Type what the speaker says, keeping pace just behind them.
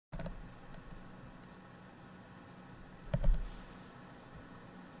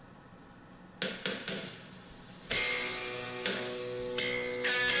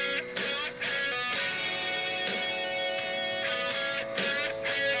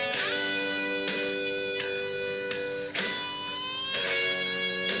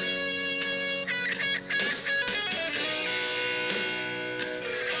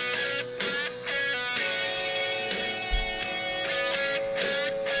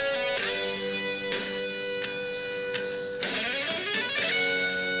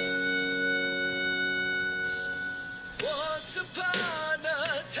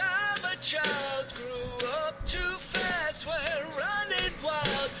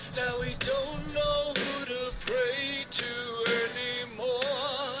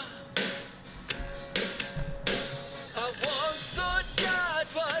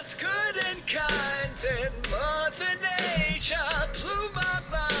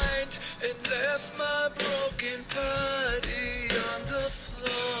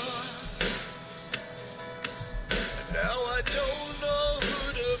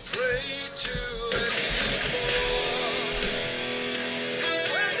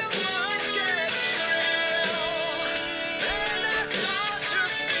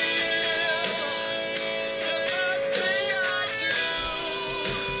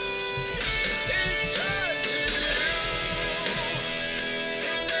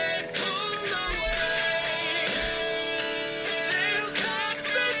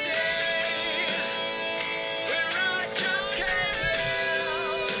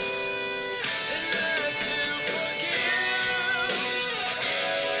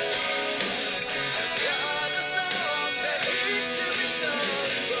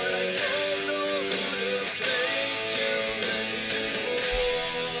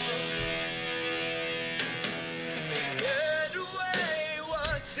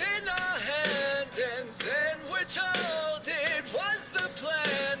in our hand, and then we're told it was the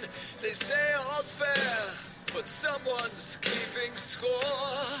plan. They say all's fair, but someone's keeping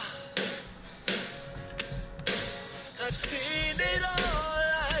score. I've seen it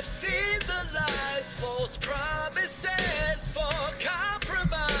all, I've seen the lies, false promises for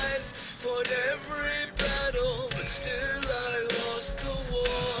compromise. Fought every battle, but still I lost the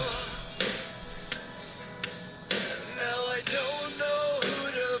war. Now I don't know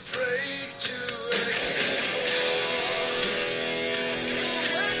who to pray to anymore.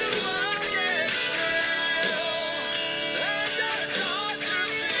 When the world gets real, and I start to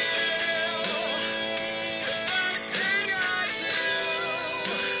feel, the first thing I do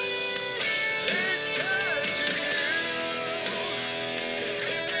is turn to you.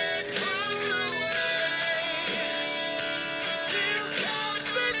 And then move away, till comes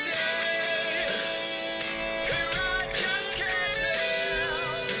the day where I just can't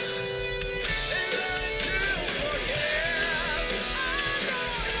live and learn to forgive. I know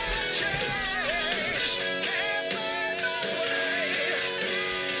I've changed, can't find my way.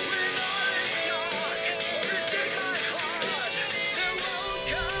 When all is dark, or is it my heart that won't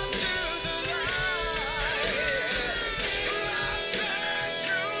come to the light? I've been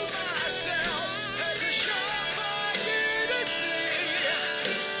to myself as a shore for you to see.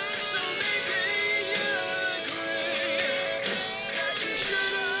 So maybe you'll agree that you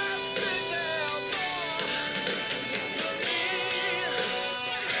should have been there more for me.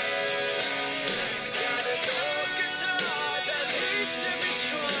 Got an old guitar that needs to be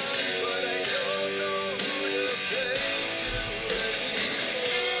strung, but I don't know who to play to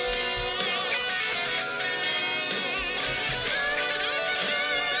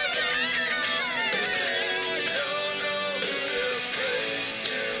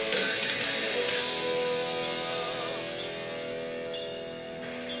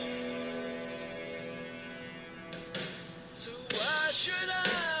So why should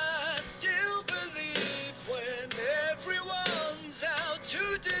I still believe when everyone's out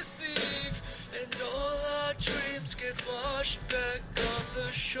to deceive, and all our dreams get washed back on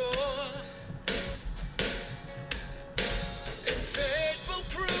the shore? And fate will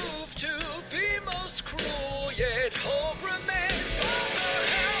prove to be most cruel, yet hope remains for the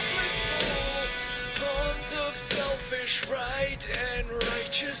helpless fool. Pawns of selfish right and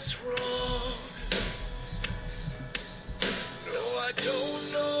righteous wrong. No, I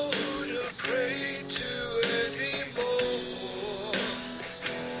don't know who to pray to anymore.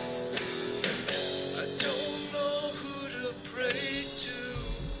 I don't know who to pray to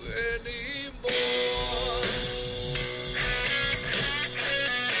anymore.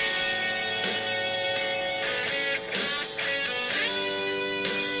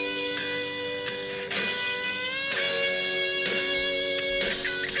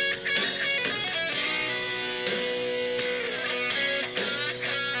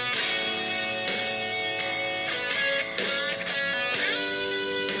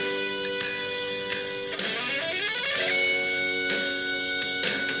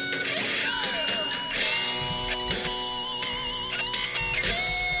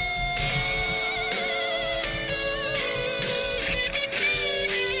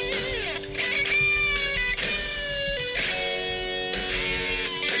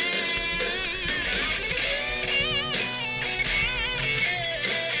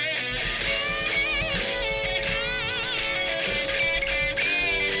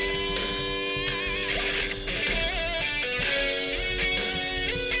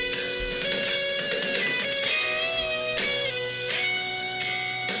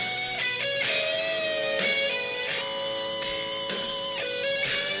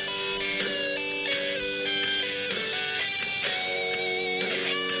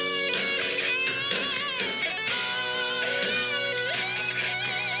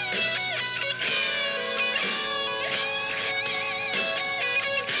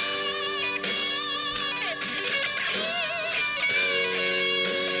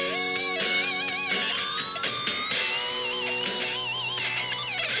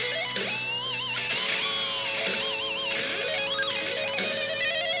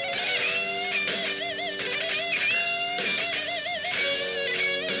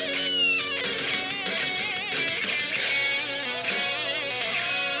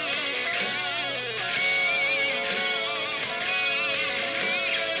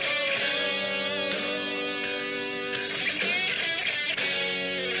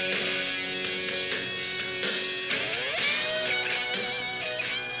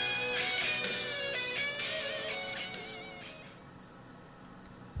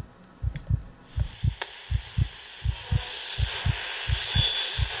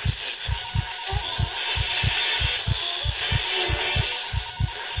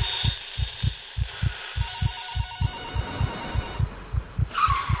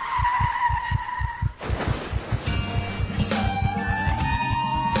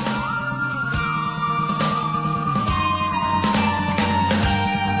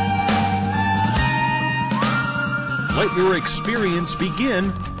 let your experience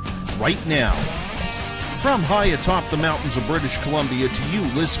begin right now. From high atop the mountains of British Columbia to you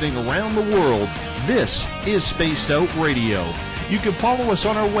listening around the world, this is Spaced Out Radio. You can follow us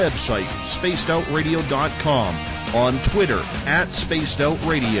on our website, spacedoutradio.com, on Twitter,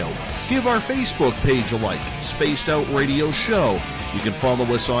 @SpacedOutRadio. Give our Facebook page a like, Spaced Out Radio Show. You can follow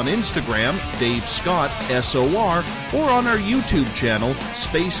us on Instagram, Dave Scott, SOR, or on our YouTube channel,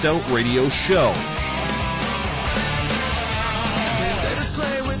 Spaced Out Radio Show.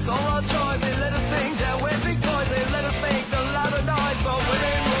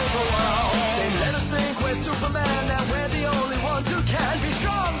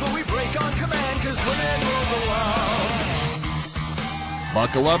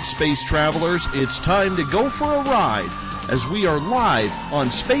 Buckle up, space travelers. It's time to go for a ride as we are live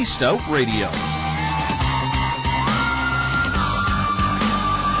on Spaced Out Radio.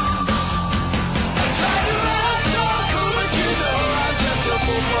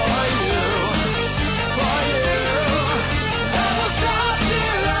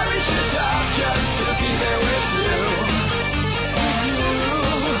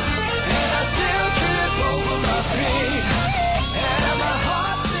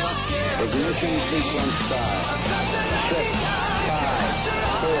 Ignition sequence start. 6, 5,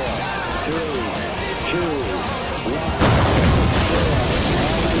 4, 3, 2, 1.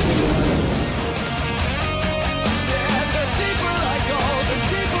 The deeper I go, the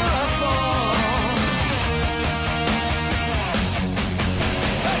deeper I fall.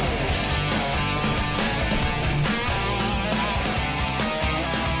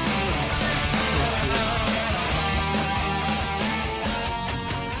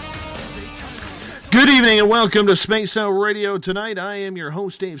 Good evening and welcome to Space Out Radio tonight. I am your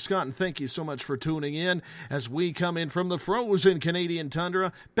host, Dave Scott, and thank you so much for tuning in as we come in from the frozen Canadian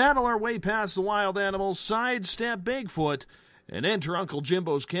tundra, battle our way past the wild animals, sidestep Bigfoot, and enter Uncle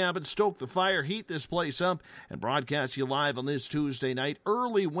Jimbo's cabin, stoke the fire, heat this place up, and broadcast you live on this Tuesday night,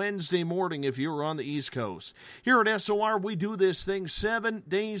 early Wednesday morning if you're on the East Coast. Here at SOR, we do this thing 7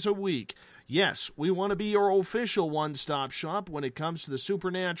 days a week. Yes, we want to be your official one-stop shop when it comes to the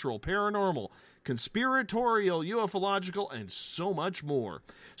supernatural, paranormal, conspiratorial, ufological, and so much more.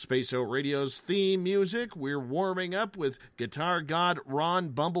 Space Out Radio's theme music, we're warming up with guitar god Ron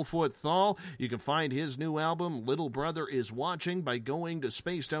Bumblefoot Thal. You can find his new album, Little Brother Is Watching, by going to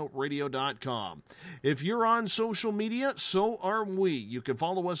spacedoutradio.com. If you're on social media, so are we. You can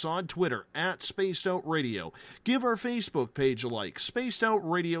follow us on Twitter, @SpacedOutRadio. Give our Facebook page a like, Spaced Out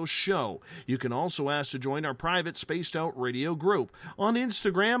Radio Show. You can also ask to join our private Spaced Out Radio group. On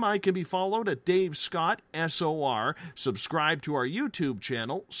Instagram, I can be followed at Dave Scott, SOR. Subscribe to our YouTube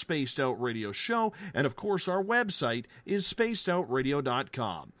channel, Spaced Out Radio Show, and of course our website is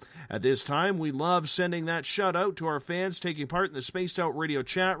spacedoutradio.com. At this time, we love sending that shout out to our fans taking part in the Spaced Out Radio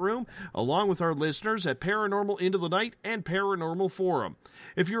chat room, along with our listeners at Paranormal Into the Night and Paranormal Forum.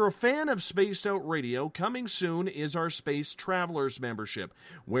 If you're a fan of Spaced Out Radio, coming soon is our Space Travelers membership,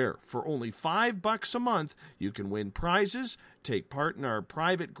 where for only $5 a month, you can win prizes, take part in our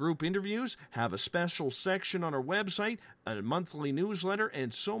private group interviews, have a special section on our website, a monthly newsletter,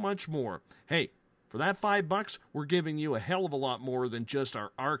 and so much more. Hey, for that $5, we're giving you a hell of a lot more than just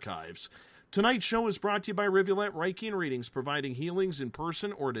our archives. Tonight's show is brought to you by Rivulet Reiki and Readings, providing healings in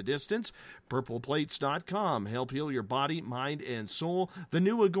person or at a distance. PurplePlates.com, help heal your body, mind, and soul. The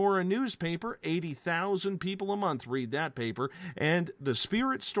New Agora newspaper, 80,000 people a month read that paper. And the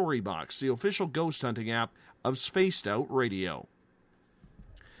Spirit Story Box, the official ghost hunting app of Spaced Out Radio.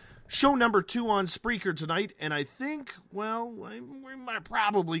 Show number 2 on Spreaker tonight, and I think, well, we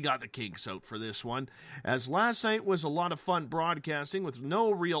probably got the kinks out for this one, as last night was a lot of fun broadcasting with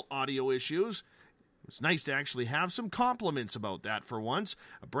no real audio issues. It's nice to actually have some compliments about that for once.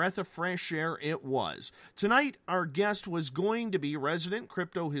 A breath of fresh air it was. Tonight, our guest was going to be resident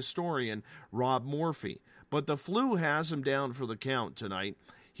crypto historian Rob Morphy, but the flu has him down for the count tonight.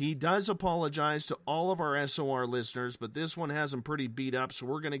 He does apologize to all of our SOR listeners, but this one has him pretty beat up, so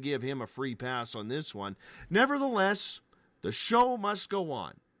we're going to give him a free pass on this one. Nevertheless, the show must go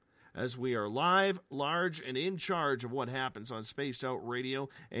on, as we are live, large, and in charge of what happens on Spaced Out Radio,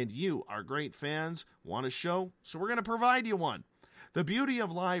 and you, our great fans, want a show, so we're going to provide you one. The beauty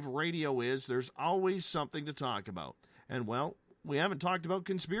of live radio is there's always something to talk about. And, well, we haven't talked about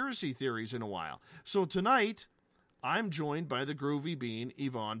conspiracy theories in a while. So tonight, I'm joined by the groovy bean,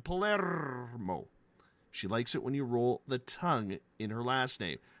 Yvonne Palermo. She likes it when you roll the tongue in her last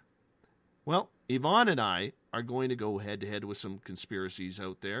name. Well, Yvonne and I are going to go head-to-head with some conspiracies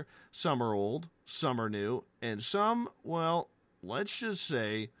out there. Some are old, some are new, and some, well, let's just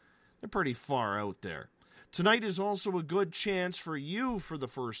say they're pretty far out there. Tonight is also a good chance for you, for the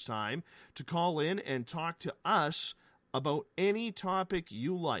first time, to call in and talk to us about any topic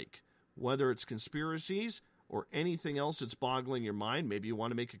you like, whether it's conspiracies or anything else that's boggling your mind. Maybe you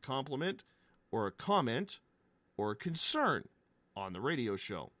want to make a compliment or a comment or a concern on the radio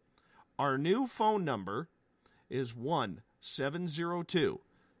show. Our new phone number is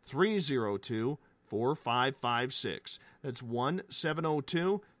 1-702-302-4556. That's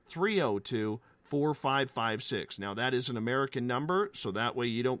 1-702-302-4556. Now, that is an American number, so that way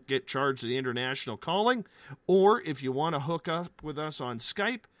you don't get charged the international calling. Or if you want to hook up with us on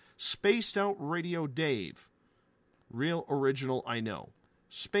Skype, Spaced Out Radio Dave. Real original, I know.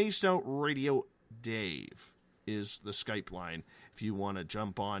 Spaced Out Radio Dave is the Skype line if you want to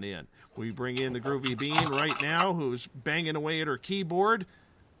jump on in. We bring in the Groovy Bean right now, who's banging away at her keyboard.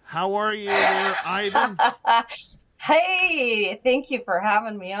 How are you there, Ivan? Hey, thank you for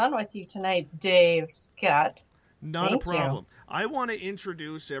having me on with you tonight, Dave Scott. Not a problem. I want to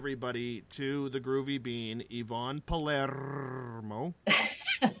introduce everybody to the Groovy Bean, Yvonne Palermo.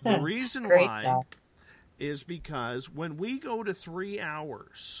 The reason why is because when we go to 3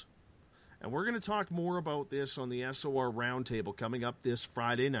 hours, and we're going to talk more about this on the SOR Roundtable coming up this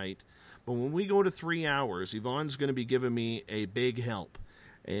Friday night, but when we go to 3 hours, Yvonne's going to be giving me a big help.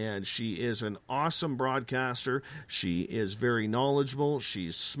 And she is an awesome broadcaster. She is very knowledgeable.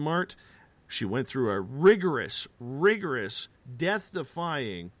 She's smart. She went through a rigorous,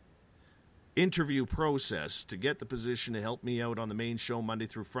 death-defying interview process to get the position to help me out on the main show Monday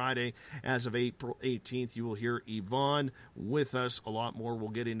through Friday. As of April 18th, you will hear Yvonne with us a lot more. We'll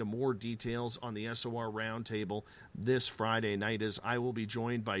get into more details on the SOR Roundtable this Friday night, as I will be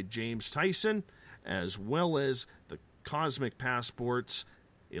joined by James Tyson, as well as the Cosmic Passports,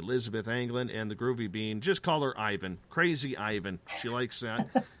 Elizabeth Anglin, and the Groovy Bean. Just call her Ivan. Crazy Ivan. She likes that.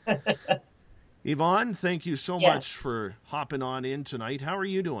 Yvonne, thank you so much for hopping on in tonight. How are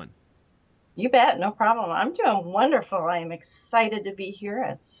you doing? You bet. No problem. I'm doing wonderful. I'm excited to be here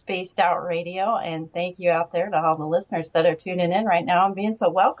at Spaced Out Radio, and thank you out there to all the listeners that are tuning in right now and being so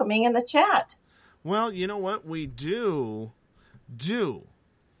welcoming in the chat. Well, you know what? We do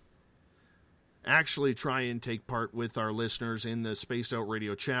actually try and take part with our listeners in the Spaced Out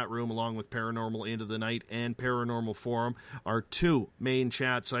Radio chat room, along with Paranormal Into the Night and Paranormal Forum, our two main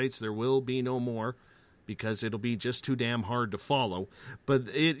chat sites. There will be no more, because it'll be just too damn hard to follow.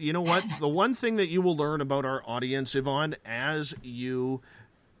 But you know what? The one thing that you will learn about our audience, Yvonne, as you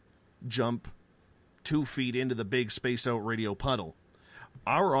jump 2 feet into the big Spaced Out Radio puddle,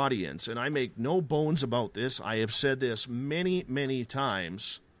 our audience, and I make no bones about this, I have said this many, many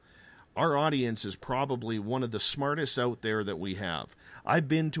times, our audience is probably one of the smartest out there that we have. I've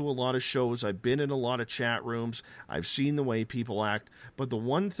been to a lot of shows. I've been in a lot of chat rooms. I've seen the way people act. But the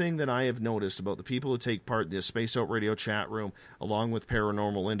one thing that I have noticed about the people who take part in this Space Out Radio chat room, along with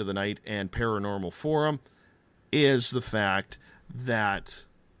Paranormal Into the Night and Paranormal Forum, is the fact that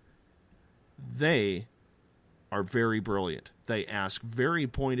they are very brilliant. They ask very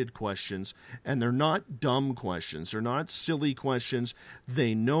pointed questions, and they're not dumb questions. They're not silly questions.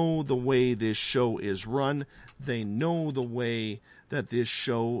 They know the way this show is run. They know the way that this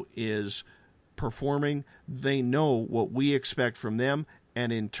show is performing. They know what we expect from them,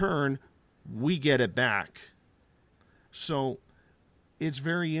 and in turn, we get it back. So it's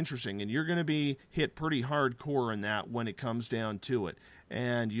very interesting, and you're going to be hit pretty hardcore in that when it comes down to it,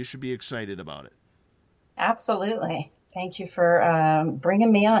 and you should be excited about it. Absolutely. Thank you for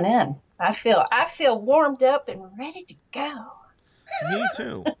bringing me on in. I feel warmed up and ready to go. Me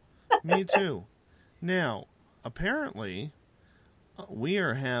too. Me too. Now, apparently, we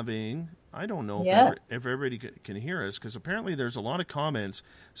are having, I don't know if everybody can hear us, because apparently there's a lot of comments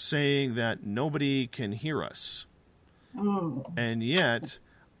saying that nobody can hear us. And yet,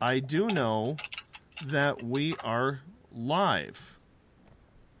 I do know that we are live.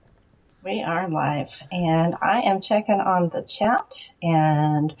 We are live, and I am checking on the chat,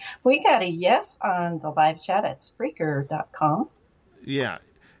 and we got a yes on the live chat at Spreaker.com. Yeah.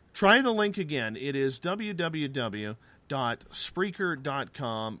 Try the link again. It is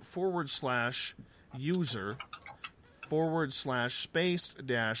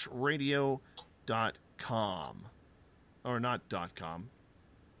Or not .com.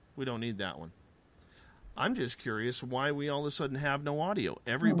 We don't need that one. I'm just curious why we all of a sudden have no audio.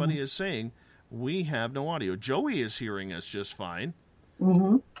 Everybody is saying we have no audio. Joey is hearing us just fine.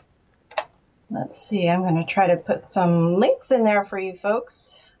 Let's see. I'm going to try to put some links in there for you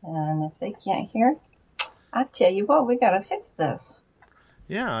folks. And if they can't hear, I tell you what, we got to fix this.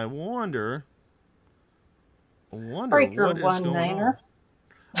 Yeah, I wonder Breaker what is going on.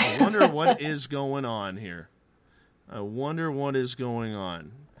 I wonder what is going on here. I wonder what is going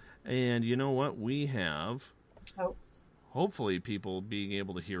on. And you know what? We have, hopefully, people being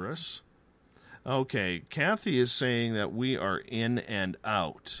able to hear us. Okay, Kathy is saying that we are in and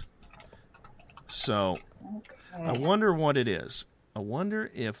out. So, I wonder what it is. I wonder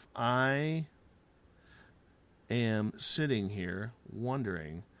if I am sitting here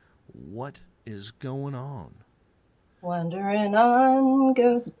wondering what is going on. Wandering on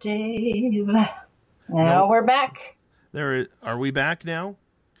goes Dave. Now we're back. Are we back now?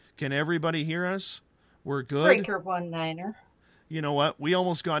 Can everybody hear us? We're good? Breaker 1-9er. You know what? We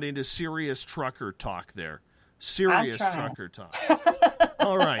almost got into serious trucker talk there. Serious trucker talk.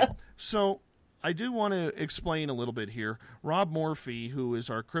 All right. So I do want to explain a little bit here. Rob Morphy, who is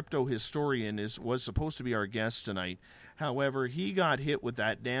our crypto historian, was supposed to be our guest tonight. However, he got hit with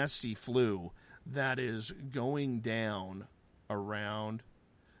that nasty flu that is going down around,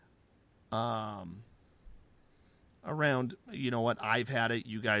 you know what, I've had it.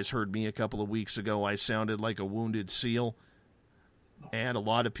 You guys heard me a couple of weeks ago. I sounded like a wounded seal. And a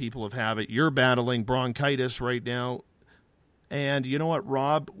lot of people have it. You're battling bronchitis right now. And you know what?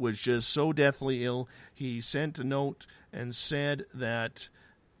 Rob was just so deathly ill. He sent a note and said that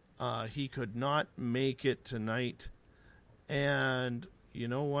he could not make it tonight. And you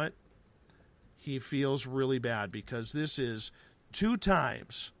know what? He feels really bad because this is two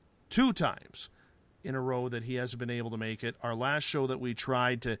times in a row that he hasn't been able to make it. Our last show that we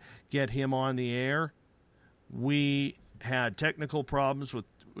tried to get him on the air, we had technical problems,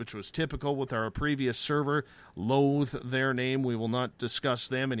 which was typical with our previous server. Loathe their name. We will not discuss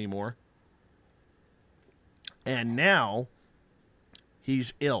them anymore. And now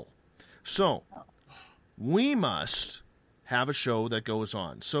he's ill. So we must have a show that goes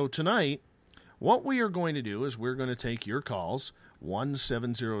on. So tonight, what we are going to do is we're going to take your calls,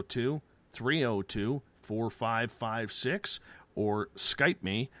 1-702-302-4556, or Skype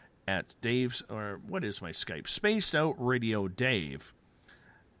me at Dave's, or what is my Skype? Spaced Out Radio Dave.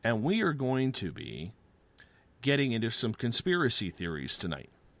 And we are going to be getting into some conspiracy theories tonight.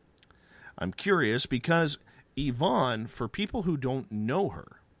 I'm curious because Yvonne, for people who don't know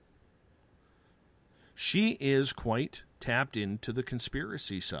her, she is quite tapped into the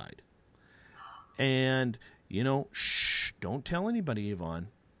conspiracy side. And, you know, don't tell anybody, Yvonne.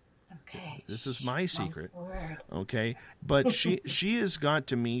 Okay. This is my secret. Okay? But she has got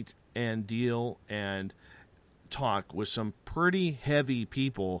to meet and deal and talk with some pretty heavy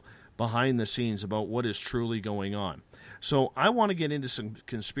people behind the scenes about what is truly going on. So I want to get into some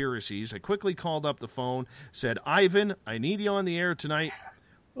conspiracies. I quickly called up the phone, said, Ivan, I need you on the air tonight.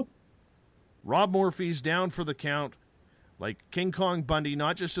 Rob Morphy's down for the count. Like King Kong Bundy,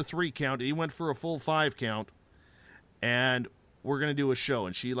 not just a 3 count. He went for a full 5 count. And we're going to do a show.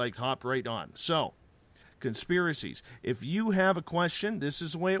 And she hopped right on. So, conspiracies. If you have a question, this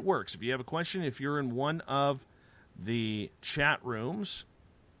is the way it works. If you have a question, if you're in one of the chat rooms,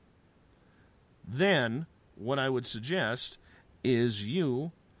 then what I would suggest is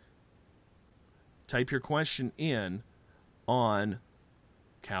you type your question in on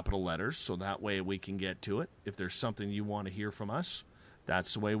capital letters, so that way we can get to it. If there's something you want to hear from us,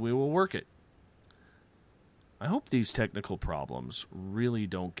 that's the way we will work it. I hope these technical problems really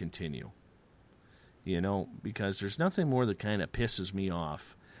don't continue. You know, because there's nothing more that kind of pisses me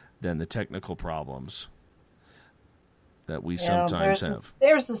off than the technical problems that we sometimes have.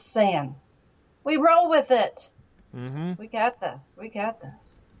 There's a saying. We roll with it. Mm-hmm. We got this. We got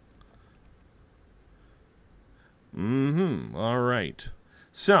this. Mm-hmm. All right.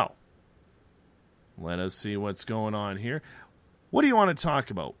 So, let us see what's going on here. What do you want to talk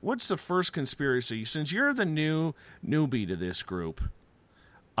about? What's the first conspiracy? Since you're the newbie to this group,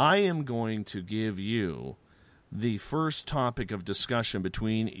 I am going to give you the first topic of discussion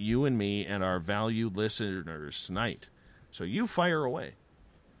between you and me and our valued listeners tonight. So you fire away.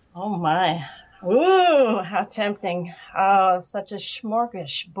 Oh, my. Ooh, how tempting. Oh, such a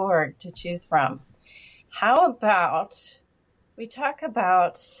smorgasbord to choose from. How about we talk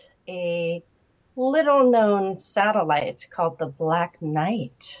about a little-known satellite called the Black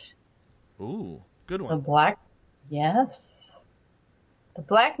Knight? Ooh, good one. Yes. The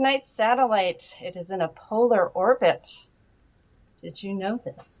Black Knight satellite, it is in a polar orbit. Did you know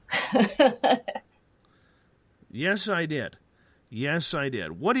this? Yes, I did. Yes, I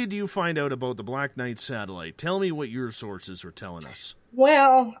did. What did you find out about the Black Knight satellite? Tell me what your sources were telling us.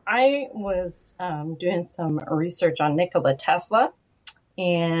 Well, I was doing some research on Nikola Tesla,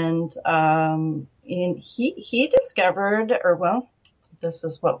 and he discovered, this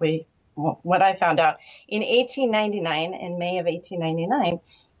is what I found out. In 1899, in May of 1899,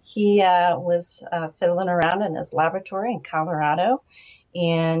 He was fiddling around in his laboratory in Colorado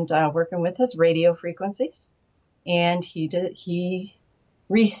and working with his radio frequencies. And he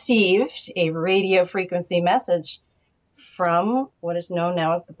received a radio frequency message from what is known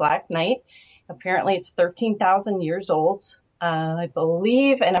now as the Black Knight. Apparently it's 13,000 years old, I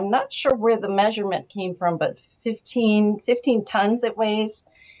believe, and I'm not sure where the measurement came from, but 15 tons it weighs.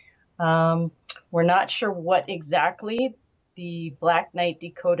 We're not sure what exactly the Black Knight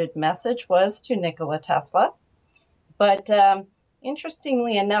decoded message was to Nikola Tesla. But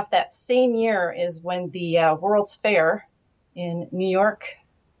interestingly enough, that same year is when the World's Fair in New York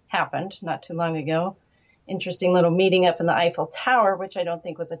happened, not too long ago. Interesting little meeting up in the Eiffel Tower, which I don't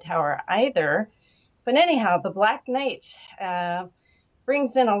think was a tower either. But anyhow, the Black Knight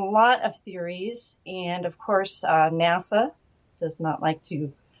brings in a lot of theories. And of course, NASA does not like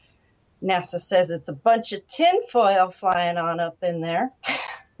to. NASA says it's a bunch of tinfoil flying on up in there,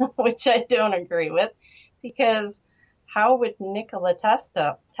 which I don't agree with, because how would Nikola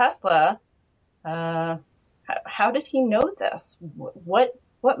Tesla, how did he know this?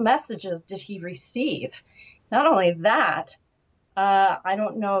 What messages did he receive? Not only that, I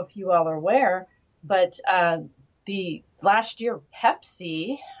don't know if you all are aware, but the last year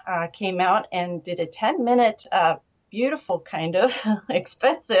Pepsi came out and did a 10-minute, beautiful kind of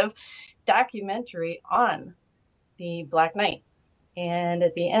expensive documentary on the Black Knight. And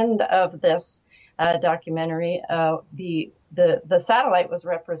at the end of this documentary, the satellite was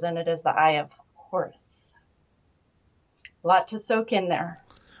represented as the Eye of Horus. A lot to soak in there.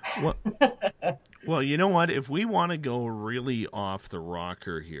 Well, you know what? If we want to go really off the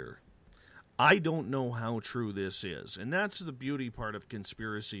rocker here, I don't know how true this is. And that's the beauty part of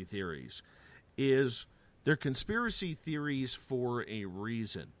conspiracy theories, is they're conspiracy theories for a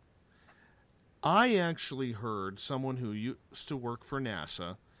reason. I actually heard someone who used to work for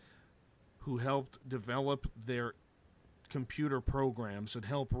NASA, who helped develop their computer programs and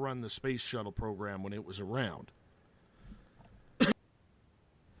help run the space shuttle program when it was around.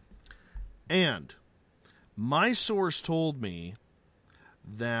 And my source told me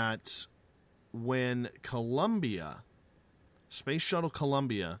that when Space Shuttle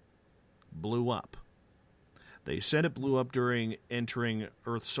Columbia blew up, they said it blew up during entering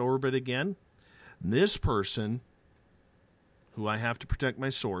Earth's orbit again. This person, who I have to protect my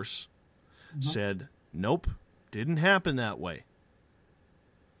source, said, nope, didn't happen that way.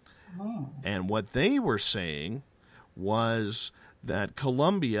 Oh. And what they were saying was that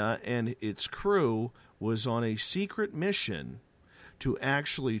Columbia and its crew was on a secret mission to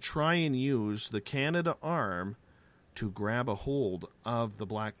actually try and use the Canadarm to grab a hold of the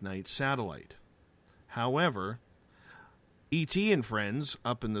Black Knight satellite. However, E.T. and friends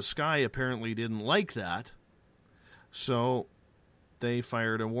up in the sky apparently didn't like that, so they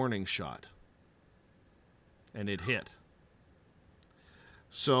fired a warning shot, and it hit.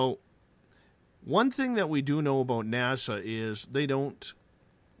 So, one thing that we do know about NASA is they don't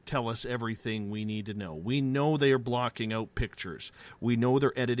tell us everything we need to know. We know they are blocking out pictures. We know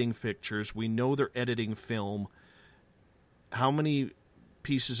they're editing pictures. We know they're editing film. How many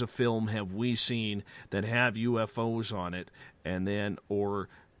pieces of film have we seen that have UFOs on it, and then, or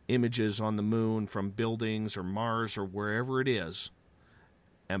images on the moon from buildings or Mars or wherever it is,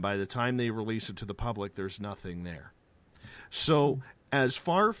 and by the time they release it to the public, there's nothing there. So, as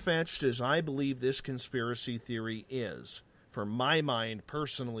far-fetched as I believe this conspiracy theory is, for my mind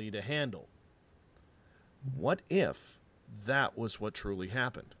personally to handle, what if that was what truly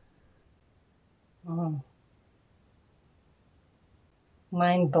happened? Oh.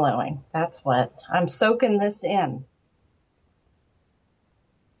 Mind-blowing. That's what. I'm soaking this in.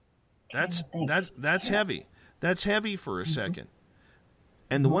 That's heavy. That's heavy for a second.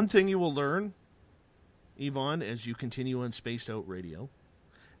 And the one thing you will learn, Yvonne, as you continue on Spaced Out Radio,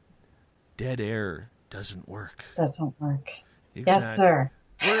 dead air doesn't work. Doesn't work. Exactly. Yes, sir.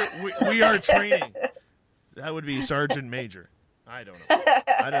 We are training. That would be Sergeant Major. I don't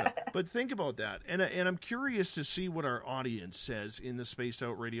know. But think about that. And I'm curious to see what our audience says in the Spaced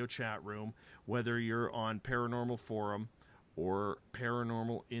Out Radio chat room, whether you're on Paranormal Forum or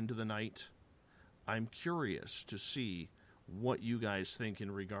Paranormal Into the Night. I'm curious to see what you guys think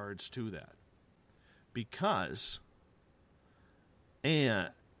in regards to that. Because I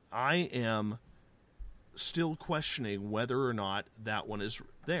am still questioning whether or not that one is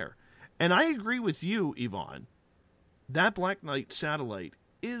there. And I agree with you, Yvonne. That Black Knight satellite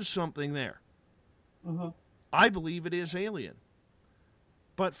is something there. Mm-hmm. I believe it is alien.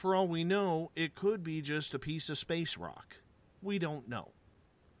 But for all we know, it could be just a piece of space rock. We don't know.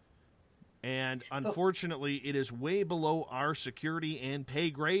 And unfortunately, it is way below our security and pay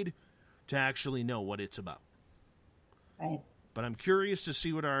grade to actually know what it's about. Right. But I'm curious to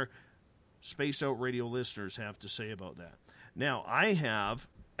see what our Space Out Radio listeners have to say about that. Now, I have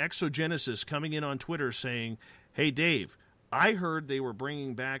Exogenesis coming in on Twitter saying, hey, Dave, I heard they were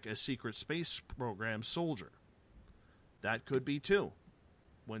bringing back a secret space program soldier. That could be too,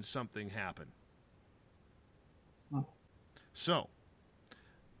 when something happened. So,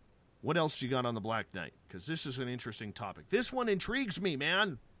 what else you got on the Black Knight? Because this is an interesting topic. This one intrigues me,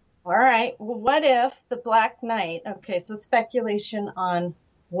 man. All right. Well, what if the Black Knight, okay, so speculation on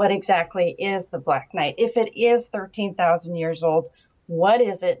what exactly is the Black Knight. If it is 13,000 years old, what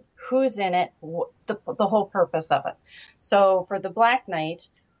is it? Who's in it? The whole purpose of it. So for the Black Knight,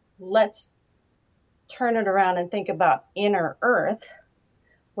 let's turn it around and think about inner Earth.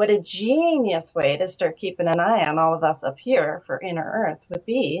 What a genius way to start keeping an eye on all of us up here for inner Earth would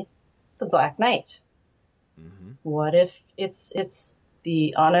be the Black Knight. Mm-hmm. What if it's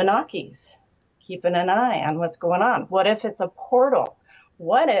the Anunnakis keeping an eye on what's going on? What if it's a portal?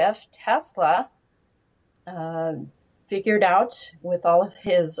 What if Tesla figured out with all of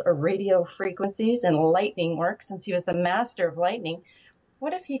his radio frequencies and lightning work, since he was the master of lightning,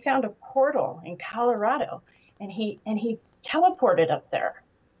 what if he found a portal in Colorado and he teleported up there?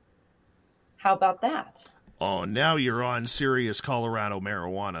 How about that? Oh, now you're on serious Colorado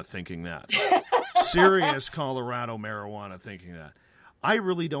marijuana thinking that. Serious Colorado marijuana thinking that. I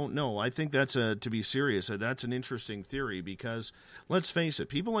really don't know. I think that's to be serious. That's an interesting theory because, let's face it,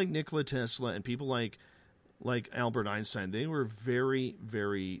 people like Nikola Tesla and people like Albert Einstein, they were very,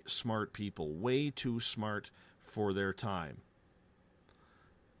 very smart people, way too smart for their time.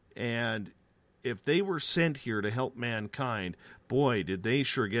 And if they were sent here to help mankind, boy, did they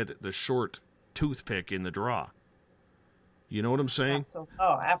sure get the short toothpick in the draw. You know what I'm saying?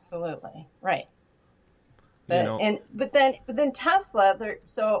 Absolutely. Right. But, you know, but then Tesla,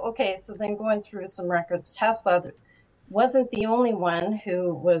 so then going through some records, Tesla wasn't the only one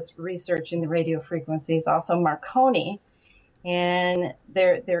who was researching the radio frequencies, also Marconi. And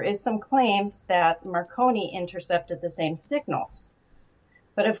there is some claims that Marconi intercepted the same signals.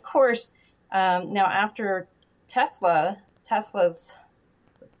 But of course, now after Tesla's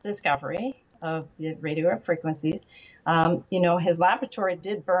discovery of the radio frequencies, his laboratory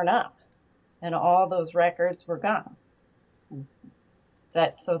did burn up and all those records were gone.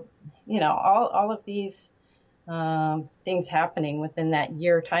 All of these things happening within that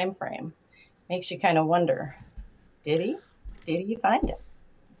year time frame makes you kind of wonder, did he find it?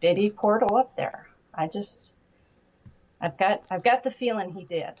 Did he portal up there? I've got the feeling he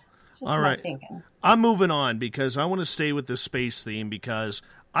did. It's just all my right. thinking. I'm moving on because I want to stay with the space theme because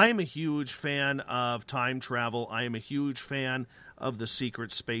I am a huge fan of time travel. I am a huge fan of the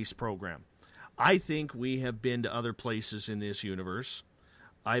secret space program. I think we have been to other places in this universe.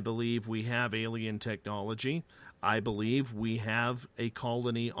 I believe we have alien technology. I believe we have a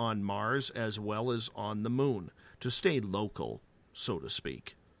colony on Mars as well as on the moon to stay local, so to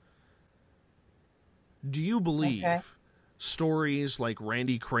speak. Do you believe stories like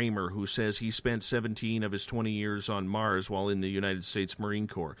Randy Kramer, who says he spent 17 of his 20 years on Mars while in the United States Marine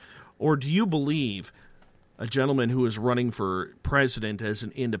Corps? Or do you believe a gentleman who is running for president as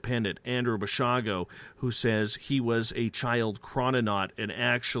an independent, Andrew Bashago, who says he was a child chrononaut and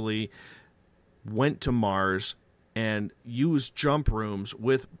actually went to Mars and used jump rooms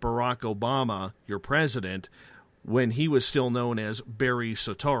with Barack Obama, your president, when he was still known as Barry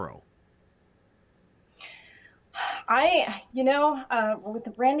Soetoro? With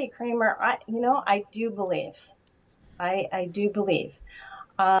Randy Kramer, I do believe. I do believe.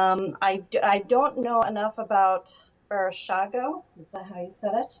 I don't know enough about Bashago. Is that how you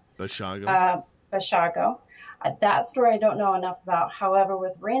said it? Bashago. Bashago. That story I don't know enough about. However,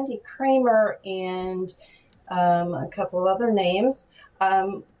 with Randy Kramer and a couple other names,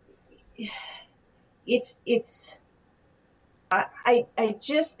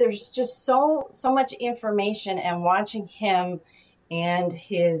 there's just so much information, and watching him and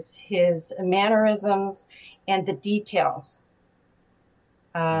his mannerisms and the details.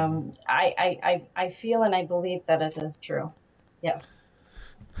 I feel and I believe that it is true. Yes.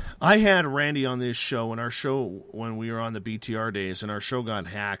 I had Randy on this show, and our show, when we were on the BTR days, and our show got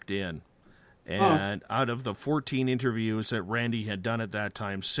hacked in. And out of the 14 interviews that Randy had done at that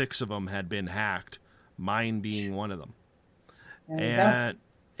time, 6 of them had been hacked, mine being one of them.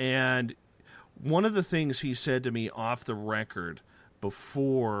 And one of the things he said to me off the record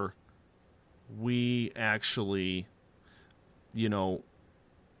before we actually,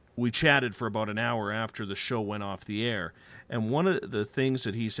 we chatted for about an hour after the show went off the air. And one of the things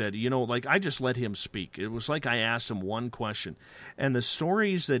that he said, like I just let him speak. It was like I asked him one question. And the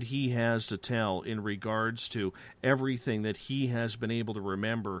stories that he has to tell in regards to everything that he has been able to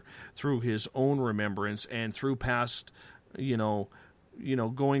remember through his own remembrance and through past, going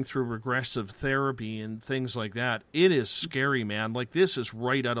through regressive therapy and things like that, it is scary, man. Like, this is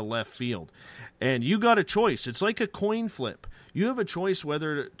right out of left field. And you got a choice. It's like a coin flip. You have a choice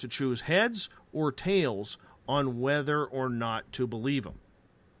whether to choose heads or tails on whether or not to believe him.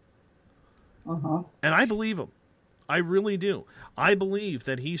 And I believe him. I really do. I believe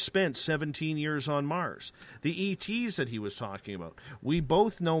that he spent 17 years on Mars. The ETs that he was talking about. We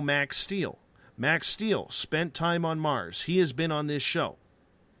both know Max Steel. Max Steel spent time on Mars. He has been on this show.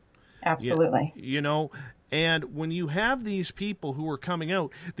 Absolutely. And when you have these people who are coming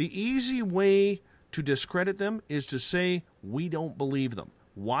out, the easy way to discredit them is to say, we don't believe them.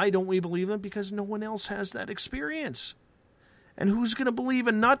 Why don't we believe them? Because no one else has that experience. And who's going to believe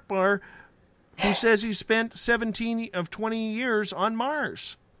a nutbar who says he spent 17 of 20 years on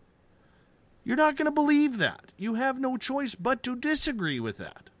Mars? You're not going to believe that. You have no choice but to disagree with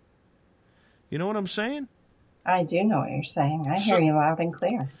that. You know what I'm saying? I do know what you're saying. I hear you loud and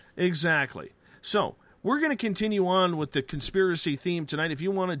clear. Exactly. So, we're going to continue on with the conspiracy theme tonight. If you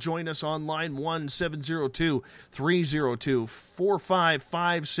want to join us online,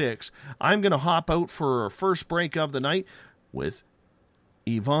 1-702-302-4556. I'm going to hop out for our first break of the night with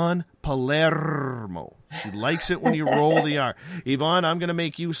Yvonne Palermo. She likes it when you roll the R. Yvonne, I'm going to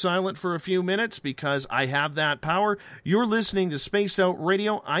make you silent for a few minutes because I have that power. You're listening to Spaced Out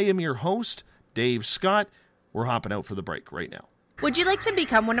Radio. I am your host, Dave Scott. We're hopping out for the break right now. Would you like to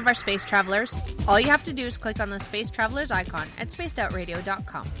become one of our space travelers? All you have to do is click on the Space Travelers icon at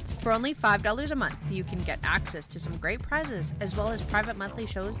spacedoutradio.com. For only $5 a month, you can get access to some great prizes, as well as private monthly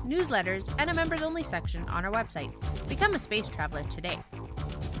shows, newsletters, and a members-only section on our website. Become a space traveler today.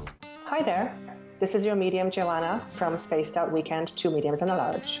 Hi there. This is your medium, Joanna, from Spaced Out Weekend, 2 Mediums and a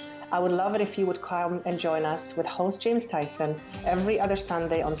Large. I would love it if you would come and join us with host James Tyson every other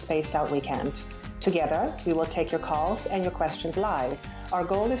Sunday on Spaced Out Weekend. Together, we will take your calls and your questions live. Our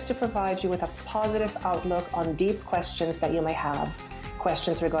goal is to provide you with a positive outlook on deep questions that you may have.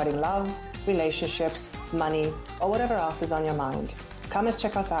 Questions regarding love, relationships, money, or whatever else is on your mind. Come and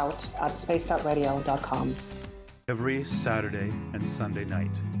check us out at spacedoutradio.com. Every Saturday and Sunday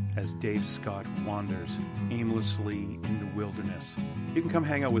night, as Dave Scott wanders aimlessly in the wilderness, you can come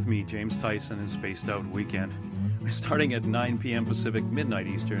hang out with me, James Tyson, in Spaced Out Weekend. Starting at 9 p.m. Pacific, midnight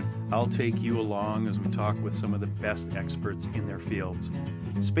Eastern, I'll take you along as we talk with some of the best experts in their fields.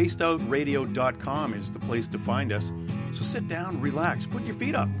 SpacedOutRadio.com is the place to find us. So sit down, relax, put your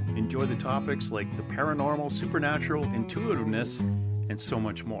feet up. Enjoy the topics like the paranormal, supernatural, intuitiveness, and so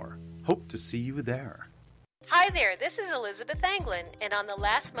much more. Hope to see you there. Hi there, this is Elizabeth Anglin, and on the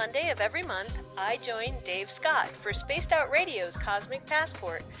last Monday of every month, I join Dave Scott for Spaced Out Radio's Cosmic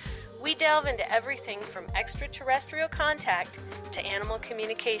Passport. We delve into everything from extraterrestrial contact to animal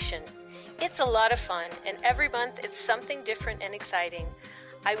communication. It's a lot of fun, and every month it's something different and exciting.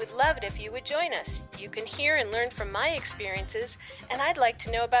 I would love it if you would join us. You can hear and learn from my experiences, and I'd like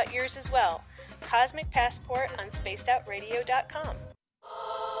to know about yours as well. Cosmic Passport on spacedoutradio.com.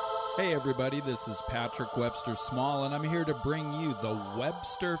 Hey everybody, this is Patrick Webster Small, and I'm here to bring you the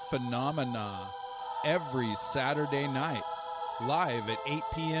Webster Phenomena every Saturday night, live at 8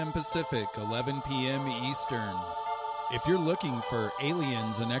 p.m. Pacific, 11 p.m. Eastern. If you're looking for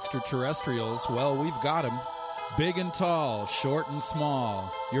aliens and extraterrestrials, well, we've got them. Big and tall, short and small.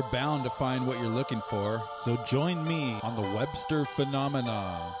 You're bound to find what you're looking for, so join me on the Webster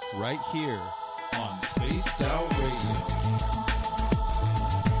Phenomena right here on Spaced Out Radio.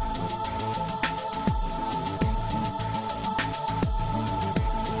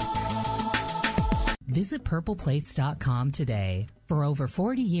 Visit purpleplates.com today. For over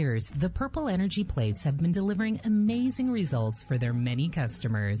 40 years, the Purple Energy Plates have been delivering amazing results for their many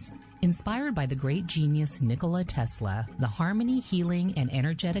customers. Inspired by the great genius Nikola Tesla, the harmony, healing, and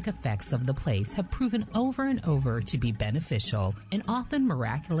energetic effects of the plates have proven over and over to be beneficial and often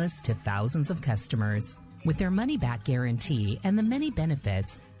miraculous to thousands of customers. With their money-back guarantee and the many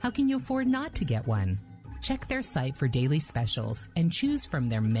benefits, how can you afford not to get one? Check their site for daily specials and choose from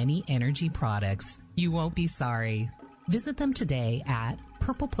their many energy products. You won't be sorry. Visit them today at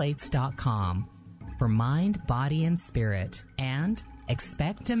purpleplates.com for mind, body, and spirit, and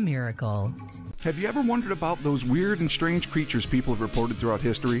expect a miracle. Have you ever wondered about those weird and strange creatures people have reported throughout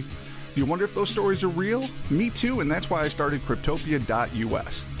history? Do you wonder if those stories are real? Me too, and that's why I started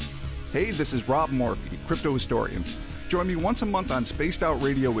Cryptopia.us. Hey, this is Rob Morphy, crypto historian. Join me once a month on Spaced Out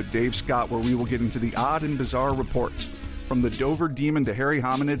Radio with Dave Scott, where we will get into the odd and bizarre reports. from the Dover demon to hairy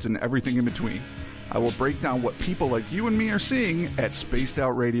hominids and everything in between. I will break down what people like you and me are seeing at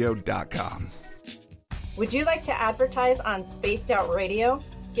spacedoutradio.com. Would you like to advertise on Spaced Out Radio?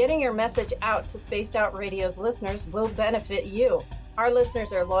 Getting your message out to Spaced Out Radio's listeners will benefit you. Our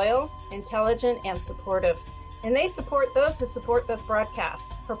listeners are loyal, intelligent, and supportive, and they support those who support this broadcast.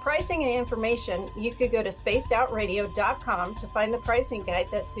 For pricing and information, you could go to spacedoutradio.com to find the pricing guide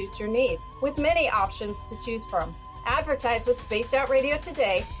that suits your needs, with many options to choose from. Advertise with Spaced Out Radio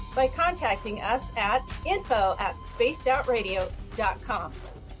today by contacting us at info@spacedoutradio.com.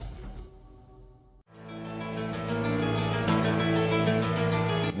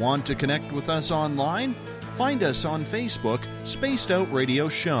 Want to connect with us online? Find us on Facebook, Spaced Out Radio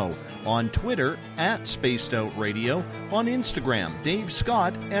Show, on Twitter @Spaced Out Radio, on Instagram, Dave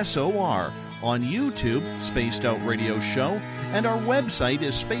Scott SOR, on YouTube, Spaced Out Radio Show, and our website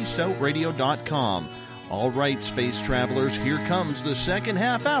is spacedoutradio.com. All right, space travelers, here comes the second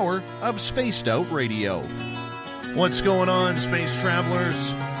half hour of Spaced Out Radio. What's going on, space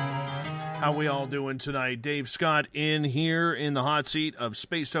travelers? How we all doing tonight? Dave Scott in here in the hot seat of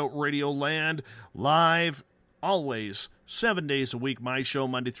Spaced Out Radio Land, live, always, 7 days a week, my show,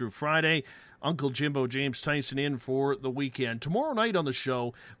 Monday through Friday. Uncle Jimbo James Tyson in for the weekend. Tomorrow night on the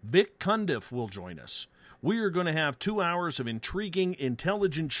show, Vic Cundiff will join us. We are going to have 2 hours of intriguing,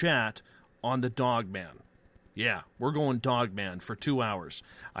 intelligent chat on the Dogman. Yeah, we're going Dogman for 2 hours.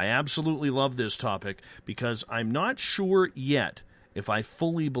 I absolutely love this topic because I'm not sure yet if I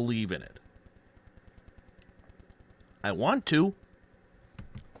fully believe in it. I want to.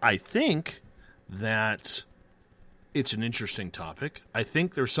 I think that it's an interesting topic. I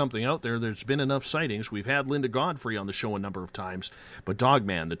think there's something out there. There's been enough sightings. We've had Linda Godfrey on the show a number of times. But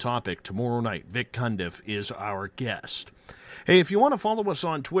Dogman, the topic, tomorrow night, Vic Cundiff is our guest. Hey, if you want to follow us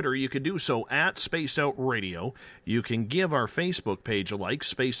on Twitter, you can do so at Spaced Out Radio. You can give our Facebook page a like,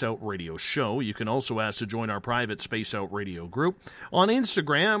 Spaced Out Radio Show. You can also ask to join our private Spaced Out Radio group. On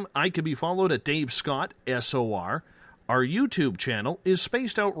Instagram, I can be followed at Dave Scott, SOR. Our YouTube channel is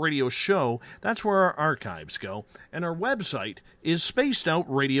Spaced Out Radio Show. That's where our archives go. And our website is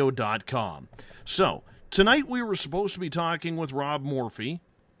spacedoutradio.com. So, tonight we were supposed to be talking with Rob Morphy,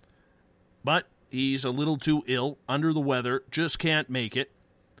 but he's a little too ill, under the weather, just can't make it.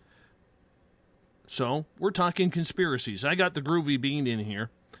 So, we're talking conspiracies. I got the Groovy Bean in here.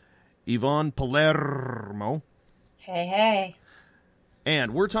 Yvonne Palermo. Hey, hey.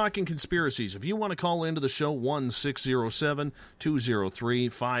 And we're talking conspiracies. If you want to call into the show,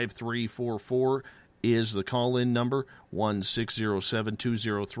 1-607-203-5344 is the call-in number,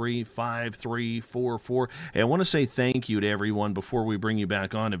 1-607-203-5344. And I want to say thank you to everyone before we bring you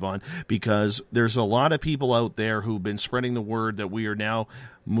back on, Yvonne, because there's a lot of people out there who've been spreading the word that we are now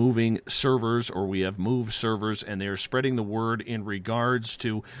moving servers, or we have moved servers, and they're spreading the word in regards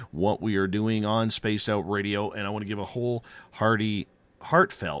to what we are doing on Spaced Out Radio. And I want to give a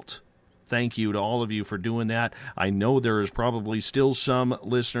heartfelt thank you to all of you for doing that. I know there is probably still some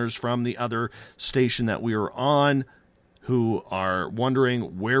listeners from the other station that we are on who are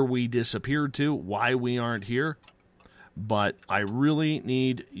wondering where we disappeared to, why we aren't here. But I really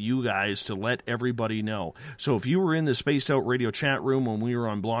need you guys to let everybody know. So if you were in the Spaced Out Radio chat room when we were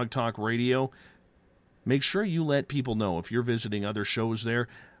on Blog Talk Radio, make sure you let people know, if you're visiting other shows there,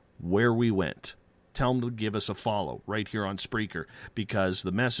 where we went. Tell them to give us a follow right here on Spreaker, because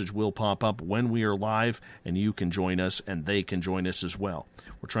the message will pop up when we are live, and you can join us, and they can join us as well.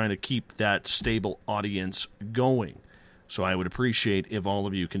 We're trying to keep that stable audience going, so I would appreciate if all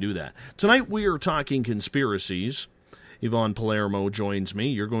of you can do that. Tonight we are talking conspiracies. Yvonne Palermo joins me.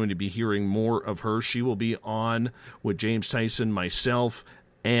 You're going to be hearing more of her. She will be on with James Tyson, myself,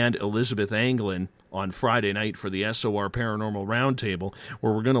 and Elizabeth Anglin on Friday night for the SOR Paranormal Roundtable,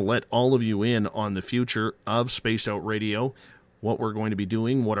 where we're going to let all of you in on the future of Spaced Out Radio, what we're going to be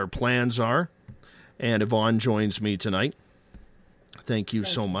doing, what our plans are. And Yvonne joins me tonight. Thank you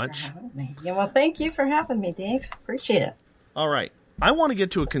so much. Yeah, well, thank you for having me, Dave. Appreciate it. All right. I want to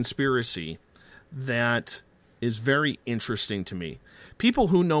get to a conspiracy that is very interesting to me. People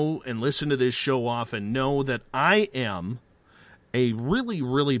who know and listen to this show often know that I am a really,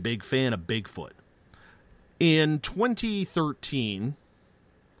 really big fan of Bigfoot. In 2013,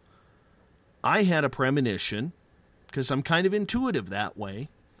 I had a premonition, because I'm kind of intuitive that way,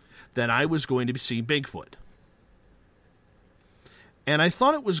 that I was going to see Bigfoot. And I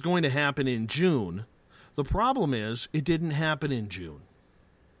thought it was going to happen in June. The problem is, it didn't happen in June.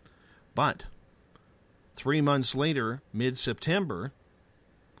 But 3 months later, mid-September,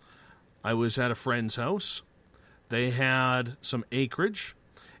 I was at a friend's house. They had some acreage,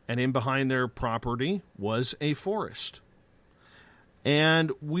 and in behind their property was a forest.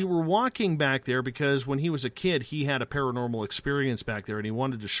 And we were walking back there because when he was a kid, he had a paranormal experience back there, and he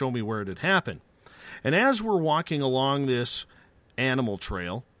wanted to show me where it had happened. And as we're walking along this animal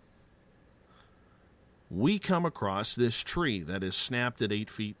trail, we come across this tree that is snapped at 8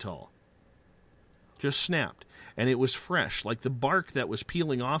 feet tall. Just snapped. And it was fresh. Like the bark that was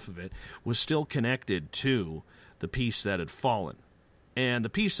peeling off of it was still connected to the piece that had fallen. And the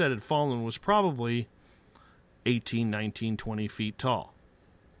piece that had fallen was probably 18, 19, 20 feet tall,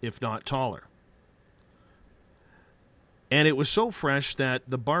 if not taller. And it was so fresh that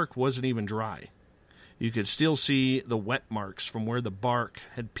the bark wasn't even dry. You could still see the wet marks from where the bark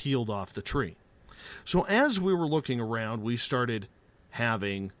had peeled off the tree. So as we were looking around, we started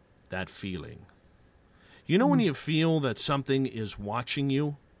having that feeling. You know when you feel that something is watching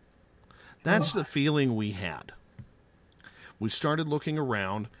you? That's the feeling we had. We started looking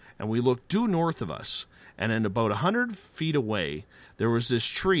around, and we looked due north of us, and in about 100 feet away, there was this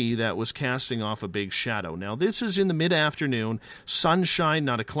tree that was casting off a big shadow. Now, this is in the mid-afternoon, sunshine,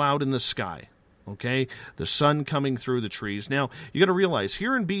 not a cloud in the sky. Okay? The sun coming through the trees. Now, you got to realize,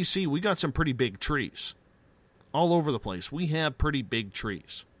 here in BC, we got some pretty big trees. All over the place. We have pretty big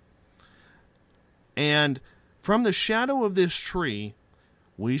trees. And from the shadow of this tree,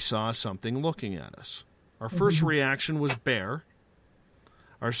 we saw something looking at us. Our first reaction was bear.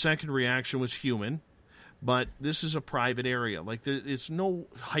 Our second reaction was human. But this is a private area. Like, there's no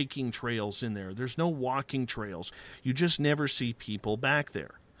hiking trails in there. There's no walking trails. You just never see people back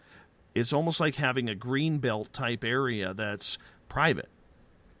there. It's almost like having a green belt type area that's private.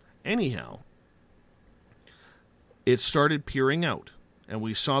 Anyhow, it started peering out, and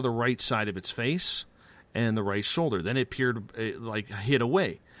we saw the right side of its face and the right shoulder. Then it peered, hid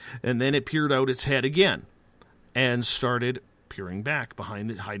away. And then it peered out its head again and started peering back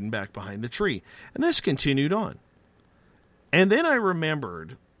behind it, hiding back behind the tree. And this continued on. And then I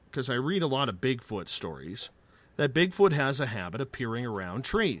remembered, because I read a lot of Bigfoot stories, that Bigfoot has a habit of peering around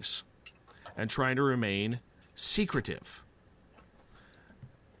trees and trying to remain secretive.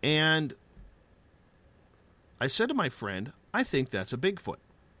 And I said to my friend, I think that's a Bigfoot.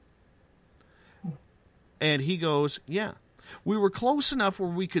 And he goes, yeah. We were close enough where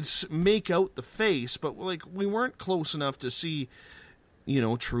we could make out the face, but we weren't close enough to see,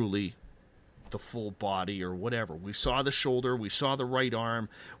 truly the full body or whatever. We saw the shoulder, we saw the right arm,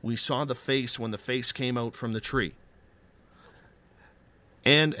 we saw the face when the face came out from the tree.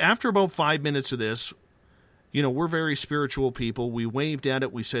 And after about 5 minutes of this, we're very spiritual people. We waved at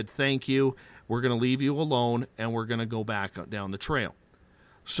it, we said thank you, we're going to leave you alone, and we're going to go back down the trail.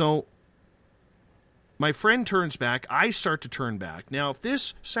 So my friend turns back. I start to turn back. Now, if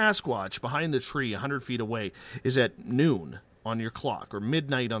this Sasquatch behind the tree 100 feet away is at noon on your clock or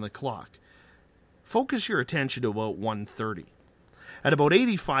midnight on the clock, focus your attention to about 1:30. At about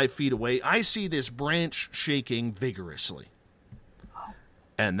 85 feet away, I see this branch shaking vigorously.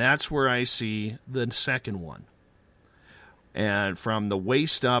 And that's where I see the second one. And from the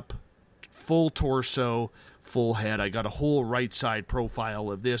waist up, full torso, full head, I got a whole right side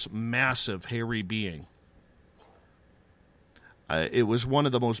profile of this massive hairy being. It was one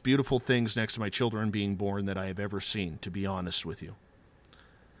of the most beautiful things next to my children being born that I have ever seen, to be honest with you.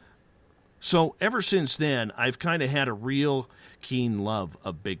 So ever since then, I've kind of had a real keen love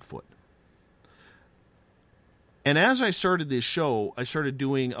of Bigfoot. And as I started this show, I started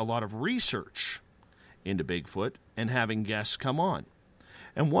doing a lot of research into Bigfoot and having guests come on.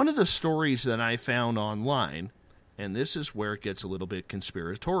 And one of the stories that I found online, and this is where it gets a little bit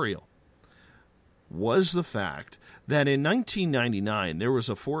conspiratorial, was the fact that in 1999 there was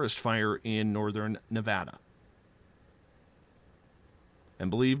a forest fire in northern Nevada. And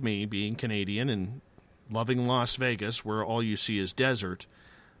believe me, being Canadian and loving Las Vegas, where all you see is desert,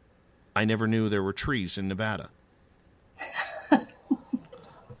 I never knew there were trees in Nevada.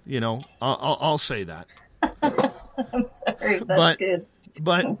 I'll say that. I'm sorry, that's good.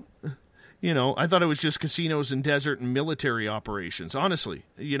 But, I thought it was just casinos and desert and military operations. Honestly,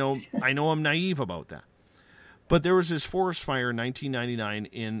 I know I'm naive about that. But there was this forest fire in 1999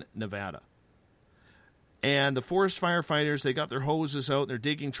 in Nevada. And the forest firefighters, they got their hoses out, and they're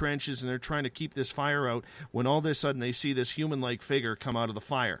digging trenches, and they're trying to keep this fire out, when all of a sudden they see this human-like figure come out of the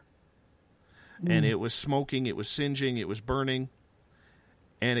fire. And it was smoking, it was singeing, it was burning.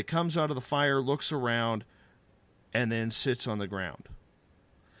 And it comes out of the fire, looks around, and then sits on the ground.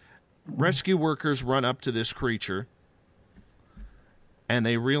 Rescue workers run up to this creature, and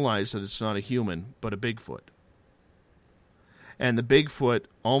they realize that it's not a human, but a Bigfoot. And the Bigfoot,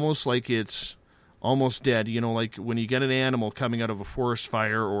 almost like it's almost dead, like when you get an animal coming out of a forest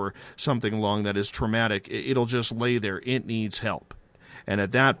fire or something along that is traumatic, it'll just lay there. It needs help. And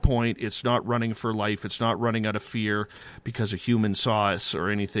at that point, it's not running for life. It's not running out of fear because a human saw us or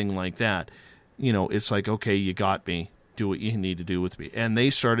anything like that. You know, it's like, okay, you got me. Do what you need to do with me. And they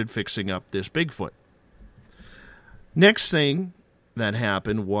started fixing up this Bigfoot. Next thing that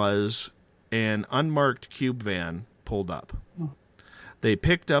happened was an unmarked cube van pulled up. They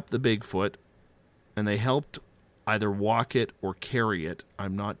picked up the Bigfoot, and they helped either walk it or carry it,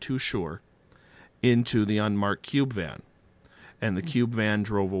 I'm not too sure, into the unmarked cube van. And the cube van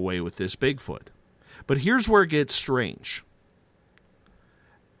drove away with this Bigfoot. But here's where it gets strange.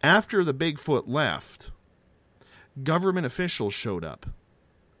 After the Bigfoot left, government officials showed up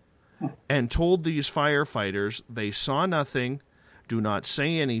and told these firefighters they saw nothing, do not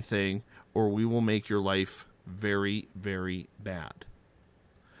say anything, or we will make your life very, very bad.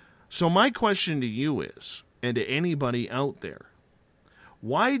 So my question to you is, and to anybody out there,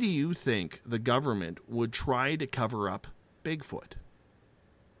 why do you think the government would try to cover up Bigfoot?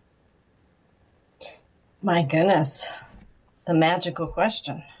 My goodness, the magical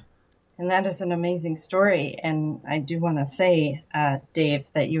question. And that is an amazing story. And I do want to say, Dave,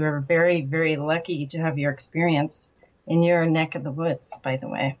 that you are very, very lucky to have your experience in your neck of the woods, by the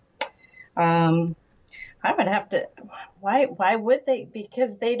way. I would have to, why would they?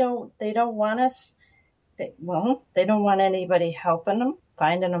 Because they don't want us, they don't want anybody helping them,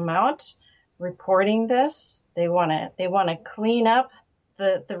 finding them out, reporting this. They want to clean up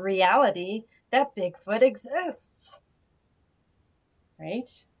the reality that Bigfoot exists.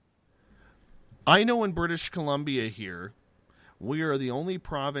 Right? I know in British Columbia here, we are the only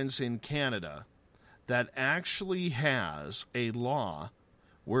province in Canada that actually has a law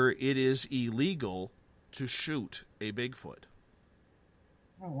where it is illegal to shoot a Bigfoot.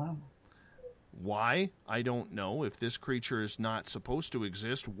 Oh, wow. Why? I don't know. If this creature is not supposed to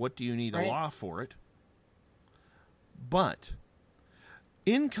exist, what do you need a law for it? But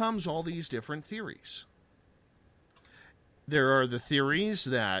in comes all these different theories. There are the theories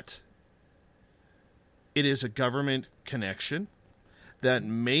that it is a government connection, that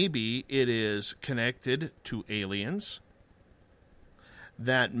maybe it is connected to aliens,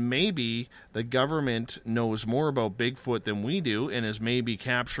 that maybe the government knows more about Bigfoot than we do and is maybe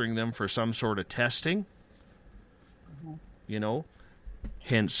capturing them for some sort of testing. You know,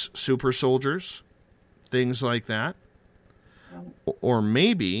 hence super soldiers, things like that. Or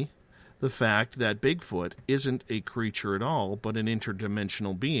maybe the fact that Bigfoot isn't a creature at all, but an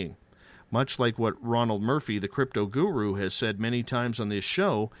interdimensional being. Much like what Ronald Murphy, the crypto guru, has said many times on this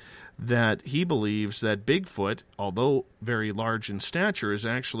show, that he believes that Bigfoot, although very large in stature, is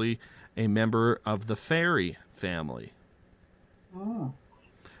actually a member of the fairy family. Oh.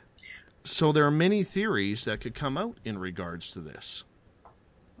 So there are many theories that could come out in regards to this.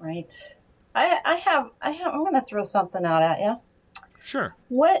 Right. I'm going to throw something out at you. Sure.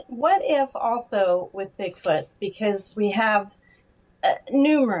 What if also with Bigfoot, because we have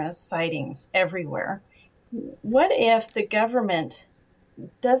numerous sightings everywhere, what if the government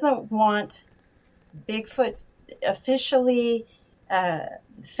doesn't want Bigfoot officially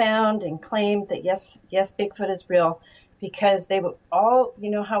found and claimed that yes, Bigfoot is real, because they would all, you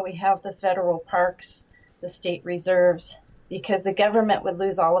know how we have the federal parks, the state reserves, because the government would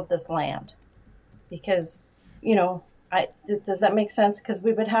lose all of this land. Because, you know, does that make sense? Because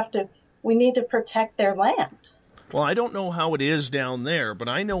we need to protect their land. Well, I don't know how it is down there, but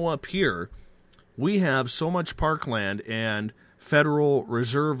I know up here we have so much parkland and federal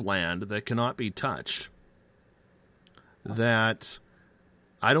reserve land that cannot be touched that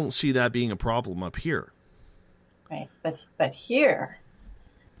I don't see that being a problem up here. Right, but here,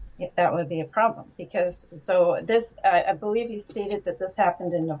 that would be a problem because this, I believe you stated that this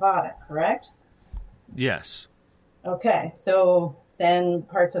happened in Nevada, correct? Yes. Okay, so then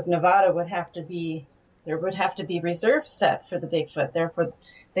parts of Nevada would have to be reserves set for the Bigfoot. Therefore,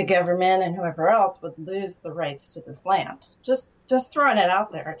 the government and whoever else would lose the rights to this land. Just throwing it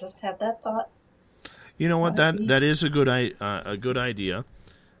out there. I just had that thought. You know what? That is a good idea.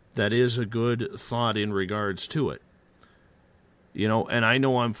 That is a good thought in regards to it. You know, and I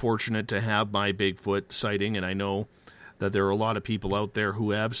know I'm fortunate to have my Bigfoot sighting, and I know that there are a lot of people out there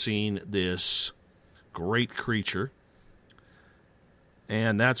who have seen this great creature.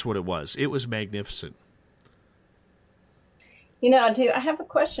 And that's what it was. It was magnificent. You know, I have a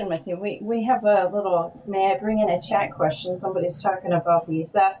question with you. We have a little, may I bring in a chat question? Somebody's talking about the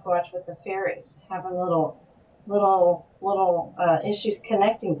Sasquatch with the fairies, having little issues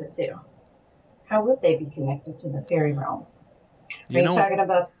connecting the two. How would they be connected to the fairy realm? Are you talking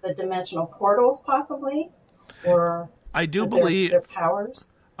about the dimensional portals possibly? Or I do believe their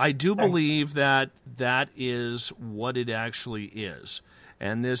powers? I do believe that is what it actually is.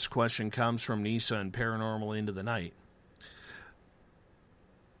 And this question comes from Nisa and Paranormal Into the Night.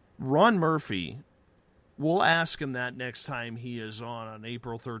 Ron Murphy, we'll ask him that next time he is on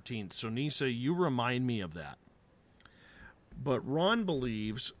April 13th. So, Nisa, you remind me of that. But Ron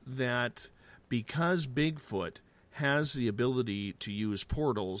believes that because Bigfoot has the ability to use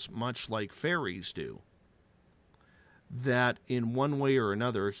portals much like fairies do, that in one way or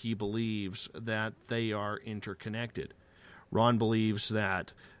another he believes that they are interconnected. Ron believes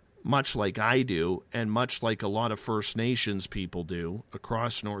that, much like I do, and much like a lot of First Nations people do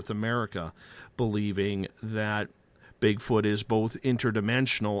across North America, believing that Bigfoot is both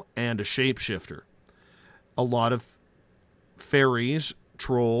interdimensional and a shapeshifter. A lot of fairies,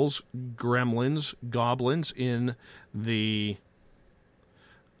 trolls, gremlins, goblins in the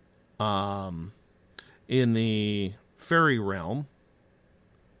fairy realm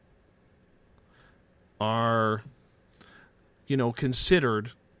are,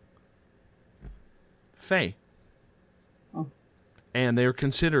 considered fae. Oh. And they're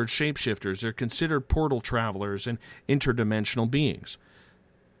considered shapeshifters. They're considered portal travelers and interdimensional beings.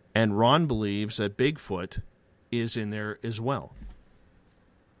 And Ron believes that Bigfoot is in there as well.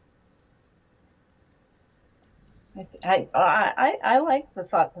 I like the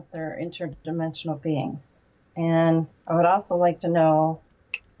thought that they're interdimensional beings. And I would also like to know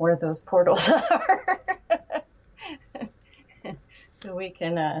where those portals are. So we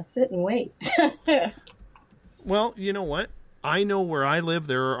can sit and wait. Well, you know what? I know where I live,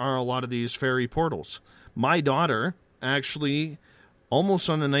 there are a lot of these fairy portals. My daughter actually, almost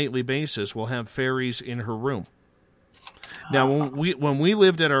on a nightly basis, will have fairies in her room. Now, when we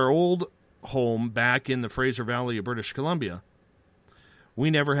lived at our old home back in the Fraser Valley of British Columbia, we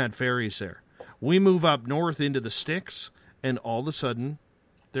never had fairies there. We move up north into the sticks, and all of a sudden,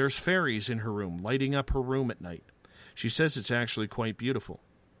 there's fairies in her room, lighting up her room at night. She says it's actually quite beautiful.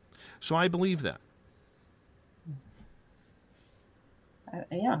 So I believe that.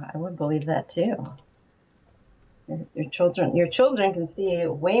 Yeah, I would believe that too. Your children can see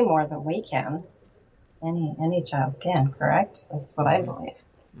way more than we can. Any child can, correct? That's what I believe.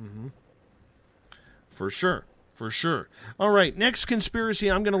 Mm-hmm. For sure. All right, next conspiracy,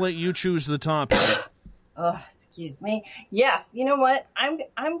 I'm going to let you choose the topic. Oh, excuse me. Yes, you know what? I'm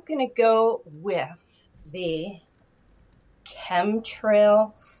going to go with the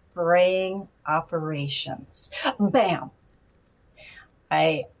chemtrail spraying operations. Bam.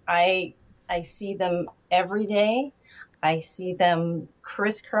 I see them every day. I see them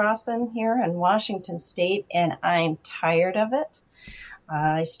crisscrossing here in Washington State, and I'm tired of it.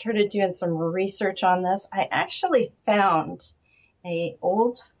 I started doing some research on this. I actually found an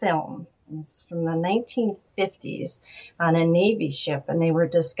old film. It was from the 1950s on a Navy ship, and they were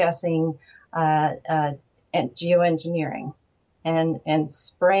discussing geoengineering and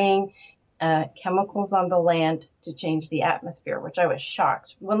spraying chemicals on the land to change the atmosphere, which I was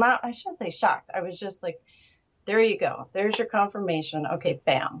shocked. Well, not, I shouldn't say shocked. I was just like, there you go. There's your confirmation. Okay,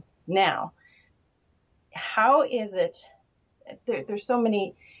 bam. Now, how is it? There's so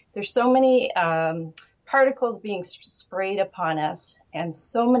many particles being sprayed upon us and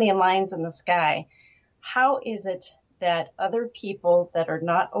so many lines in the sky. How is it that other people that are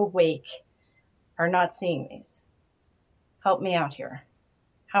not awake are not seeing these? Help me out here.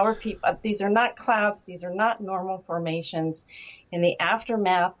 How are people? These are not clouds. These are not normal formations. In the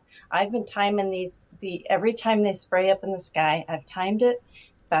aftermath, I've been timing these. Every time they spray up in the sky, I've timed it.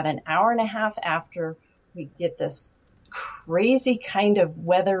 It's about an hour and a half after we get this crazy kind of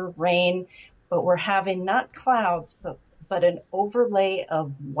weather, rain, but we're having not clouds, but an overlay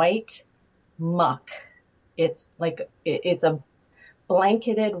of white muck. It's like it's a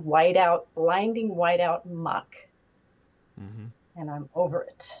blanketed whiteout, blinding whiteout muck. Mm-hmm. And I'm over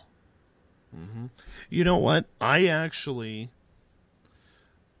it. Mm-hmm. You know what? I actually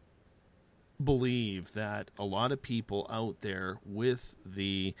believe that a lot of people out there with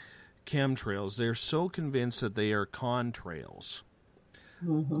the chemtrails, they're so convinced that they are contrails.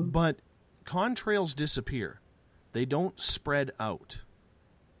 Mm-hmm. But contrails disappear. They don't spread out.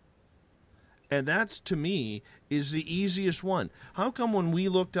 And that's, to me, is the easiest one. How come when we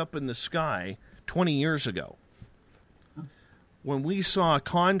looked up in the sky 20 years ago, when we saw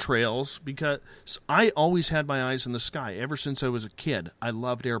contrails, because I always had my eyes in the sky. Ever since I was a kid, I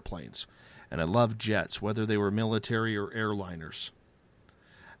loved airplanes. And I loved jets, whether they were military or airliners.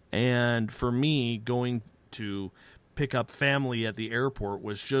 And for me, going to pick up family at the airport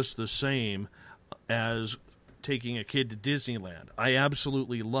was just the same as taking a kid to Disneyland. I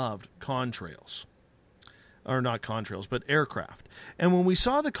absolutely loved contrails. or not contrails, but aircraft. And when we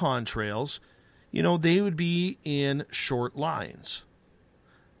saw the contrails, you know, they would be in short lines.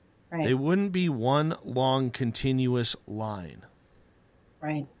 Right. They wouldn't be one long continuous line.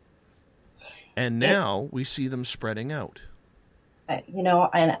 Right. And now we see them spreading out. You know,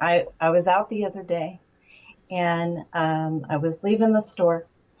 and I was out the other day, and I was leaving the store,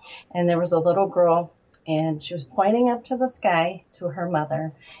 and there was a little girl, and she was pointing up to the sky to her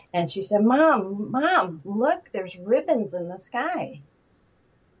mother, and she said, Mom, look, there's ribbons in the sky.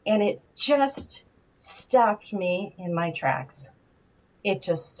 And it just stopped me in my tracks. It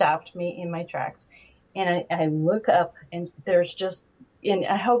just stopped me in my tracks. And I look up, and there's just, and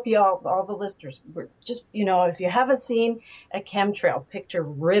I hope you all the listeners, were just, you know, if you haven't seen a chemtrail, picture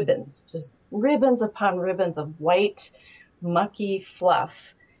ribbons, just ribbons upon ribbons of white, mucky fluff,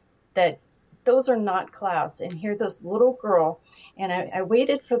 that those are not clouds. And here this little girl, and I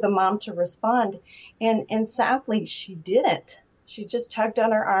waited for the mom to respond, and sadly she didn't. She just tugged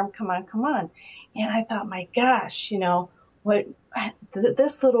on her arm, come on. And I thought, my gosh, you know,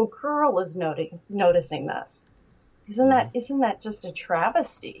 this little girl is noticing this. Isn't that just a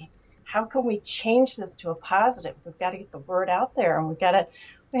travesty? How can we change this to a positive? We've got to get the word out there, and we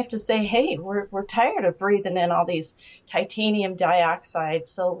have to say, hey, we're tired of breathing in all these titanium dioxide,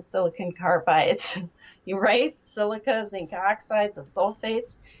 silicon carbides, you right? Silica, zinc oxide, the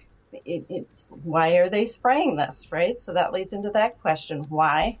sulfates. It's why are they spraying this, right? So that leads into that question: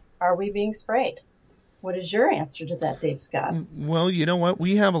 why are we being sprayed? What is your answer to that, Dave Scott? Well, you know what?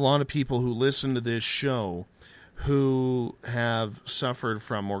 We have a lot of people who listen to this show who have suffered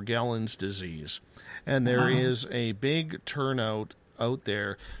from Morgellons disease. And there is a big turnout out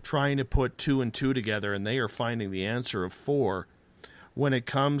there trying to put 2 and 2 together, and they are finding the answer of 4 when it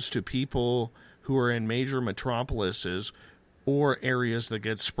comes to people who are in major metropolises or areas that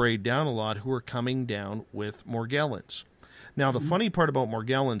get sprayed down a lot who are coming down with Morgellons. Now, the funny part about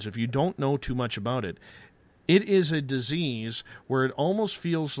Morgellons, if you don't know too much about it, it is a disease where it almost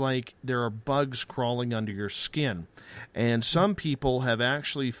feels like there are bugs crawling under your skin. And some people have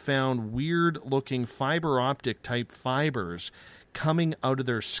actually found weird-looking fiber optic type fibers coming out of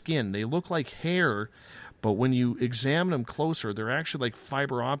their skin. They look like hair, but when you examine them closer, they're actually like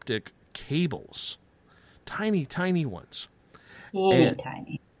fiber optic cables. Tiny, tiny ones.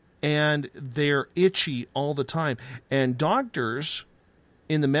 Tiny. And they're itchy all the time. And doctors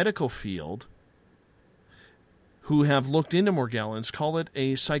in the medical field who have looked into Morgellons call it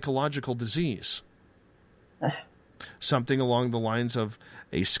a psychological disease. Something along the lines of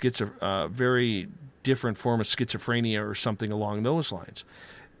a very different form of schizophrenia or something along those lines.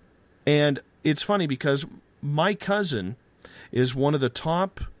 And it's funny because my cousin is one of the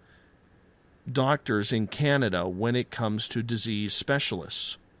top doctors in Canada when it comes to disease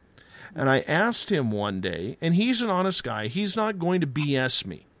specialists. And I asked him one day, and he's an honest guy, he's not going to BS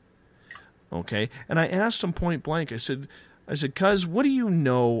me. Okay? And I asked him point blank, I said, "Cuz, what do you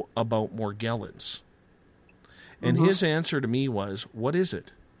know about Morgellons?" And his answer to me was, "What is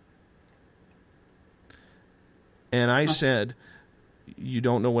it?" And I said, "You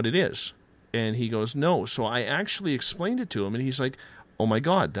don't know what it is." And he goes, "No." So I actually explained it to him, and he's like, "Oh my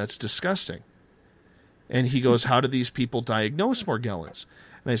God, that's disgusting." And he goes, "How do these people diagnose Morgellons?"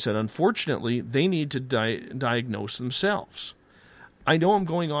 And I said, "Unfortunately, they need to diagnose themselves." I know I'm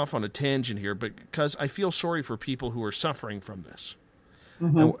going off on a tangent here, but because I feel sorry for people who are suffering from this.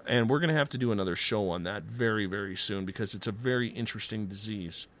 And we're going to have to do another show on that very, very soon because it's a very interesting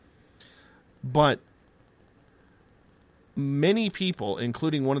disease. But many people,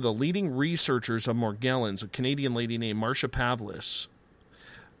 including one of the leading researchers of Morgellons, a Canadian lady named Marcia Pavlis,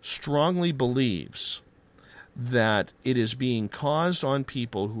 strongly believes that it is being caused on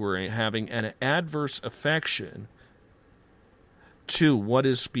people who are having an adverse affection to what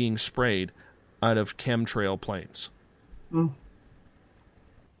is being sprayed out of chemtrail planes.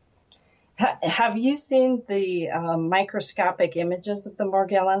 Have you seen the microscopic images of the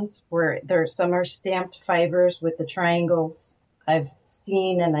Morgellons where some are stamped fibers with the triangles? I've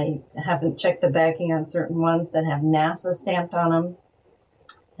seen, and I haven't checked the backing on certain ones that have NASA stamped on them.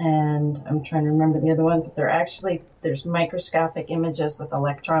 And I'm trying to remember the other one, but there's microscopic images with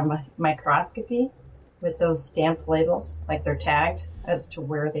electron microscopy with those stamped labels, like they're tagged as to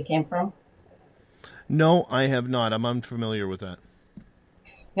where they came from. No, I have not. I'm unfamiliar with that.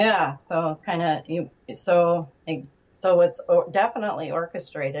 Yeah, so so it's definitely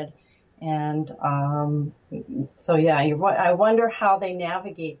orchestrated, and I wonder how they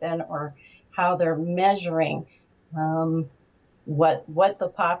navigate then, or how they're measuring what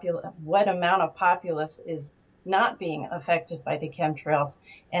amount of populace is not being affected by the chemtrails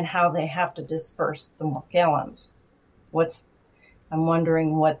and how they have to disperse the Morgellons. I'm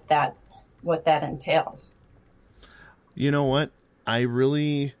wondering what that entails. You know what? I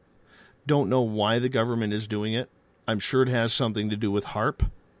really don't know why the government is doing it. I'm sure it has something to do with HAARP.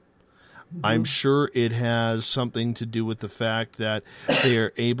 Mm-hmm. I'm sure it has something to do with the fact that they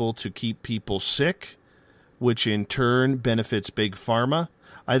are able to keep people sick, which in turn benefits Big Pharma.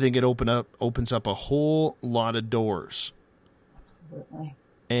 I think it opens up a whole lot of doors. Absolutely.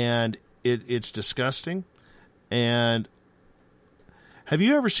 And it's disgusting. And have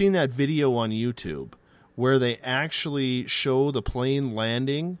you ever seen that video on YouTube where they actually show the plane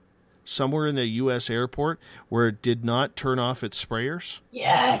landing somewhere in the U.S. airport where it did not turn off its sprayers?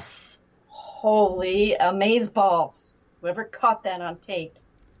 Yes. Holy amazeballs. Whoever caught that on tape.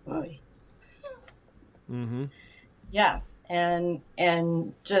 Boy. Mm-hmm. Yes. And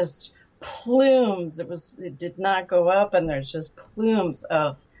just plumes. It did not go up, and there's just plumes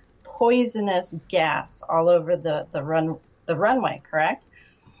of poisonous gas all over the runway, correct?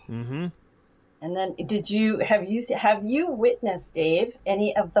 Mm-hmm. And then have you witnessed, Dave,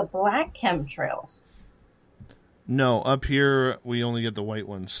 any of the black chemtrails? No, up here we only get the white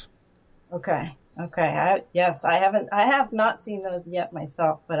ones. Okay. I have not seen those yet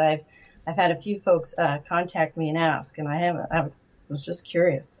myself, but I've had a few folks contact me and ask, and I was just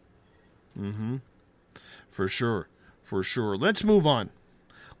curious. Mm-hmm. For sure. Let's move on.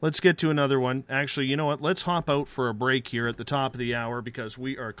 Let's get to another one. Actually, you know what? Let's hop out for a break here at the top of the hour because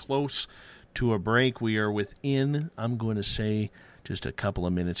we are close to a break. We are within, I'm going to say, just a couple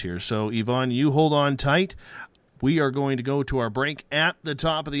of minutes here. So, Yvonne, you hold on tight. We are going to go to our break at the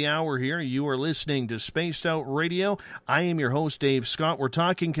top of the hour here. You are listening to Spaced Out Radio. I am your host, Dave Scott. We're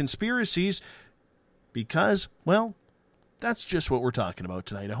talking conspiracies because, well, that's just what we're talking about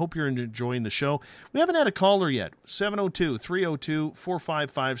tonight. I hope you're enjoying the show. We haven't had a caller yet.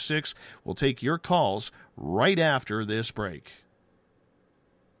 702-302-4556. We'll take your calls right after this break.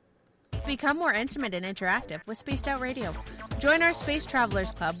 Become more intimate and interactive with Spaced Out Radio. Join our Space Travelers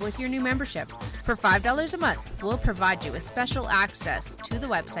Club with your new membership. For $5 a month, we'll provide you with special access to the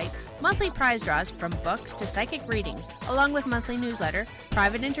website, monthly prize draws from books to psychic readings, along with monthly newsletter,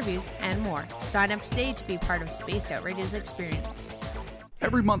 private interviews, and more. Sign up today to be part of Spaced Out Radio's experience.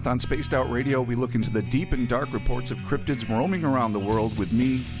 Every month on Spaced Out Radio, we look into the deep and dark reports of cryptids roaming around the world with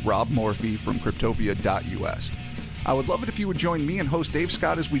me, Rob Morphy, from Cryptopia.us. I would love it if you would join me and host Dave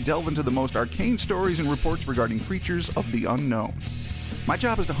Scott as we delve into the most arcane stories and reports regarding creatures of the unknown. My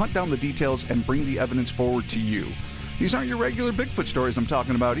job is to hunt down the details and bring the evidence forward to you. These aren't your regular Bigfoot stories I'm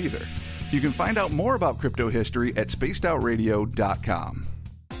talking about either. You can find out more about crypto history at spacedoutradio.com.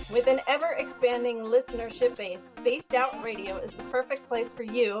 With an ever-expanding listenership base, Spaced Out Radio is the perfect place for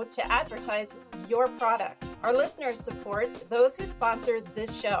you to advertise your product. Our listeners support those who sponsor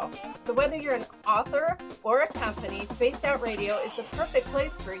this show. So whether you're an author or a company, Spaced Out Radio is the perfect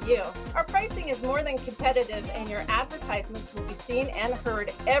place for you. Our pricing is more than competitive, and your advertisements will be seen and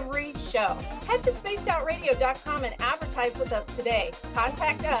heard every show. Head to spacedoutradio.com and advertise with us today.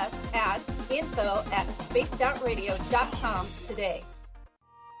 Contact us at info@spacedoutradio.com today.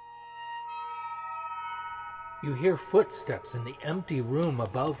 You hear footsteps in the empty room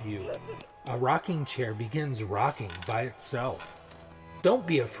above you. A rocking chair begins rocking by itself. Don't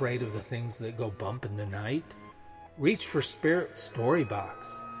be afraid of the things that go bump in the night. Reach for Spirit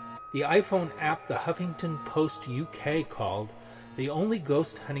Storybox, the iPhone app the Huffington Post UK called the only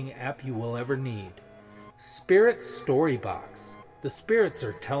ghost hunting app you will ever need. Spirit Storybox. The spirits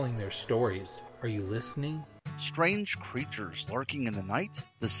are telling their stories. Are you listening? Strange creatures lurking in the night,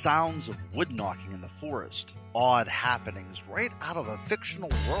 the sounds of wood knocking in the forest, odd happenings right out of a fictional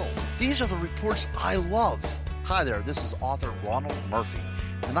world. These are the reports I love. Hi there, this is author Ronald Murphy,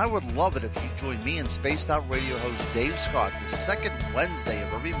 and I would love it if you join me and Spaced Out Radio host Dave Scott the second Wednesday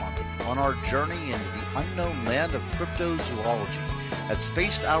of every month on our journey into the unknown land of cryptozoology at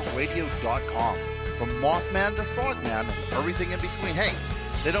spacedoutradio.com. From Mothman to Frogman and everything in between. Hey,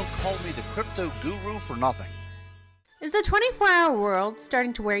 they don't call me the crypto guru for nothing. Is the 24-hour world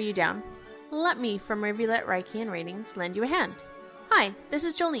starting to wear you down? Let me from Rivulet Reiki and Ratings lend you a hand. Hi, this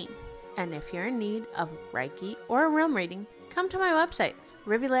is Jolene, and if you're in need of Reiki or a realm reading, come to my website,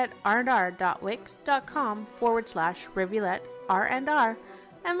 rivuletrr.wix.com/rivuletrr&r,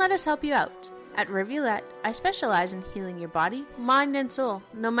 and let us help you out. At Rivulet, I specialize in healing your body, mind, and soul,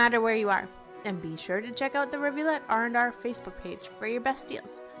 no matter where you are. And be sure to check out the Rivulet R&R Facebook page for your best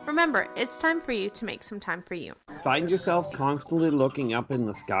deals. Remember, it's time for you to make some time for you. Find yourself constantly looking up in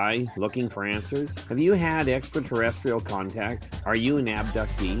the sky, looking for answers? Have you had extraterrestrial contact? Are you an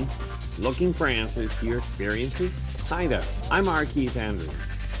abductee? Looking for answers to your experiences? Hi there, I'm R. Keith Andrews,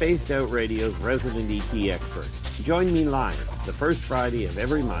 Spaced Out Radio's resident ET expert. Join me live the first Friday of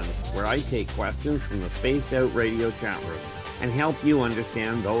every month where I take questions from the Spaced Out Radio chat room and help you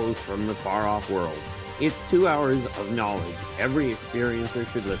understand those from the far-off world. It's 2 hours of knowledge every experiencer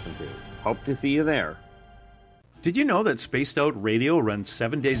should listen to. Hope to see you there. Did you know that Spaced Out Radio runs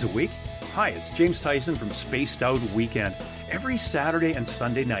 7 days a week? Hi, it's James Tyson from Spaced Out Weekend. Every Saturday and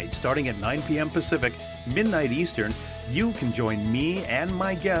Sunday night, starting at 9 p.m. Pacific, midnight Eastern, you can join me and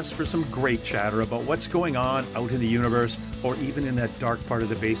my guests for some great chatter about what's going on out in the universe, or even in that dark part of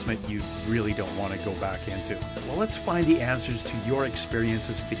the basement you really don't want to go back into. Well, let's find the answers to your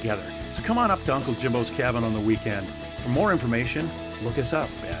experiences together. So come on up to Uncle Jimbo's cabin on the weekend. For more information, look us up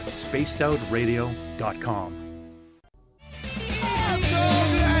at spacedoutradio.com.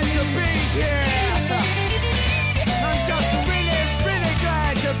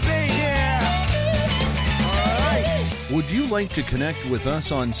 Would you like to connect with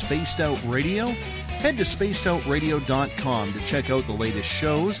us on Spaced Out Radio? Head to spacedoutradio.com to check out the latest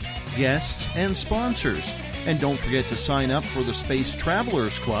shows, guests, and sponsors. And don't forget to sign up for the Space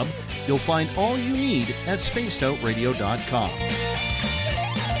Travelers Club. You'll find all you need at spacedoutradio.com.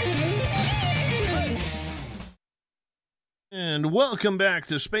 And welcome back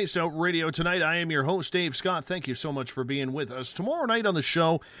to Spaced Out Radio tonight. I am your host, Dave Scott. Thank you so much for being with us. Tomorrow night on the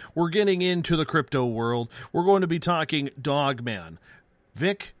show, we're getting into the crypto world. We're going to be talking Dogman.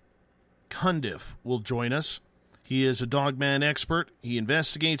 Vic Cundiff will join us. He is a Dogman expert. He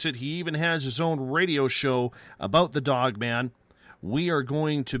investigates it. He even has his own radio show about the Dogman. We are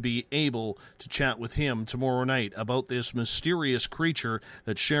going to be able to chat with him tomorrow night about this mysterious creature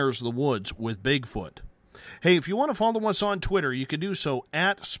that shares the woods with Bigfoot. Hey, if you want to follow us on Twitter, you can do so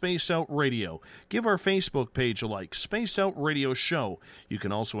at Spaced Out Radio. Give our Facebook page a like, Spaced Out Radio Show. You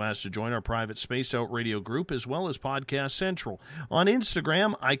can also ask to join our private Spaced Out Radio group as well as Podcast Central. On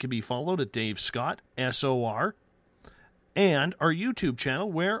Instagram, I can be followed at Dave Scott, SOR, and our YouTube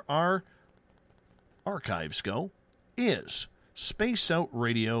channel, where our archives go, is Spaced Out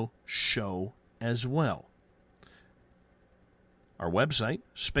Radio Show as well. Our website,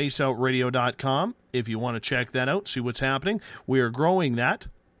 spacedoutradio.com, if you want to check that out, see what's happening. We are growing that,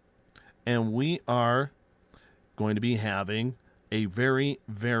 and we are going to be having a very,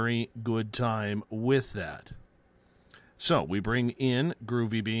 very good time with that. So, we bring in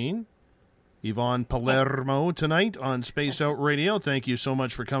Groovy Bean, Yvonne Palermo tonight on Spaced Out Radio. Thank you so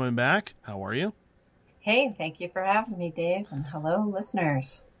much for coming back. How are you? Hey, thank you for having me, Dave, and hello,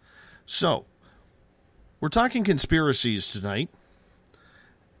 listeners. So, we're talking conspiracies tonight.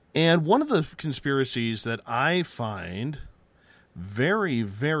 And one of the conspiracies that I find very,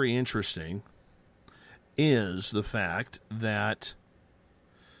 very interesting is the fact that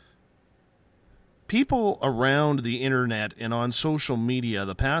people around the internet and on social media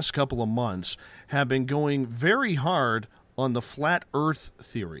the past couple of months have been going very hard on the flat earth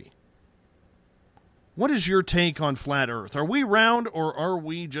theory. What is your take on flat earth? Are we round, or are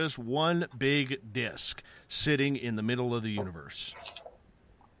we just one big disc sitting in the middle of the universe?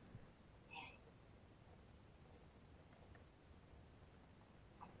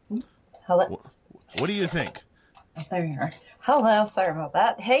 Hello. What do you think? Oh, there you are. Hello. Sorry about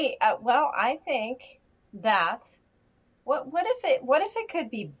that. Hey, well, I think that what if it could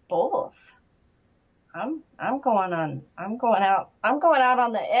be both? I'm going out on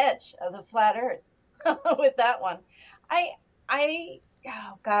the edge of the flat earth with that one.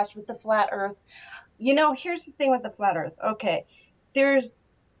 Oh gosh, with the flat earth. You know, here's the thing with the flat earth. Okay. There's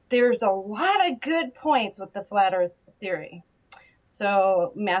a lot of good points with the flat earth theory.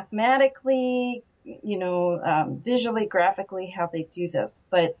 So mathematically, visually, graphically, how they do this.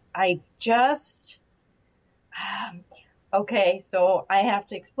 But okay, so I have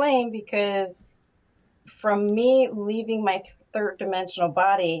to explain, because from me leaving my third dimensional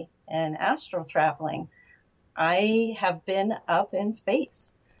body and astral traveling, I have been up in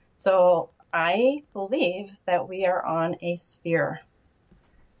space. So I believe that we are on a sphere.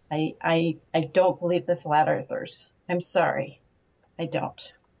 I don't believe the flat earthers. I'm sorry. I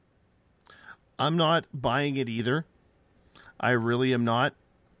don't. I'm not buying it either. I really am not.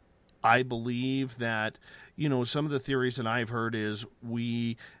 I believe that, some of the theories that I've heard is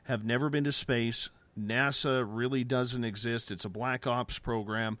we have never been to space. NASA really doesn't exist. It's a black ops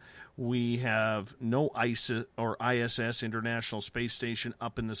program. We have no ISS, International Space Station,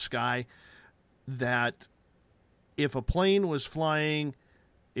 up in the sky. that if a plane was flying,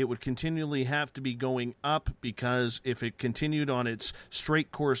 it would continually have to be going up, because if it continued on its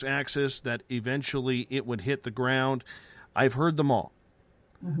straight course axis, that eventually it would hit the ground. I've heard them all.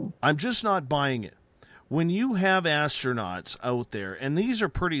 Mm-hmm. I'm just not buying it. When you have astronauts out there, and these are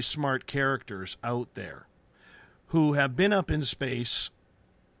pretty smart characters out there, who have been up in space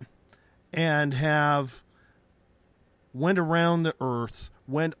and have went around the Earth,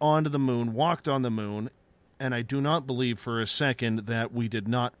 went onto the moon, walked on the moon, and I do not believe for a second that we did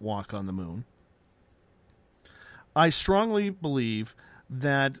not walk on the moon. I strongly believe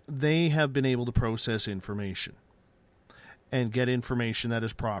that they have been able to process information and get information that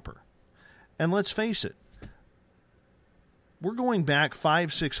is proper. And let's face it, we're going back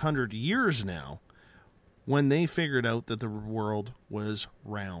 500-600 years now when they figured out that the world was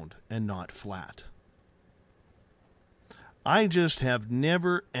round and not flat. I just have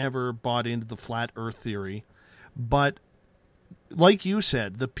never, ever bought into the flat earth theory. But like you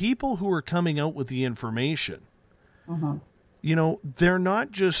said, the people who are coming out with the information, you know, they're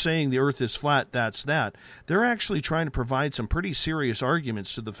not just saying the earth is flat, that's that. They're actually trying to provide some pretty serious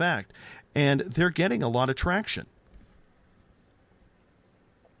arguments to the fact, and they're getting a lot of traction.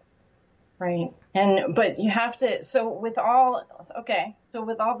 Right. But you have to, so with all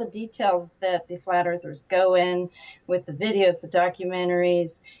the details that the flat earthers go in with the videos, the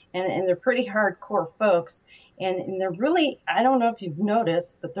documentaries, and they're pretty hardcore folks, and they're really, I don't know if you've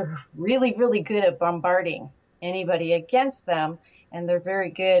noticed, but they're really, really good at bombarding anybody against them, and they're very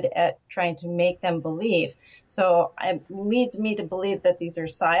good at trying to make them believe. So it leads me to believe that these are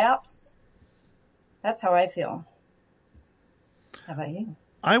psyops. That's how I feel. How about you?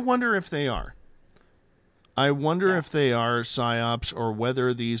 I wonder if they are. I wonder if they are psyops, or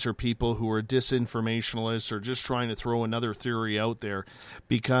whether these are people who are disinformationalists or just trying to throw another theory out there.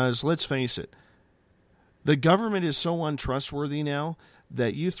 Because, let's face it, the government is so untrustworthy now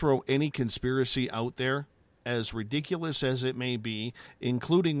that you throw any conspiracy out there, as ridiculous as it may be,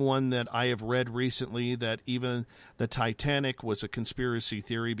 including one that I have read recently, that even the Titanic was a conspiracy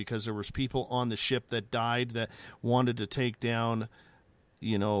theory because there was people on the ship that died that wanted to take down,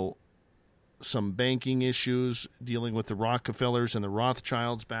 you know, some banking issues dealing with the Rockefellers and the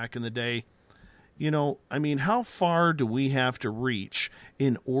Rothschilds back in the day. You know, I mean, how far do we have to reach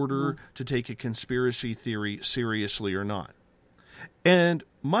in order to take a conspiracy theory seriously or not? And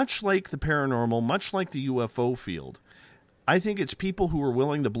much like the paranormal, much like the UFO field, I think it's people who are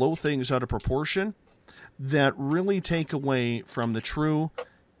willing to blow things out of proportion that really take away from the true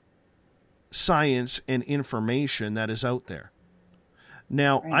science and information that is out there.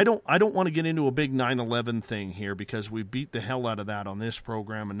 Now, right. I don't want to get into a big 9/11 thing here, because we beat the hell out of that on this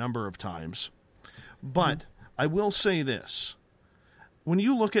program a number of times. But I will say this. When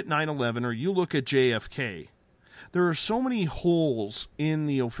you look at 9/11 or you look at JFK, there are so many holes in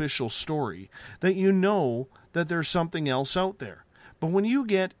the official story that you know that there's something else out there. But when you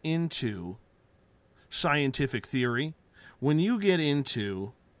get into scientific theory, when you get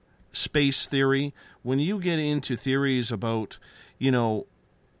into space theory, when you get into theories about, you know,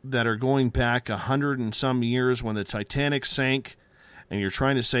 that are going back 100 and some years when the Titanic sank, and you're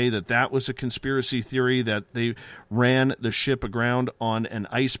trying to say that that was a conspiracy theory, that they ran the ship aground on an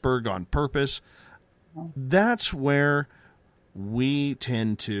iceberg on purpose, that's where we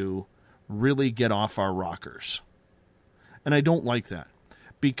tend to really get off our rockers. And I don't like that,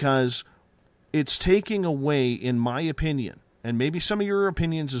 because it's taking away, in my opinion, and maybe some of your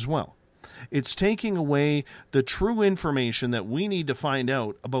opinions as well, it's taking away the true information that we need to find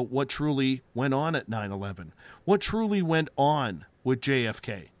out about what truly went on at 9/11, what truly went on with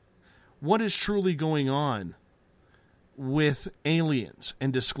JFK, what is truly going on with aliens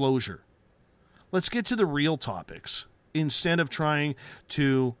and disclosure. Let's get to the real topics instead of trying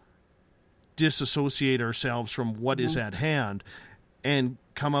to disassociate ourselves from what is at hand and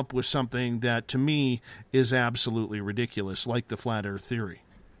come up with something that, to me, is absolutely ridiculous, like the flat earth theory.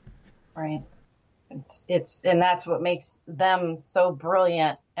 Right. And that's what makes them so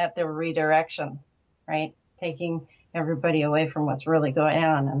brilliant at their redirection, right? Taking everybody away from what's really going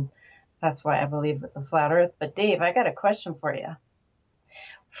on. And that's why I believe with the flat earth. But Dave, I got a question for you.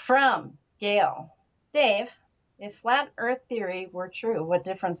 From Gail. Dave, if flat earth theory were true, what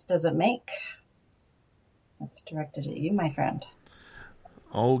difference does it make? That's directed at you, my friend.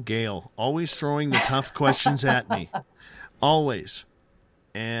 Oh, Gail, always throwing the tough questions at me. Always.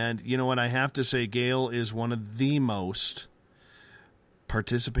 And you know what I have to say, Gail is one of the most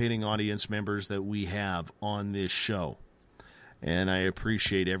participating audience members that we have on this show. And I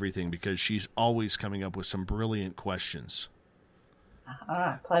appreciate everything, because she's always coming up with some brilliant questions.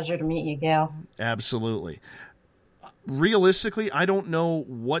 Pleasure to meet you, Gail. Absolutely. Realistically, I don't know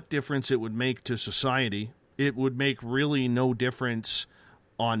what difference it would make to society. It would make really no difference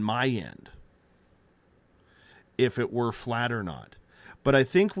on my end if it were flat or not. But I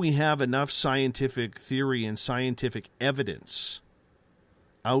think we have enough scientific theory and scientific evidence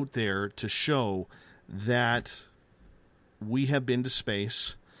out there to show that we have been to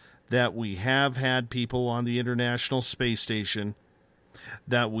space, that we have had people on the International Space Station,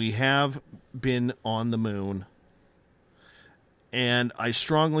 that we have been on the moon. And I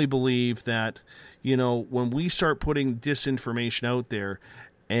strongly believe that, when we start putting disinformation out there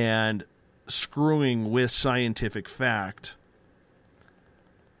and screwing with scientific fact,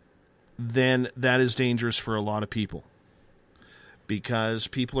 then that is dangerous for a lot of people. Because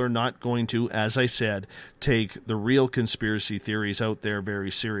people are not going to, as I said, take the real conspiracy theories out there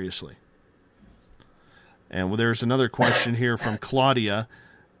very seriously. And there's another question here from Claudia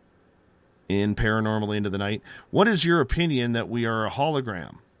in Paranormal Into the Night. What is your opinion that we are a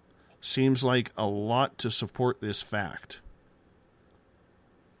hologram? Seems like a lot to support this fact.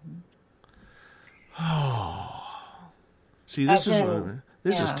 Oh. See, this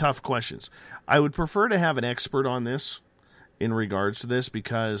is tough questions. I would prefer to have an expert on this in regards to this,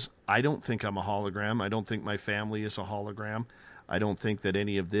 because I don't think I'm a hologram. I don't think my family is a hologram. I don't think that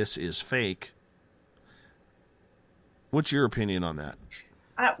any of this is fake. What's your opinion on that?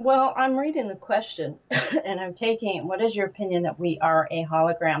 Well, I'm reading the question, and I'm taking, what is your opinion that we are a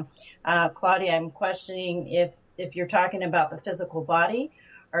hologram? Claudia, I'm questioning if you're talking about the physical body,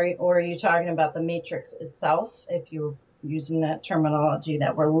 or are you talking about the matrix itself, if you're using that terminology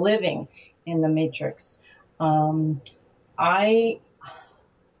that we're living in the matrix. I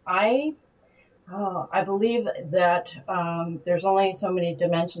believe that there's only so many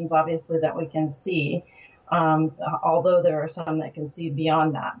dimensions, obviously, that we can see, although there are some that can see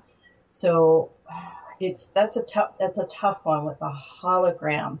beyond that. So that's a tough one with a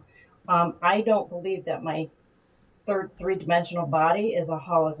hologram. I don't believe that my three-dimensional body is a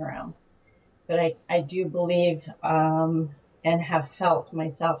hologram, but I do believe and have felt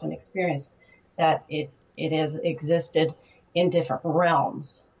myself and experienced that it has existed in different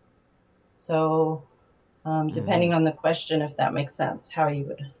realms. So, depending on the question, if that makes sense, how you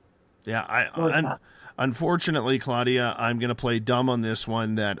would. Yeah, unfortunately, Claudia, I'm going to play dumb on this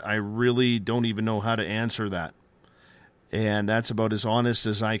one, that I really don't even know how to answer that. And that's about as honest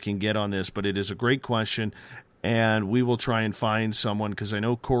as I can get on this, but it is a great question, and we will try and find someone, because I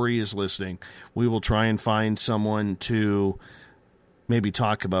know Corey is listening. We will try and find someone to maybe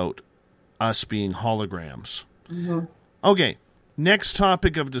talk about us being holograms. Mm-hmm. Okay, next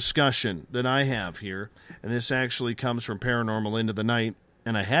topic of discussion that I have here, and this actually comes from Paranormal Into the Night,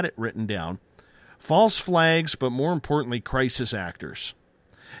 and I had it written down. False flags, but more importantly, crisis actors.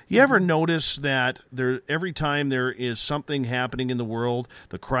 You ever notice that every time there is something happening in the world,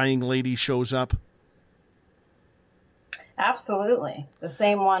 the crying lady shows up? Absolutely. The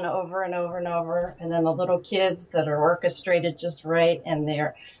same one over and over and over, and then the little kids that are orchestrated just right, and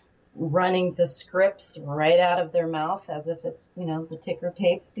they're running the scripts right out of their mouth as if it's, the ticker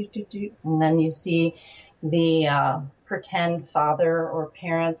tape, and then you see the pretend father or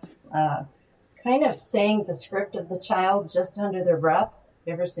parents kind of saying the script of the child just under their breath.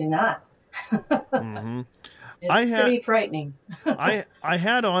 You ever seen that? Mm-hmm. It's pretty frightening. I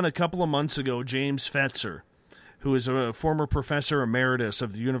had on a couple of months ago James Fetzer, who is a former professor emeritus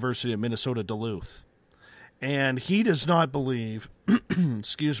of the University of Minnesota Duluth. And he does not believe,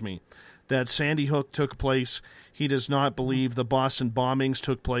 that Sandy Hook took place. He does not believe the Boston bombings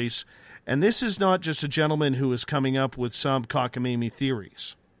took place. And this is not just a gentleman who is coming up with some cockamamie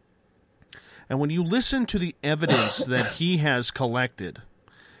theories. And when you listen to the evidence that he has collected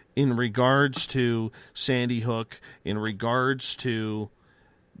in regards to Sandy Hook, in regards to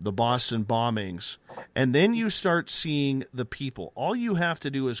the Boston bombings, and then you start seeing the people, all you have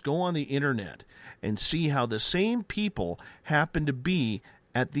to do is go on the internet and see how the same people happen to be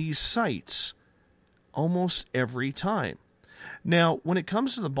at these sites almost every time. Now, when it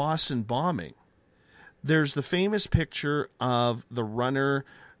comes to the Boston bombing, there's the famous picture of the runner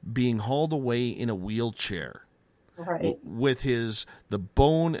being hauled away in a wheelchair, right, with his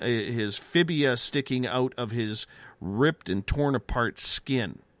fibia sticking out of his ripped and torn apart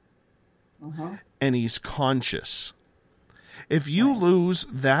skin, and he's conscious. If you lose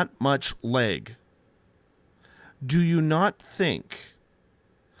that much leg, do you not think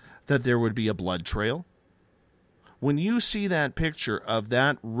that there would be a blood trail? When you see that picture of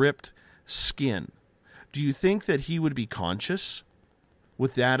that ripped skin, do you think that he would be conscious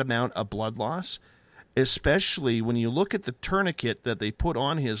with that amount of blood loss? especially when you look at the tourniquet that they put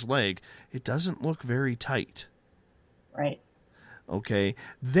on his leg, it doesn't look very tight. Right. Okay.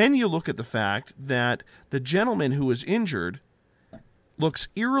 Then you look at the fact that the gentleman who was injured looks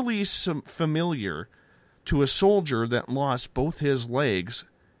eerily familiar to a soldier that lost both his legs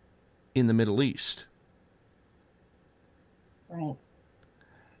in the Middle East. Right.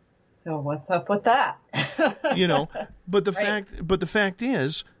 So what's up with that? But the Right. fact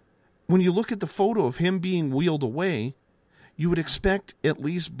is, when you look at the photo of him being wheeled away, you would expect at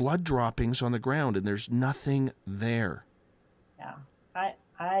least blood droppings on the ground, and there's nothing there. Yeah,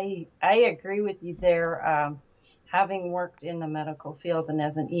 I agree with you there. Having worked in the medical field and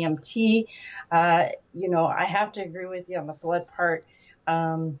as an EMT, I have to agree with you on the blood part.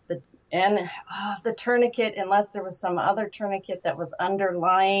 The tourniquet, unless there was some other tourniquet that was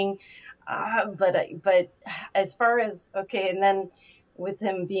underlying. But as far as, okay, and then with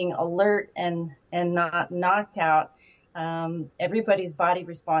him being alert and not knocked out, everybody's body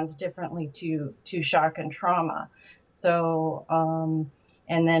responds differently to shock and trauma. So,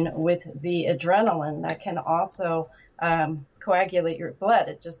 and then with the adrenaline, that can also coagulate your blood.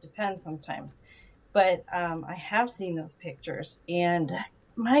 It just depends sometimes. But I have seen those pictures, and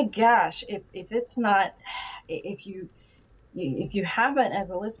my gosh, if it's not, if you haven't, as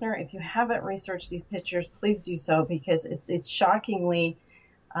a listener, if you haven't researched these pictures, please do so, because it's shockingly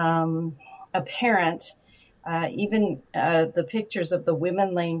apparent. Even the pictures of the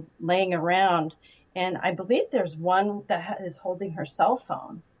women laying around, and I believe there's one that is holding her cell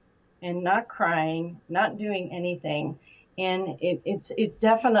phone and not crying, not doing anything, and it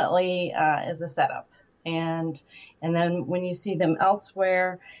definitely is a setup. And then when you see them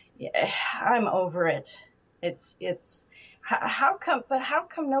elsewhere, I'm over it. It's how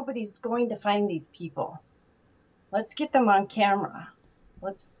come nobody's going to find these people? Let's get them on camera.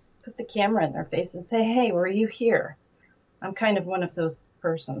 Let's put the camera in their face and say, hey, were you here? I'm kind of one of those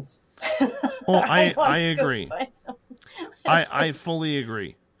persons. Oh, I agree. I fully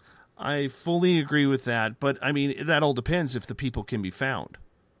agree. I fully agree with that. But, I mean, that all depends if the people can be found.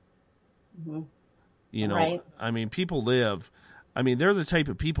 Mm-hmm. Right. I mean, people live. I mean, they're the type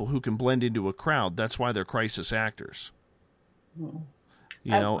of people who can blend into a crowd. That's why they're crisis actors. Mm-hmm.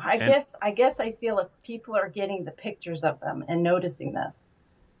 I guess I feel if people are getting the pictures of them and noticing this,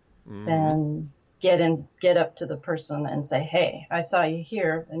 then get up to the person and say, hey, I saw you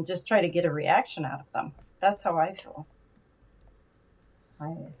here, and just try to get a reaction out of them. That's how I feel.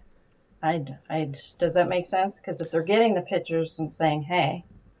 Does that make sense? Because if they're getting the pictures and saying, hey,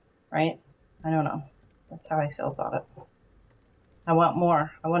 right? I don't know. That's how I feel about it. I want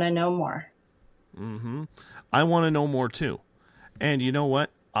more. I want to know more. Mm-hmm. I want to know more too. And you know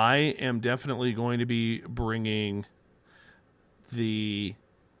what? I am definitely going to be bringing the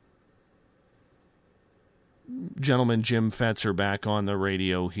gentleman Jim Fetzer back on the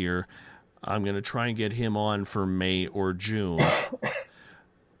radio here. I'm going to try and get him on for May or June.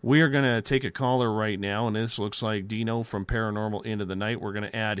 We are going to take a caller right now, and this looks like Dino from Paranormal Into the Night. We're going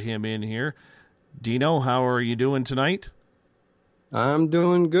to add him in here. Dino, how are you doing tonight? I'm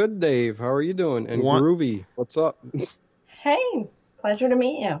doing good, Dave. How are you doing? And Groovy, what's up? Hey, pleasure to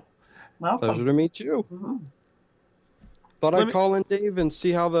meet you. Welcome. Pleasure to meet you. Mm-hmm. Thought I'd call in, Dave, and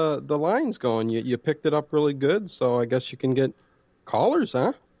see how the line's going. You picked it up really good, so I guess you can get callers,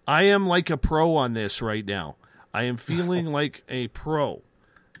 huh? I am like a pro on this right now. I am feeling like a pro.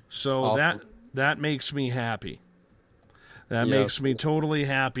 So awesome. that makes me happy. That makes me totally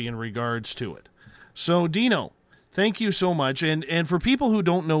happy in regards to it. So, Dino, thank you so much. And for people who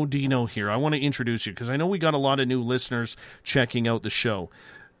don't know Dino here, I want to introduce you because I know we got a lot of new listeners checking out the show.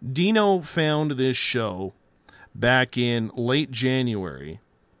 Dino found this show back in late January,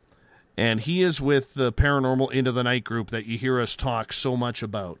 and he is with the Paranormal Into the Night group that you hear us talk so much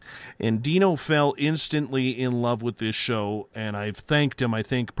about. And Dino fell instantly in love with this show, and I've thanked him, I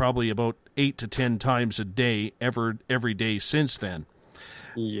think, probably about 8 to 10 times a day, every day since then.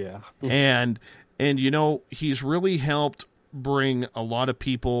 Yeah. And he's really helped bring a lot of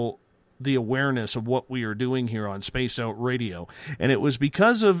people the awareness of what we are doing here on Space Out Radio. And it was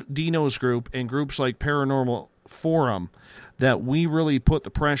because of Dino's group and groups like Paranormal Forum that we really put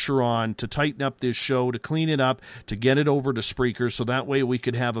the pressure on to tighten up this show, to clean it up, to get it over to Spreaker, so that way we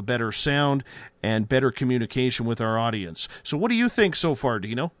could have a better sound and better communication with our audience. So what do you think so far,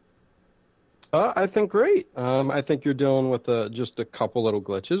 Dino? I think great. I think you're dealing with just a couple little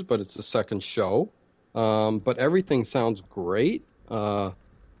glitches, but it's the second show. But everything sounds great. The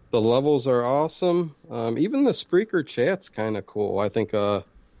levels are awesome. Even the Spreaker chat's kind of cool. I think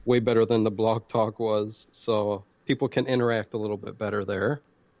way better than the Blog Talk was. So people can interact a little bit better there.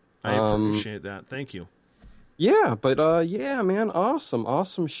 I appreciate that. Thank you. Yeah, but yeah, man,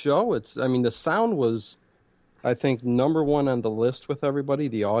 awesome show. The sound was, I think, number one on the list with everybody,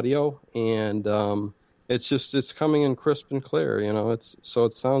 the audio, and it's coming in crisp and clear. It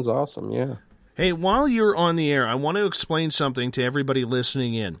sounds awesome. Yeah. Hey, while you're on the air, I want to explain something to everybody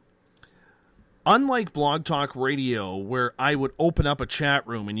listening in. Unlike Blog Talk Radio, where I would open up a chat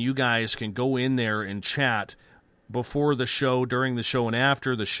room and you guys can go in there and chat before the show, during the show, and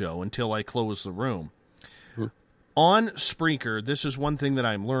after the show until I close the room. On Spreaker, this is one thing that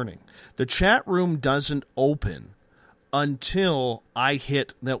I'm learning. The chat room doesn't open until I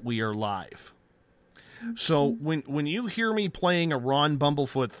hit that we are live. So when you hear me playing a Ron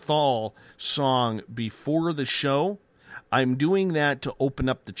Bumblefoot Thal song before the show, I'm doing that to open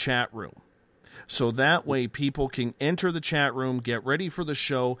up the chat room. So that way people can enter the chat room, get ready for the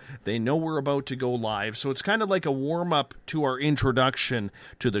show. They know we're about to go live. So it's kind of like a warm-up to our introduction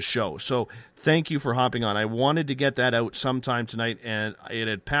to the show. So thank you for hopping on. I wanted to get that out sometime tonight, and it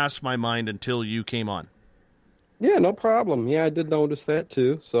had passed my mind until you came on. Yeah, no problem. Yeah, I did notice that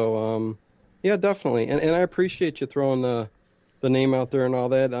too. So, yeah, definitely. And I appreciate you throwing the name out there and all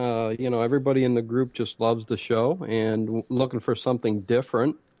that. Everybody in the group just loves the show and looking for something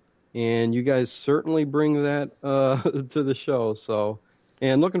different. And you guys certainly bring that to the show. So,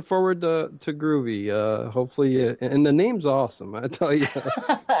 and looking forward to Groovy. Hopefully, and the name's awesome. I tell you,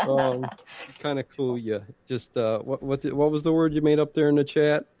 kind of cool. Yeah, just what was the word you made up there in the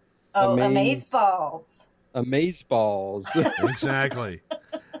chat? Oh, amazeballs. Amazeballs. Exactly.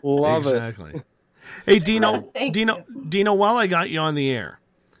 Love it. Exactly. Hey, Dino, while I got you on the air,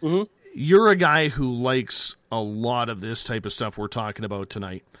 you're a guy who likes a lot of this type of stuff we're talking about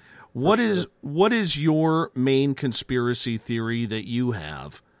tonight. What is your main conspiracy theory that you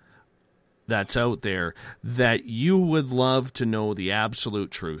have that's out there that you would love to know the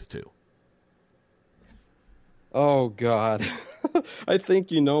absolute truth to? Oh, God. I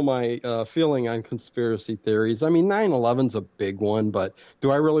think you know my feeling on conspiracy theories. I mean, 9/11's a big one, but do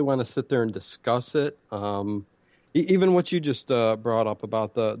I really want to sit there and discuss it? Even what you just brought up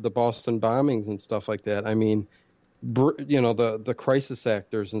about the Boston bombings and stuff like that. I mean, the crisis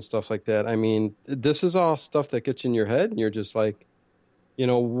actors and stuff like that. I mean, this is all stuff that gets in your head, and you're just like,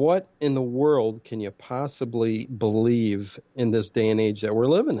 what in the world can you possibly believe in this day and age that we're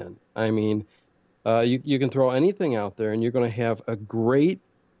living in? I mean, you can throw anything out there, and you're going to have a great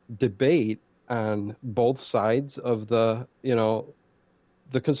debate on both sides of the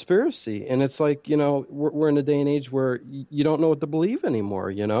conspiracy. And it's like, we're in a day and age where you don't know what to believe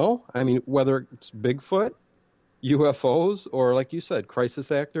anymore, I mean, whether it's Bigfoot, UFOs, or like you said,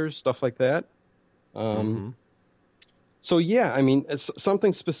 crisis actors, stuff like that. So yeah, I mean, it's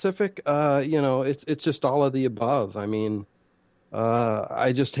something specific, it's just all of the above. I mean,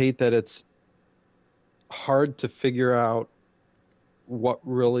 I just hate that it's hard to figure out what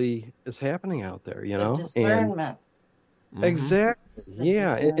really is happening out there, discernment. And exactly.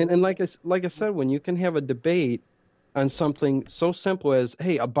 Yeah. And like I said, when you can have a debate on something so simple as,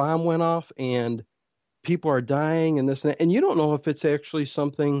 hey, a bomb went off and people are dying and this and that, and you don't know if it's actually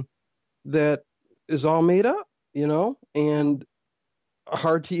something that is all made up, and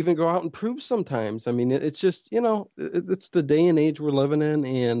hard to even go out and prove sometimes. I mean, it's just, it's the day and age we're living in,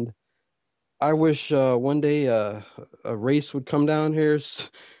 and I wish one day a race would come down here,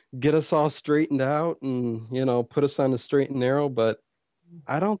 get us all straightened out and, put us on the straight and narrow, but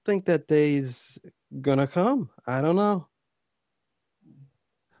I don't think that day's gonna come. I don't know.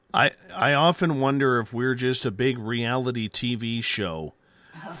 I often wonder if we're just a big reality TV show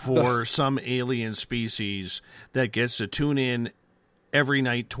for some alien species that gets to tune in every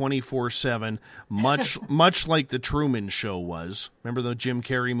night 24/7, much like the Truman Show was. Remember the Jim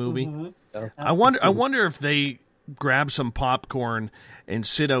Carrey movie? Yes. I wonder if they grab some popcorn and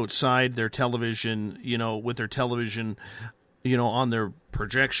sit outside their television, with their television, on their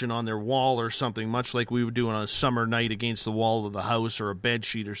projection on their wall or something, much like we would do on a summer night against the wall of the house or a bed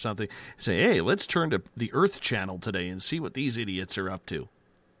sheet or something. Say, hey, let's turn to the Earth Channel today and see what these idiots are up to.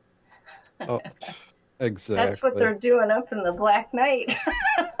 Oh, exactly. That's what they're doing up in the Black Knight.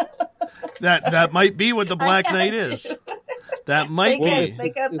 That might be what the Black Knight is. That might be. They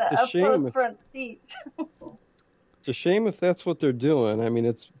got the up-close front seat. It's a shame if that's what they're doing. I mean,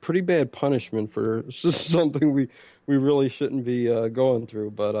 it's pretty bad punishment for something we really shouldn't be going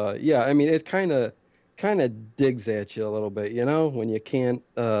through. But yeah, I mean, it kind of digs at you a little bit, when you can't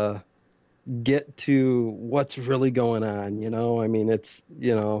get to what's really going on. I mean, it's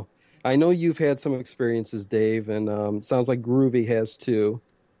I know you've had some experiences, Dave, and sounds like Groovy has too.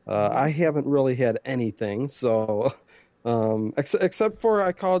 I haven't really had anything, so Except for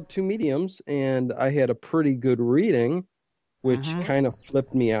I called 2 mediums, and I had a pretty good reading, which kind of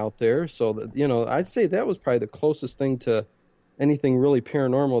flipped me out there. So, that, I'd say that was probably the closest thing to anything really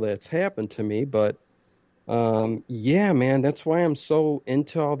paranormal that's happened to me. But, yeah, man, that's why I'm so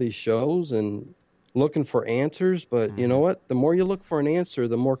into all these shows and looking for answers. But you know what? The more you look for an answer,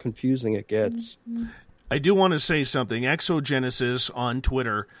 the more confusing it gets. I do want to say something. Exogenesis on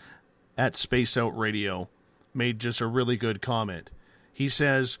Twitter at Spaced Out Radio made just a really good comment. He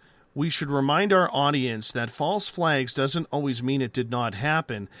says, we should remind our audience that false flags doesn't always mean it did not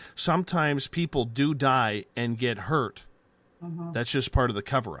happen. Sometimes people do die and get hurt. That's just part of the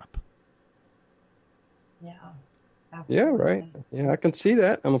cover-up. Yeah. Yeah, right. Yeah, I can see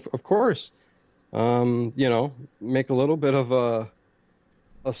that. Of course. Make a little bit of a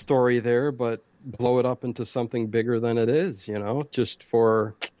story there, but blow it up into something bigger than it is, just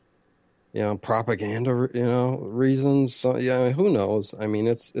for, propaganda, reasons. So, yeah, who knows? I mean,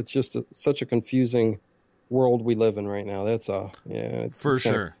 it's just such a confusing world we live in right now. That's all. Yeah. For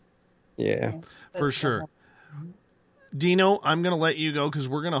sure. Yeah. For sure. Dino, I'm going to let you go because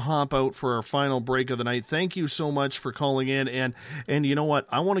we're going to hop out for our final break of the night. Thank you so much for calling in. And you know what?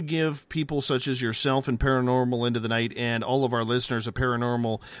 I want to give people such as yourself and Paranormal Into the Night and all of our listeners at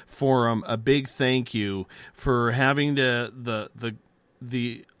Paranormal Forum a big thank you for having the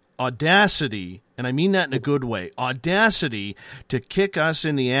audacity, and I mean that in a good way, audacity to kick us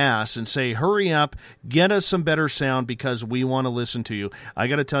in the ass and say, hurry up, get us some better sound because we want to listen to you. I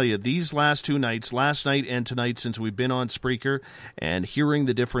got to tell you, these last 2 nights, last night and tonight since we've been on Spreaker, and hearing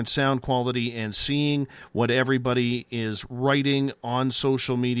the different sound quality and seeing what everybody is writing on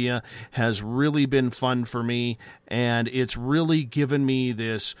social media has really been fun for me, and it's really given me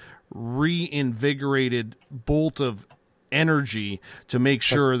this reinvigorated bolt of energy to make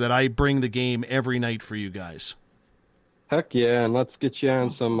sure that I bring the game every night for you guys. Heck yeah, and let's get you on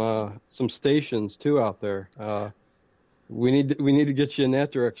some stations too out there. We need to get you in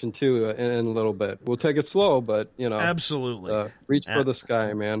that direction too in a little bit. We'll take it slow, but absolutely reach for the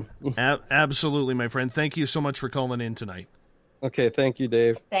sky, man. Absolutely, my friend. Thank you so much for calling in tonight. Okay, thank you,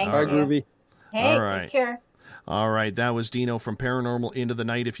 Dave. Thank Bye, you. Groovy. Hey, all right. Take care. All right, that was Dino from Paranormal Into the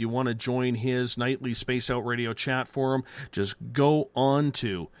Night. If you want to join his nightly Space Out Radio chat forum, just go on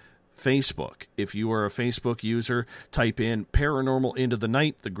to Facebook. If you are a Facebook user, type in Paranormal Into the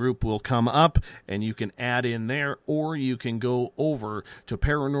Night. The group will come up, and you can add in there, or you can go over to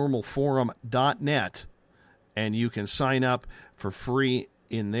paranormalforum.net, and you can sign up for free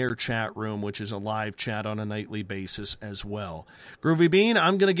in their chat room, which is a live chat on a nightly basis as well. Groovy Bean,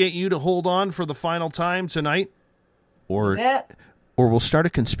 I'm going to get you to hold on for the final time tonight, or we'll start a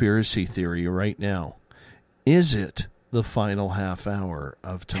conspiracy theory right now. Is it the final half hour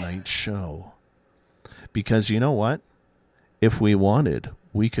of tonight's show? Because you know what? If we wanted,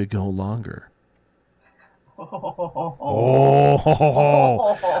 we could go longer.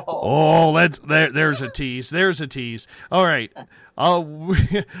 There's a tease. There's a tease. All right.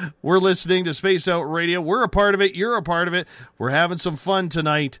 We're listening to Space Out Radio. We're a part of it. You're a part of it. We're having some fun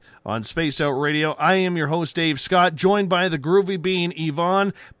tonight on Space Out Radio. I am your host, Dave Scott, joined by the Groovy Bean,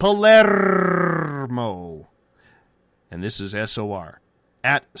 Yvonne Palermo. And this is SOR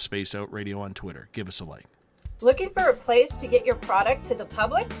at Space Out Radio on Twitter. Give us a like. Looking for a place to get your product to the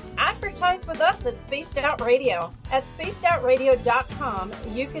public? Advertise with us at Spaced Out Radio. At spacedoutradio.com,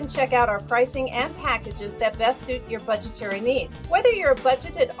 you can check out our pricing and packages that best suit your budgetary needs. Whether you're a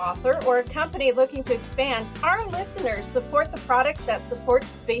budgeted author or a company looking to expand, our listeners support the products that support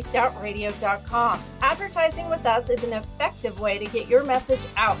spacedoutradio.com. Advertising with us is an effective way to get your message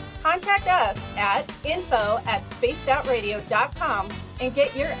out. Contact us at info@spacedoutradio.com and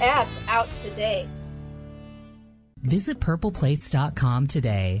get your ads out today. Visit purpleplates.com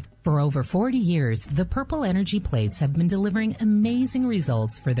today. For over 40 years, the Purple Energy Plates have been delivering amazing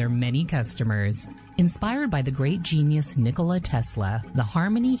results for their many customers. Inspired by the great genius Nikola Tesla, the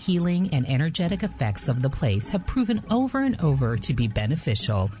harmony, healing, and energetic effects of the plates have proven over and over to be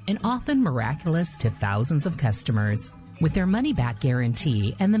beneficial and often miraculous to thousands of customers. With their money-back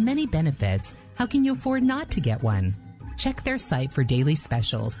guarantee and the many benefits, how can you afford not to get one? Check their site for daily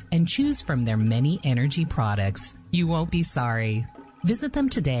specials and choose from their many energy products. You won't be sorry. Visit them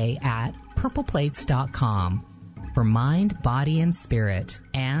today at purpleplates.com for mind, body, and spirit.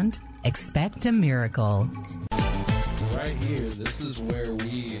 And expect a miracle. Right here, this is where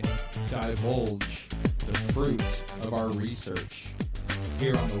we divulge the fruit of our research.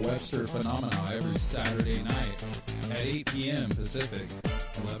 Here on the Webster Phenomena every Saturday night at 8 p.m. Pacific,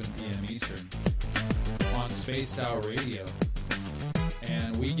 11 p.m. Eastern on Spaced Out Radio.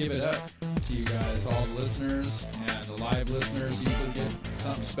 And we give it up to you guys, all the listeners, and the live listeners usually get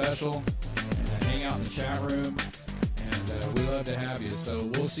something special, and hang out in the chat room, and we love to have you. So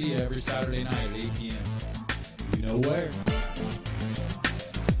we'll see you every Saturday night at 8 p.m. You know where.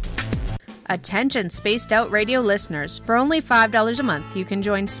 Attention Spaced Out Radio listeners. For only $5 a month, you can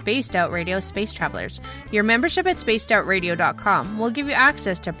join Spaced Out Radio Space Travelers. Your membership at spacedoutradio.com will give you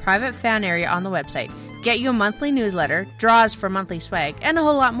access to private fan area on the website, get you a monthly newsletter, draws for monthly swag, and a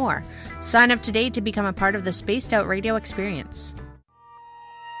whole lot more. Sign up today to become a part of the Spaced Out Radio experience.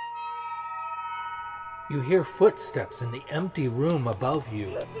 You hear footsteps in the empty room above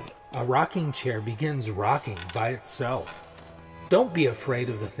you. A rocking chair begins rocking by itself. Don't be afraid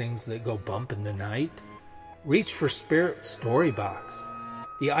of the things that go bump in the night. Reach for Spirit Storybox,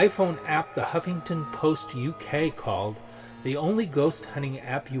 the iPhone app the Huffington Post UK called the only ghost hunting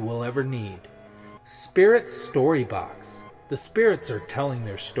app you will ever need. Spirit Storybox. The spirits are telling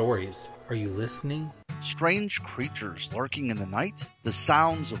their stories. Are you listening? Strange creatures lurking in the night, the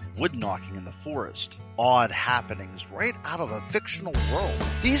sounds of wood knocking in the forest, odd happenings right out of a fictional world.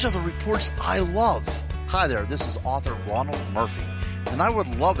 These are the reports I love. Hi there, this is author Ronald Murphy, and I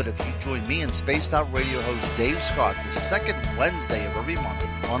would love it if you join me and Spaced Out Radio host Dave Scott the second Wednesday of every month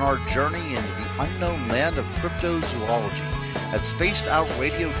on our journey into the unknown land of cryptozoology at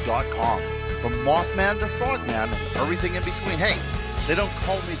spacedoutradio.com. From Mothman to Frogman and everything in between. Hey, they don't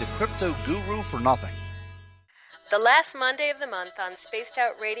call me the crypto guru for nothing. The last Monday of the month on Spaced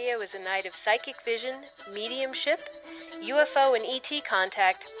Out Radio is a night of psychic vision, mediumship, UFO and ET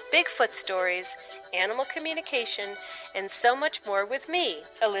contact, Bigfoot stories, animal communication, and so much more with me,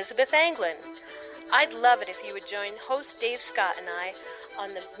 Elizabeth Anglin. I'd love it if you would join host Dave Scott and I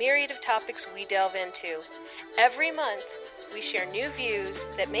on the myriad of topics we delve into. Every month, we share new views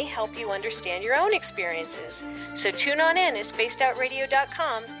that may help you understand your own experiences. So tune on in at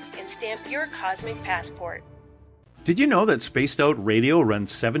spacedoutradio.com and stamp your cosmic passport. Did you know that Spaced Out Radio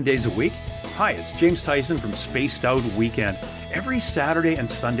runs 7 days a week? Hi, it's James Tyson from Spaced Out Weekend. Every Saturday and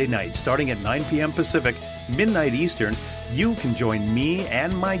Sunday night, starting at 9 p.m. Pacific, midnight Eastern, you can join me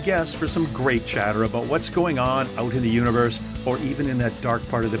and my guests for some great chatter about what's going on out in the universe, or even in that dark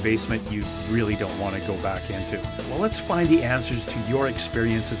part of the basement you really don't want to go back into. Well, let's find the answers to your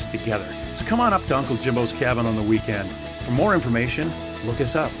experiences together. So come on up to Uncle Jimbo's cabin on the weekend. For more information, look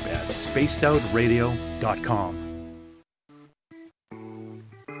us up at spacedoutradio.com.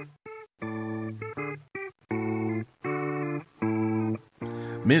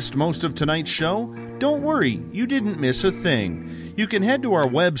 Missed most of tonight's show? Don't worry, you didn't miss a thing. You can head to our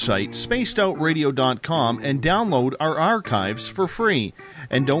website, spacedoutradio.com, and download our archives for free.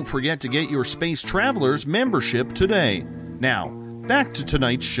 And don't forget to get your Space Travelers membership today. Now, back to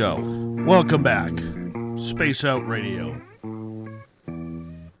tonight's show. Welcome back. Space Out Radio.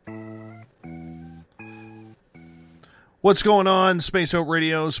 What's going on, Space Out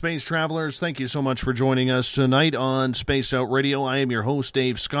Radio, Space Travelers? Thank you so much for joining us tonight on Space Out Radio. I am your host,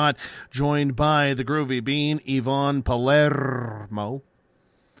 Dave Scott, joined by the Groovy Bean, Yvonne Palermo.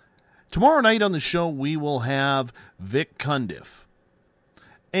 Tomorrow night on the show, we will have Vic Cundiff.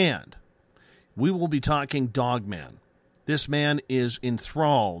 And we will be talking Dogman. This man is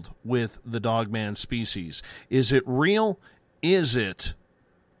enthralled with the Dogman species. Is it real? Is it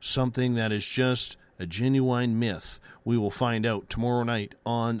something that is just a genuine myth? We will find out tomorrow night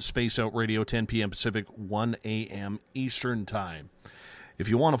on Space Out Radio, 10 p.m. Pacific, 1 a.m. Eastern Time. If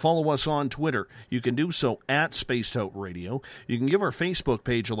you want to follow us on Twitter, you can do so at Spaced Out Radio. You can give our Facebook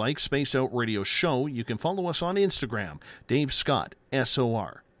page a like, Spaced Out Radio Show. You can follow us on Instagram, Dave Scott,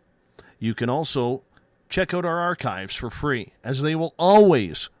 SOR. You can also check out our archives for free, as they will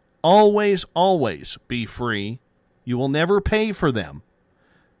always, always, always be free. You will never pay for them.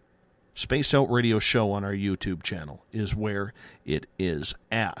 Space Out Radio Show on our YouTube channel is where it is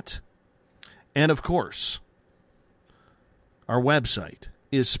at. And of course, our website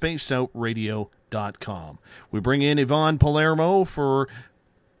is spacedoutradio.com. We bring in Yvonne Palermo for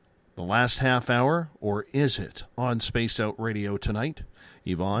the last half hour, or is it, on Space Out Radio tonight.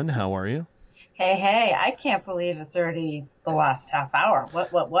 Yvonne, how are you? Hey, I can't believe it's already the last half hour.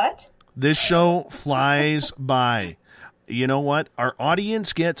 What? This show flies by. You know what? Our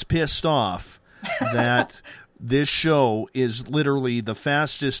audience gets pissed off that this show is literally the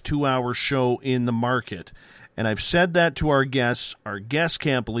fastest 2-hour show in the market. And I've said that to our guests. Our guests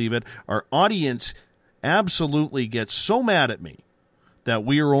can't believe it. Our audience absolutely gets so mad at me that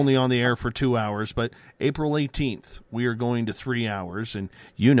we are only on the air for 2 hours. But April 18th, we are going to 3 hours. And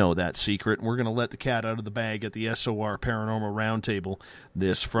you know that secret. And we're going to let the cat out of the bag at the SOR Paranormal Roundtable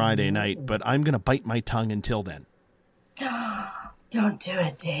this Friday night. But I'm going to bite my tongue until then. Don't do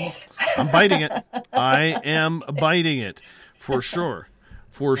it, Dave. I'm biting it. I am biting it, for sure.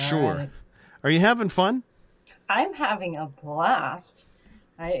 For sure. Right. Are you having fun? I'm having a blast.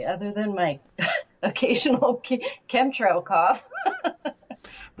 Other than my occasional chemtrail cough.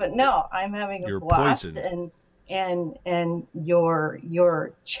 But no, I'm having a You're blast. poisoned. And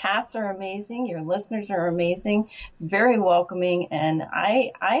your chats are amazing. Your listeners are amazing, very welcoming, and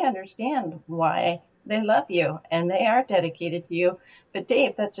I understand why they love you and they are dedicated to you. But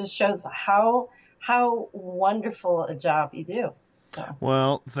Dave, that just shows how wonderful a job you do. So,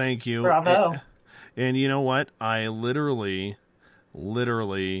 well, thank you. bravo. And you know what? I literally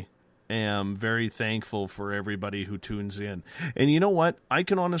am very thankful for everybody who tunes in. And you know what? I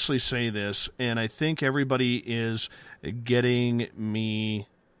can honestly say this, and I think everybody is getting me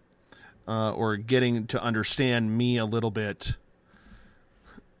or getting to understand me a little bit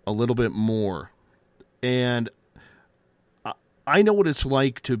more. And I know what it's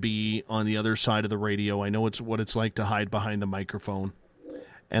like to be on the other side of the radio. I know what it's like to hide behind the microphone.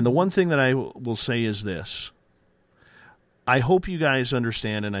 And the one thing that I will say is this. I hope you guys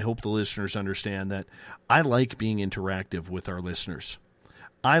understand, and I hope the listeners understand, that I like being interactive with our listeners.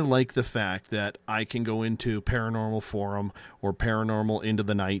 I like the fact that I can go into Paranormal Forum or Paranormal Into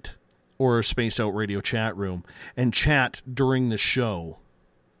the Night or a Spaced Out Radio chat room and chat during the show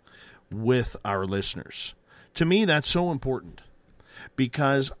with our listeners. To me, that's so important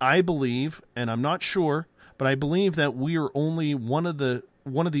because I believe, and I'm not sure, but I believe that we are only one of the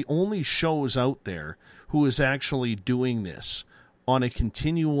only shows out there who is actually doing this on a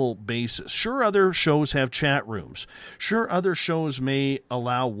continual basis. Sure, other shows have chat rooms. Sure, other shows may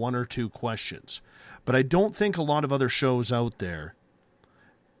allow one or two questions. But I don't think a lot of other shows out there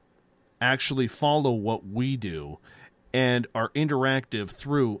actually follow what we do and are interactive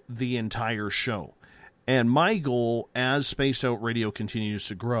through the entire show. And my goal as Spaced Out Radio continues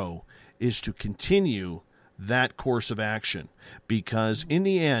to grow is to continue that course of action, because in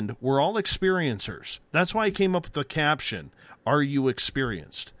the end, we're all experiencers. That's why I came up with the caption, "Are you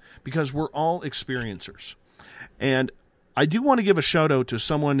experienced?" Because we're all experiencers. And I do want to give a shout out to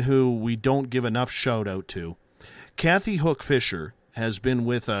someone who we don't give enough shout out to. Kathy Hook Fisher has been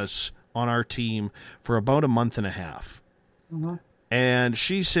with us on our team for about a month and a half. Mm-hmm. And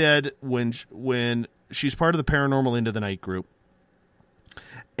she said when she's part of the Paranormal Into the Night group,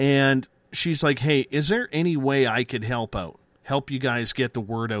 and she's like, hey, is there any way I could help you guys get the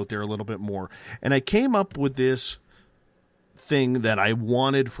word out there a little bit more? And I came up with this thing that I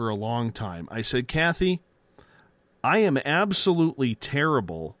wanted for a long time. I said, Kathy, I am absolutely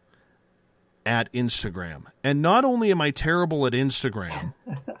terrible at Instagram. And not only am I terrible at Instagram,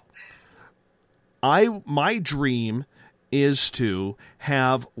 my dream is to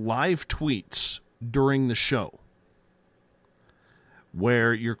have live tweets during the show,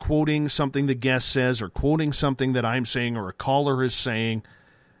 where you're quoting something the guest says or quoting something that I'm saying or a caller is saying.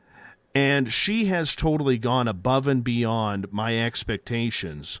 And she has totally gone above and beyond my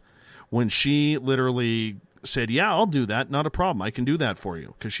expectations when she literally said, yeah, I'll do that. Not a problem. I can do that for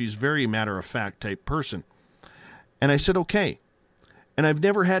you, because she's very matter-of-fact type person. And I said, okay. And I've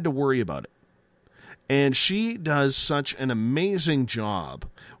never had to worry about it. And she does such an amazing job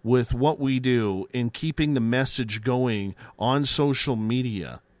with what we do in keeping the message going on social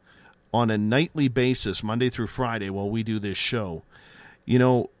media on a nightly basis, Monday through Friday, while we do this show. You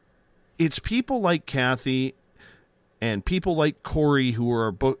know, it's people like Kathy and people like Corey,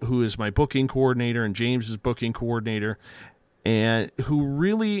 who is my booking coordinator, and James is booking coordinator, and who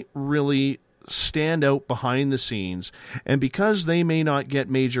really, really stand out behind the scenes. And because they may not get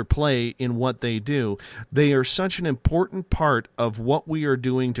major play in what they do, they are such an important part of what we are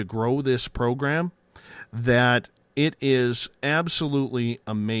doing to grow this program that it is absolutely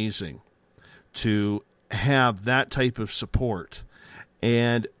amazing to have that type of support.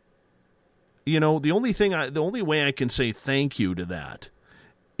 And you know, the only way I can say thank you to that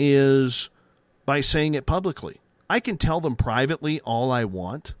is by saying it publicly. I can tell them privately all I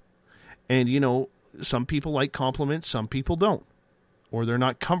want. And, you know, some people like compliments, some people don't, or they're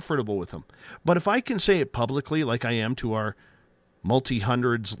not comfortable with them. But if I can say it publicly like I am to our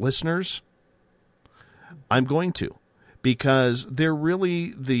multi-hundreds listeners, I'm going to, because they're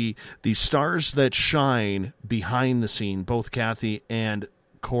really the stars that shine behind the scene, both Kathy and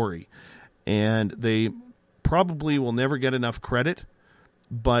Corey. And they probably will never get enough credit,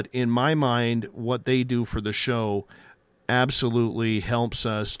 but in my mind, what they do for the show absolutely helps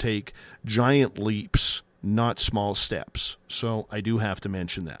us take giant leaps, not small steps. So I do have to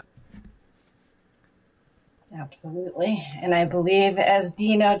mention that. Absolutely. And I believe, as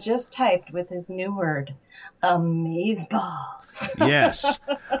Dino just typed with his new word, amazeballs. Yes.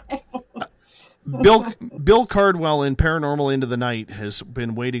 Bill Cardwell in Paranormal Into the Night has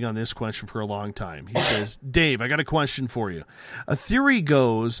been waiting on this question for a long time. He says, Dave, I got a question for you. A theory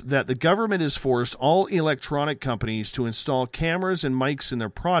goes that the government has forced all electronic companies to install cameras and mics in their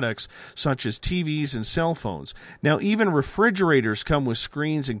products, such as TVs and cell phones. Now, even refrigerators come with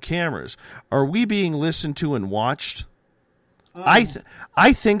screens and cameras. Are we being listened to and watched?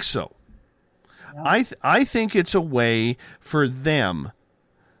 I think so. I think it's a way for them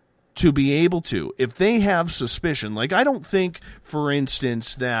to be able to, if they have suspicion, like I don't think, for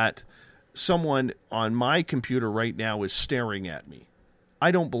instance, that someone on my computer right now is staring at me.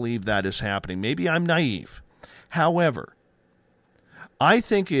 I don't believe that is happening. Maybe I'm naive. However, I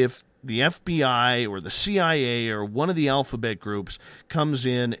think if the FBI or the CIA or one of the alphabet groups comes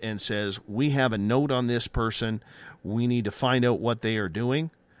in and says, we have a note on this person, we need to find out what they are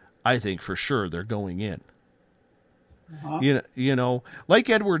doing, I think for sure they're going in. You know, like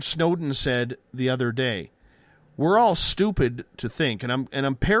Edward Snowden said the other day, we're all stupid to think, and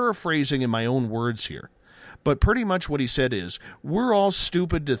I'm paraphrasing in my own words here, but pretty much what he said is, we're all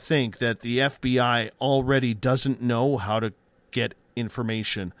stupid to think that the FBI already doesn't know how to get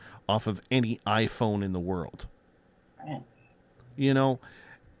information off of any iPhone in the world. Right. You know,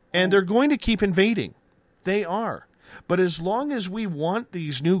 and they're going to keep invading. They are. But as long as we want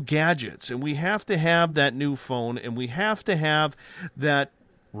these new gadgets, and we have to have that new phone, and we have to have that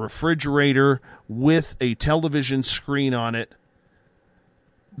refrigerator with a television screen on it,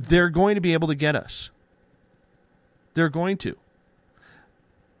 they're going to be able to get us. They're going to.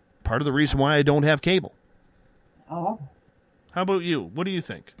 Part of the reason why I don't have cable. Oh. How about you? What do you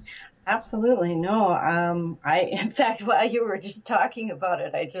think? Absolutely. No. In fact, while you were just talking about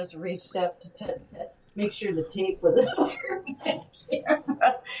it, I just reached up to make sure the tape was over my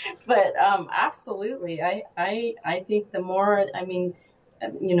camera. But absolutely. I think the more, I mean,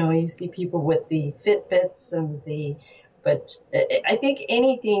 you know, you see people with the Fitbits but I think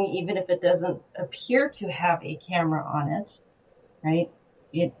anything, even if it doesn't appear to have a camera on it, right?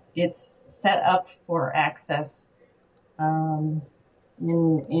 It's set up for access,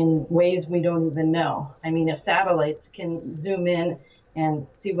 in ways we don't even know. I mean, if satellites can zoom in and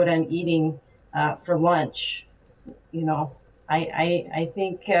see what I'm eating for lunch, you know, I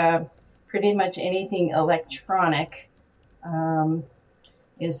think pretty much anything electronic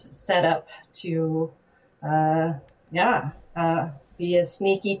is set up to, be a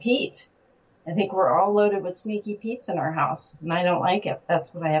sneaky Pete. I think we're all loaded with sneaky Petes in our house, and I don't like it.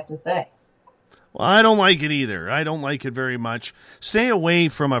 That's what I have to say. Well, I don't like it either. I don't like it very much. Stay away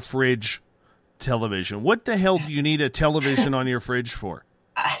from a fridge television. What the hell do you need a television on your fridge for?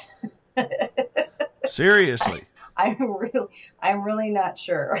 Seriously. I'm really not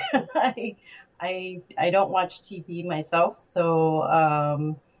sure. I don't watch TV myself,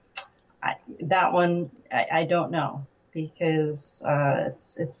 so that one I don't know, because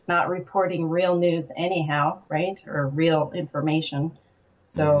it's not reporting real news anyhow, right? Or real information.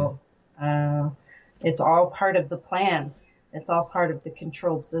 So it's all part of the plan. It's all part of the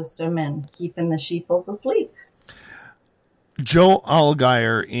controlled system and keeping the sheeples asleep. Joe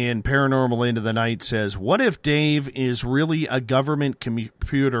Allgaier in Paranormal Into the Night says, what if Dave is really a government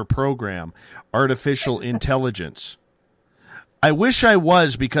computer program, artificial intelligence? I wish I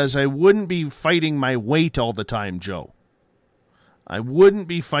was, because I wouldn't be fighting my weight all the time, Joe. I wouldn't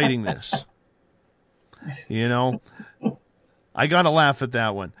be fighting this. You know? I gotta laugh at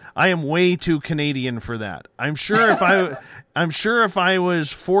that one. I am way too Canadian for that. I'm sure if I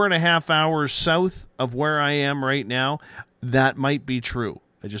was 4.5 hours south of where I am right now, that might be true.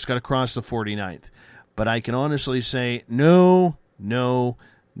 I just got to cross the 49th. But I can honestly say, no,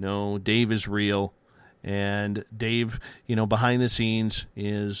 Dave is real. And Dave, you know, behind the scenes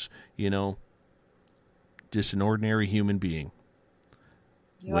is, you know, just an ordinary human being.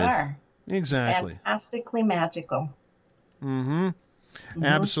 You are. Exactly. Fantastically magical.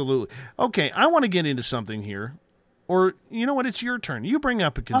 Absolutely. Okay, I want to get into something here. Or, you know what, it's your turn. You bring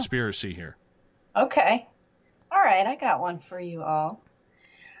up a conspiracy here. Okay. All right, I got one for you all.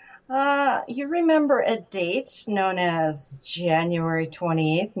 You remember a date known as January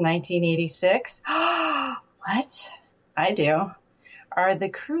 28th, 1986? What? I do. Are the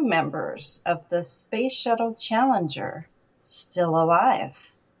crew members of the Space Shuttle Challenger still alive?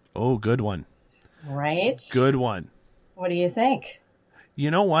 Oh, good one. Right? Good one. What do you think?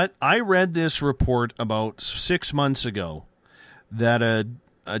 You know what? I read this report about 6 months ago that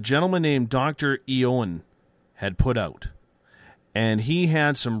a gentleman named Dr. Eoin had put out. And he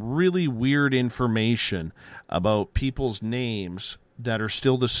had some really weird information about people's names that are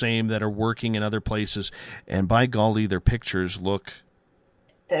still the same, that are working in other places. And by golly, their pictures look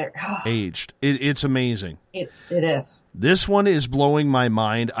aged. It's amazing. It is. This one is blowing my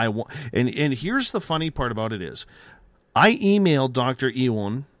mind. And here's the funny part about it is, I emailed Dr.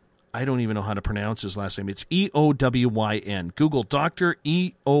 Eowyn. I don't even know how to pronounce his last name. It's Eowyn. Google Dr.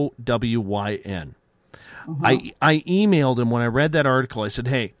 Eowyn. I emailed him when I read that article. I said,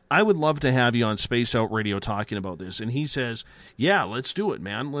 hey, I would love to have you on Space Out Radio talking about this. And he says, yeah, let's do it,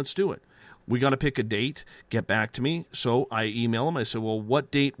 man. Let's do it. We got to pick a date. Get back to me. So I email him. I said, well,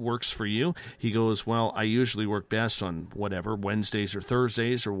 what date works for you? He goes, well, I usually work best on whatever, Wednesdays or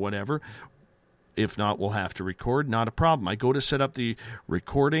Thursdays or whatever. If not, we'll have to record. Not a problem. I go to set up the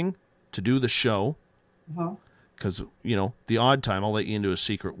recording to do the show. Because, the odd time, I'll let you into a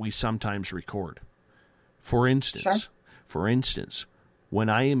secret, we sometimes record. For instance, when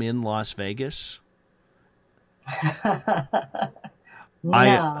I am in Las Vegas,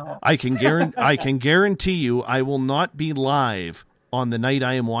 No. I can guarantee you I will not be live on the night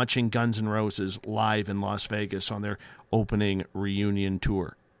I am watching Guns N' Roses live in Las Vegas on their opening reunion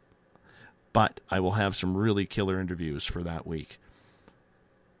tour. But I will have some really killer interviews for that week.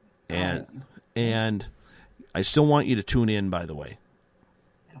 And I still want you to tune in, by the way.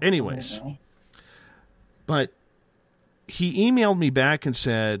 Anyways. But he emailed me back and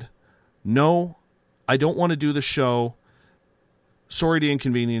said, no, I don't want to do the show. Sorry to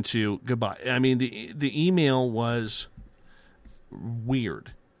inconvenience you. Goodbye. I mean, the email was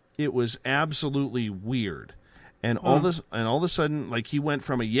weird. It was absolutely weird. And all of a sudden, like, he went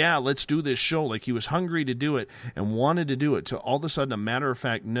from let's do this show, like he was hungry to do it and wanted to do it, to all of a sudden, a matter of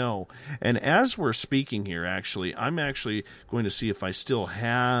fact, no. And as we're speaking here, actually, I'm actually going to see if I still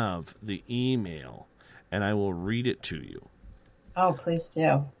have the email, and I will read it to you. Oh, please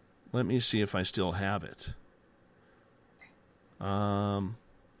do. Let me see if I still have it. I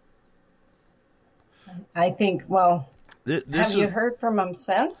think, have you heard from him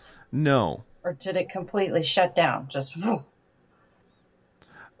since? No. Or did it completely shut down? Just whew.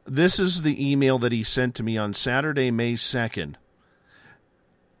 This is the email that he sent to me on Saturday, May 2nd.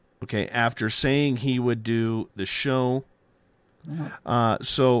 Okay, after saying he would do the show.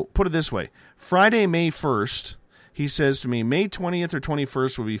 So, put it this way. Friday, May 1st, he says to me, May 20th or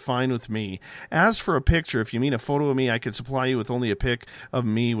 21st will be fine with me. As for a picture, if you mean a photo of me, I could supply you with only a pic of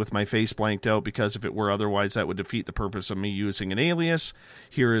me with my face blanked out, because if it were otherwise, that would defeat the purpose of me using an alias.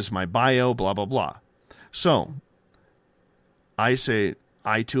 Here is my bio, blah, blah, blah. So, I say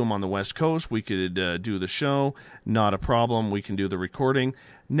to him on the West Coast, we could do the show. Not a problem. We can do the recording.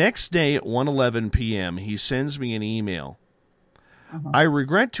 Next day at 1:11 p.m., he sends me an email. I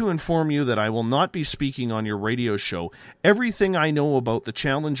regret to inform you that I will not be speaking on your radio show. Everything I know about the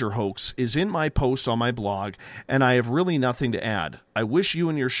Challenger hoax is in my post on my blog, and I have really nothing to add. I wish you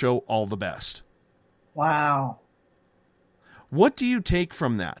and your show all the best. Wow. What do you take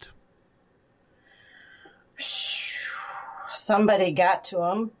from that? Somebody got to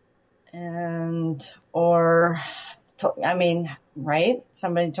him, right?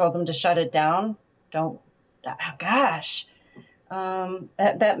 Somebody told him to shut it down. Gosh.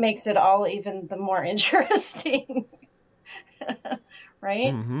 That makes it all even the more interesting,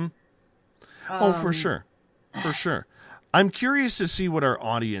 right? Mm-hmm. For sure. For sure. I'm curious to see what our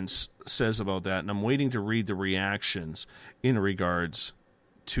audience says about that, and I'm waiting to read the reactions in regards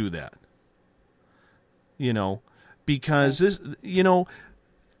to that. Because this,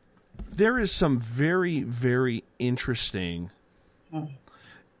 there is some very, very interesting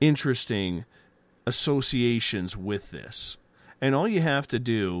associations with this. And all you have to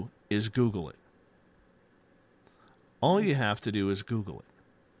do is Google it.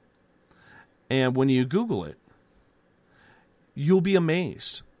 And when you Google it, you'll be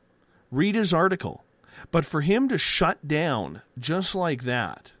amazed. Read his article. But for him to shut down just like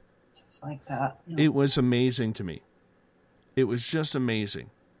that. Yeah. It was amazing to me. It was just amazing.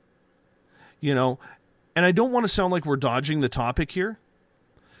 And I don't want to sound like we're dodging the topic here,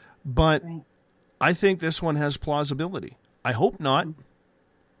 but I think this one has plausibility. I hope not,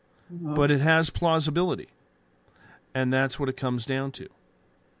 but it has plausibility. And that's what it comes down to.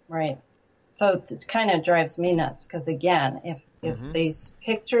 Right. So it kind of drives me nuts because, again, if these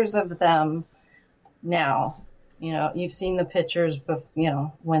pictures of them now, you've seen the pictures,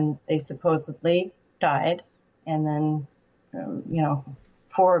 when they supposedly died, and then,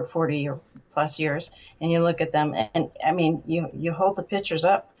 for 40 or plus years, and you look at them, and I mean, you hold the pictures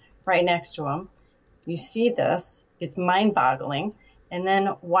up right next to them, you see this, it's mind-boggling, and then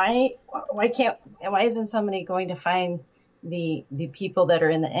why isn't somebody going to find the people that are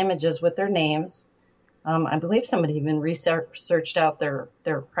in the images with their names. I believe somebody even searched out their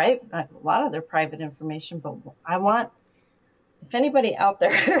private, a lot of their private information, but I want, if anybody out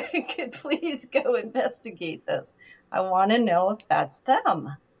there could please go investigate this. I want to know if that's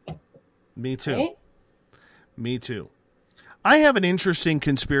them. Me too. Right? Me too. I have an interesting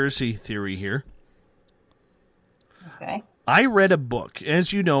conspiracy theory here. Okay. I read a book.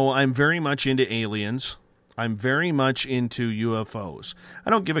 As you know, I'm very much into aliens. I'm very much into UFOs. I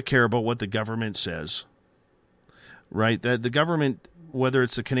don't give a care about what the government says. Right? The government, whether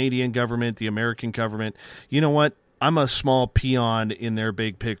it's the Canadian government, the American government, you know what? I'm a small peon in their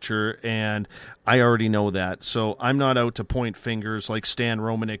big picture, and I already know that. So I'm not out to point fingers like Stan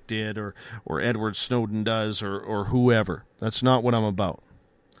Romanek did or Edward Snowden does or whoever. That's not what I'm about.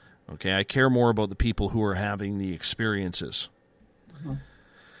 Okay, I care more about the people who are having the experiences. Mm-hmm.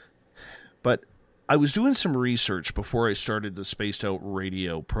 But I was doing some research before I started the Spaced Out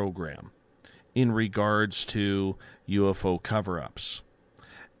Radio program in regards to UFO cover-ups.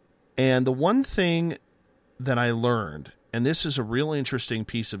 And the one thing that I learned, and this is a real interesting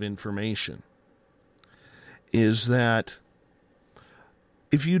piece of information, is that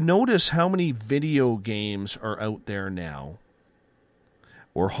if you notice how many video games are out there now,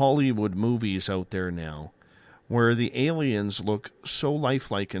 or Hollywood movies out there now, where the aliens look so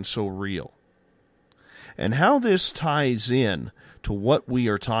lifelike and so real, and how this ties in to what we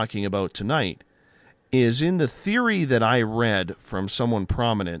are talking about tonight is in the theory that I read from someone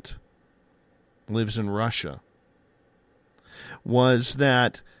prominent, lives in Russia, was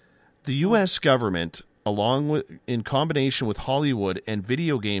that the U.S. government, along with, in combination with Hollywood and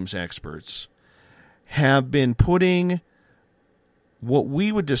video games experts, have been putting what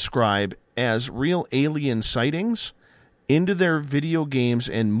we would describe as real alien sightings into their video games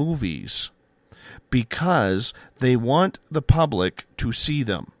and movies because they want the public to see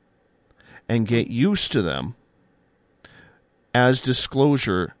them and get used to them as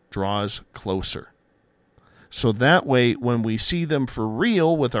disclosure draws closer. So that way, when we see them for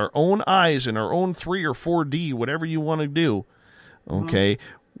real with our own eyes in our own 3 or 4D, whatever you want to do, okay,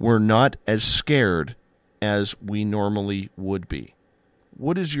 we're not as scared as we normally would be.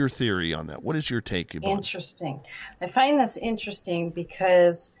 What is your theory on that? What is your take, Yvonne? Interesting. I find this interesting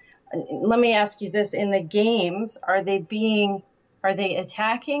because, let me ask you this, in the games, are they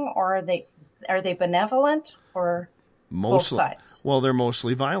attacking, or are they benevolent, or mostly, both sides? Well, they're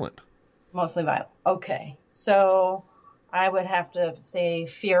mostly violent. Mostly violent. Okay. So I would have to say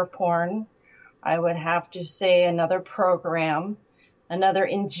fear porn. I would have to say another program, another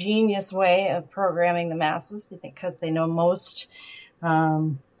ingenious way of programming the masses, because they know most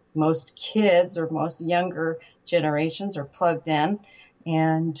kids or most younger generations are plugged in,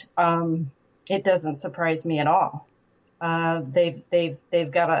 and it doesn't surprise me at all. They've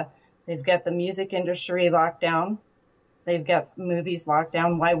got the music industry locked down. They've got movies locked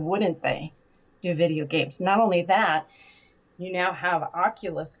down. Why wouldn't they do video games? Not only that, you now have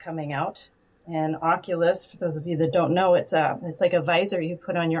Oculus coming out. And Oculus, for those of you that don't know, it's like a visor you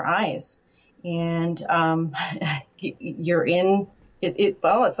put on your eyes. And you're in it.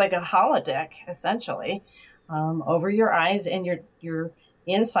 Well, it's like a holodeck, essentially, over your eyes, and you're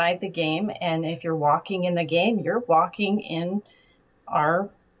inside the game. And if you're walking in the game, you're walking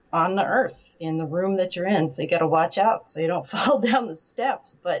on the earth, in the room that you're in. So you got to watch out so you don't fall down the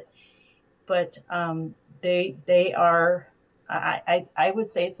steps. But they are, I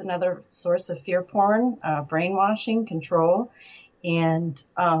would say it's another source of fear porn, brainwashing, control. And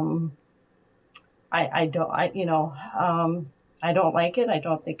I don't like it. I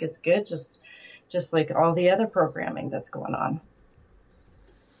don't think it's good. Just like all the other programming that's going on.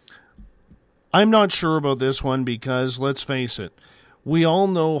 I'm not sure about this one because, let's face it, we all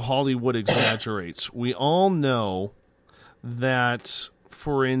know Hollywood exaggerates. We all know that,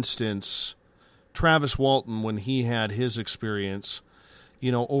 for instance, Travis Walton, when he had his experience,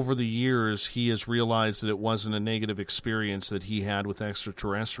 over the years, he has realized that it wasn't a negative experience that he had with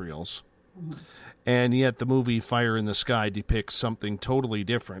extraterrestrials. Mm-hmm. And yet the movie Fire in the Sky depicts something totally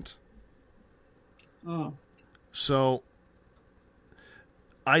different. Oh. So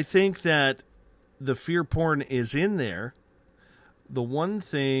I think that the fear porn is in there. The one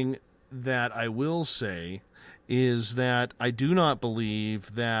thing that I will say is that I do not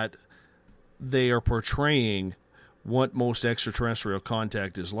believe that they are portraying what most extraterrestrial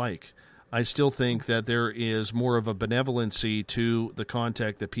contact is like. I still think that there is more of a benevolency to the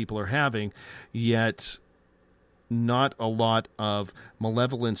contact that people are having, yet not a lot of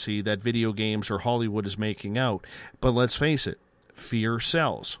malevolency that video games or Hollywood is making out. But let's face it, fear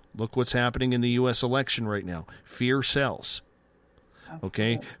sells. Look what's happening in the U.S. election right now. Fear sells.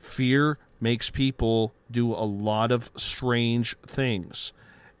 Okay? Fear makes people do a lot of strange things.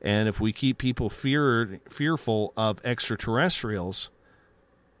 And if we keep people fearful of extraterrestrials,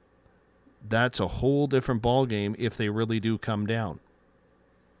 that's a whole different ballgame if they really do come down.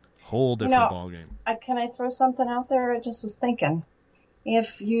 Whole different ballgame. Can I throw something out there? I just was thinking.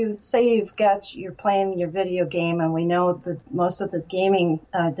 If you say you're playing your video game, and we know that most of the gaming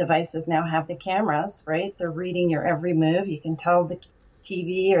devices now have the cameras, right? They're reading your every move. You can tell the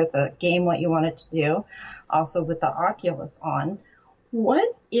TV or the game what you want it to do. Also with the Oculus on.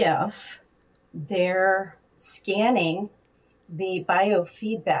 What if they're scanning the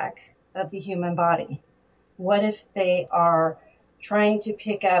biofeedback of the human body? What if they are trying to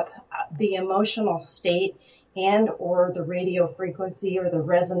pick up the emotional state and or the radio frequency or the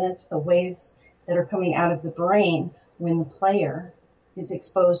resonance, the waves that are coming out of the brain when the player is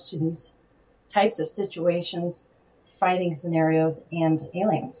exposed to these types of situations, fighting scenarios, and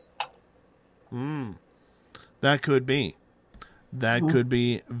aliens? That could be. That could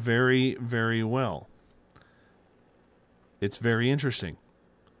be very, very well. It's very interesting.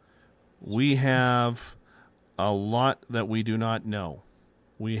 We have a lot that we do not know.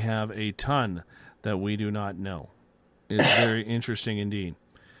 We have a ton that we do not know. It's very interesting indeed.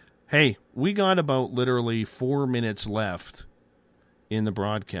 Hey, we got about literally 4 minutes left in the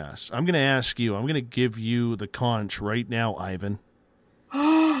broadcast. I'm going to ask you, I'm going to give you the conch right now, Ivan.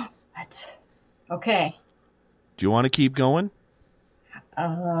 What? Okay. Do you want to keep going?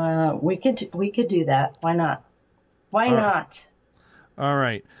 We could do that. Why not? Why not? All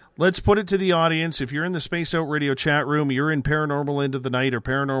right. Let's put it to the audience. If you're in the Spaced Out Radio chat room, you're in Paranormal Into the Night or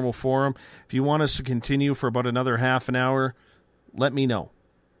Paranormal Forum, if you want us to continue for about another half an hour, let me know.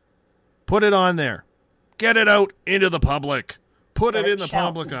 Put it on there. Get it out into the public. Put it in the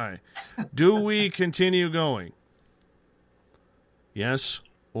public eye. Do we continue going? Yes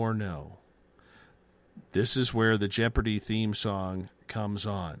or no? This is where the Jeopardy theme song comes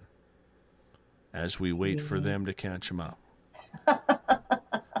on as we wait for them to catch them up.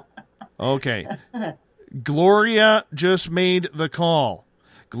 Okay. Gloria just made the call.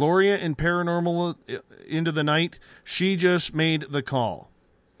 Gloria in Paranormal Into the Night, she just made the call.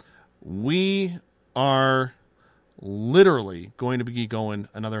 We are literally going to be going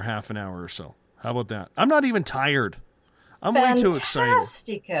another half an hour or so. How about that? I'm not even tired. I'm way too excited.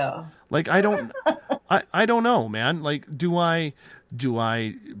 Like, I don't know, man. Like, do I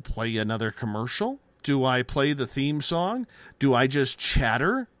play another commercial? Do I play the theme song? Do I just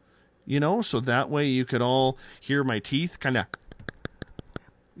chatter? You know, so that way you could all hear my teeth kind of,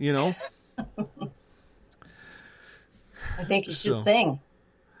 you know. I think you should sing.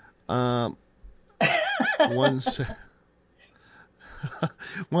 Well,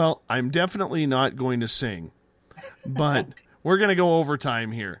 I'm definitely not going to sing, but we're going to go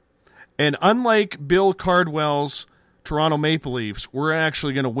overtime here. And unlike Bill Cardwell's Toronto Maple Leafs, we're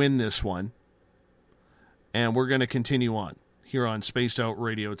actually going to win this one. And we're going to continue on here on Spaced Out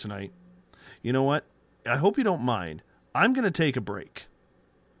Radio tonight. You know what? I hope you don't mind. I'm going to take a break.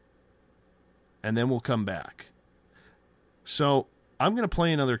 And then we'll come back. So I'm going to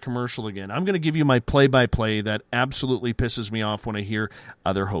play another commercial again. I'm going to give you my play-by-play that absolutely pisses me off when I hear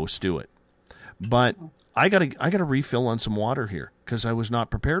other hosts do it. But I got to refill on some water here because I was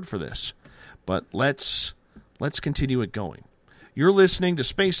not prepared for this. But let's continue it going. You're listening to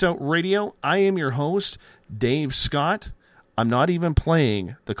Space Out Radio. I am your host, Dave Scott. I'm not even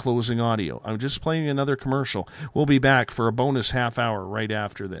playing the closing audio. I'm just playing another commercial. We'll be back for a bonus half hour right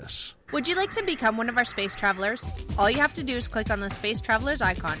after this. Would you like to become one of our space travelers? All you have to do is click on the Space Travelers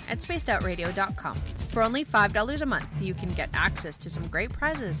icon at spacedoutradio.com. For only $5 a month, you can get access to some great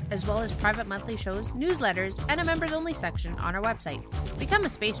prizes, as well as private monthly shows, newsletters, and a members-only section on our website. Become a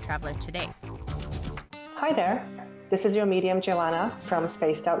space traveler today. Hi there. This is your medium, Joanna, from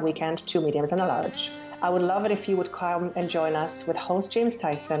Spaced Out Weekend, 2 Mediums and a Large. I would love it if you would come and join us with host James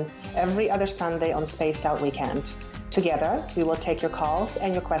Tyson every other Sunday on Spaced Out Weekend. Together, we will take your calls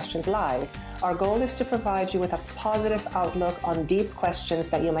and your questions live. Our goal is to provide you with a positive outlook on deep questions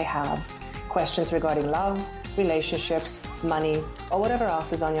that you may have. Questions regarding love, relationships, money, or whatever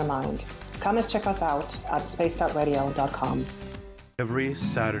else is on your mind. Come and check us out at spacedoutradio.com. Every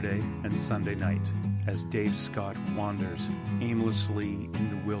Saturday and Sunday night, as Dave Scott wanders aimlessly in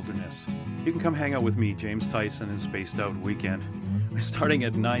the wilderness, you can come hang out with me, James Tyson, in Spaced Out Weekend. Starting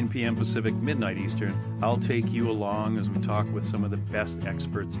at 9 p.m. Pacific, midnight Eastern, I'll take you along as we talk with some of the best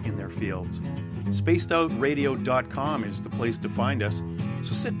experts in their fields. SpacedOutRadio.com is the place to find us.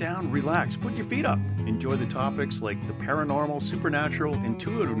 So sit down, relax, put your feet up. Enjoy the topics like the paranormal, supernatural,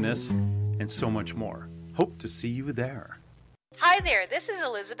 intuitiveness, and so much more. Hope to see you there. Hi there, this is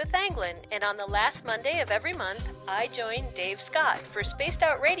Elizabeth Anglin, and on the last Monday of every month, I join Dave Scott for Spaced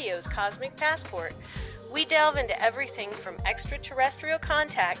Out Radio's Cosmic Passport. We delve into everything from extraterrestrial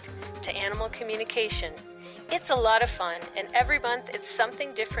contact to animal communication. It's a lot of fun, and every month it's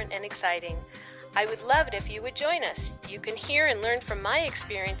something different and exciting. I would love it if you would join us. You can hear and learn from my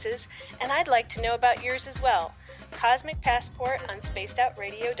experiences, and I'd like to know about yours as well. Cosmic Passport on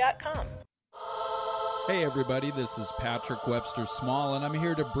spacedoutradio.com. Hey everybody, this is Patrick Webster Small, and I'm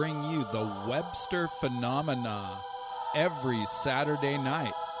here to bring you the Webster Phenomena every Saturday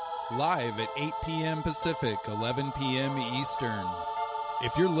night, live at 8 p.m. Pacific, 11 p.m. Eastern.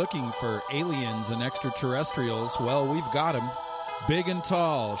 If you're looking for aliens and extraterrestrials, well, we've got them. Big and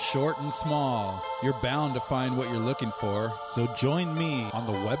tall, short and small. You're bound to find what you're looking for, so join me on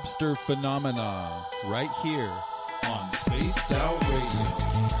the Webster Phenomena right here on Spaced Out Radio.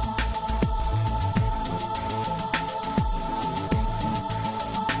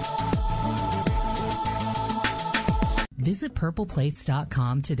 Visit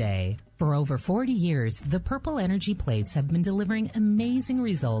purpleplates.com today. For over 40 years, the Purple Energy Plates have been delivering amazing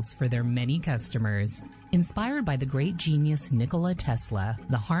results for their many customers. Inspired by the great genius Nikola Tesla,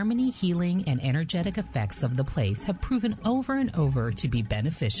 the harmony, healing, and energetic effects of the plates have proven over and over to be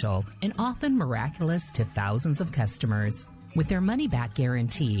beneficial and often miraculous to thousands of customers. With their money-back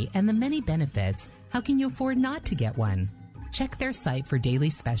guarantee and the many benefits, how can you afford not to get one? Check their site for daily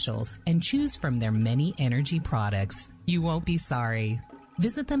specials and choose from their many energy products. You won't be sorry.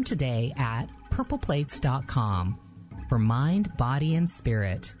 Visit them today at purpleplates.com for mind, body, and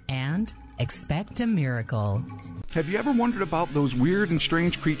spirit, and expect a miracle. Have you ever wondered about those weird and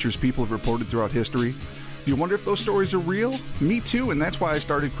strange creatures people have reported throughout history? Do you wonder if those stories are real? Me too, and that's why I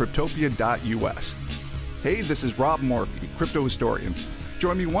started Cryptopia.us. Hey, this is Rob Morphy, crypto historian.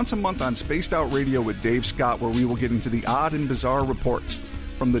 Join me once a month on Spaced Out Radio with Dave Scott, where we will get into the odd and bizarre reports,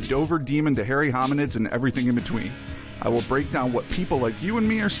 from the Dover demon to hairy hominids and everything in between. I will break down what people like you and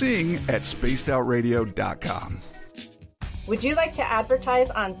me are seeing at spacedoutradio.com. Would you like to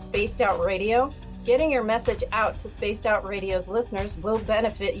advertise on Spaced Out Radio? Getting your message out to Spaced Out Radio's listeners will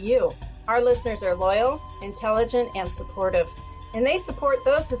benefit you. Our listeners are loyal, intelligent, and supportive, and they support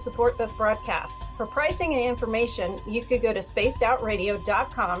those who support this broadcast. For pricing and information, you could go to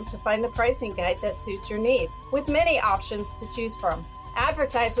spacedoutradio.com to find the pricing guide that suits your needs, with many options to choose from.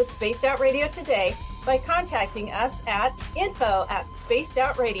 Advertise with Spaced Out Radio today by contacting us at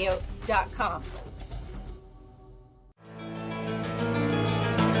info@spacedoutradio.com.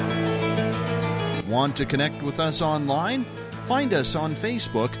 Want to connect with us online? Find us on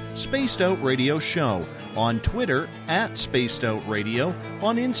Facebook, Spaced Out Radio Show, on Twitter @Spaced Out Radio,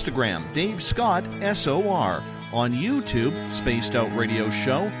 on Instagram, Dave Scott SOR, on YouTube, Spaced Out Radio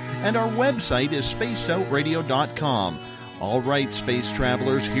Show, and our website is spacedoutradio.com. All right, space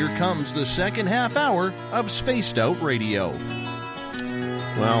travelers, here comes the second half hour of Spaced Out Radio.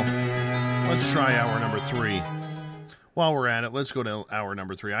 Well, let's try hour number 3. While we're at it, let's go to hour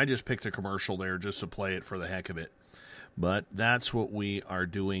number 3. I just picked a commercial there just to play it for the heck of it. But that's what we are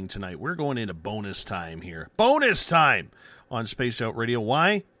doing tonight. We're going into bonus time here. Bonus time on Spaced Out Radio.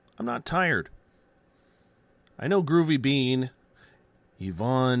 Why? I'm not tired. I know Groovy Bean,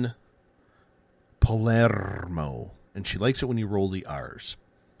 Yvonne Palermo, and she likes it when you roll the R's.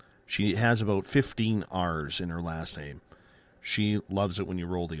 She has about 15 R's in her last name. She loves it when you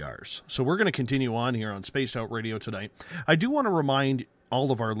roll the R's. So we're going to continue on here on Spaced Out Radio tonight. I do want to remind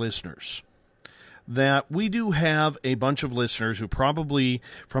all of our listeners that we do have a bunch of listeners who probably,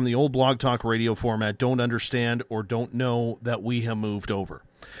 from the old Blog Talk Radio format, don't understand or don't know that we have moved over.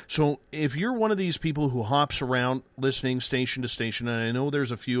 So if you're one of these people who hops around listening station to station, and I know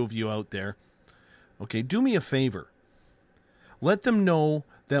there's a few of you out there, okay, do me a favor. Let them know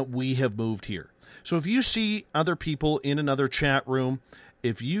that we have moved here. So if you see other people in another chat room,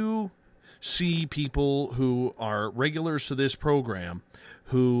 if you see people who are regulars to this program,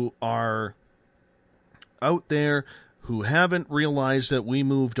 who are out there, who haven't realized that we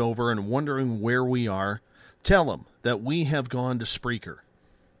moved over and wondering where we are, tell them that we have gone to Spreaker.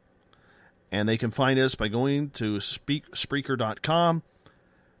 And they can find us by going to Spreaker.com,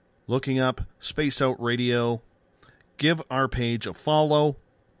 looking up Spaced Out Radio, give our page a follow,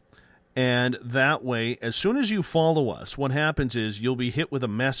 and that way, as soon as you follow us, what happens is you'll be hit with a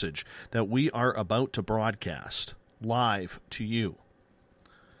message that we are about to broadcast live to you.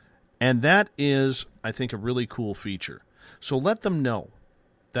 And that is, I think, a really cool feature. So let them know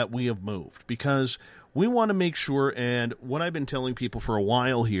that we have moved, because We want to make sure, and what I've been telling people for a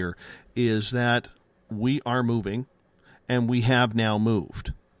while here is that we are moving, and we have now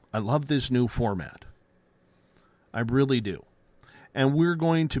moved. I love this new format. I really do. And we're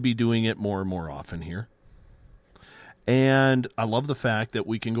going to be doing it more and more often here. And I love the fact that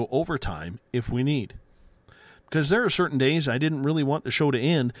we can go overtime if we need. Because there are certain days I didn't really want the show to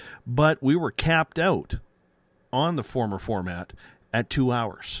end, but we were capped out on the former format at 2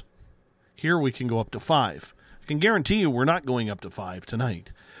 hours. Here we can go up to 5. I can guarantee you we're not going up to 5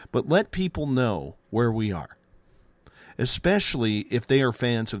 tonight. But let people know where we are, especially if they are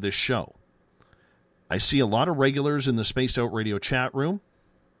fans of this show. I see a lot of regulars in the Spaced Out Radio chat room,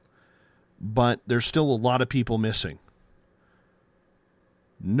 but there's still a lot of people missing.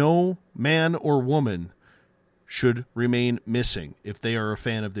 No man or woman should remain missing if they are a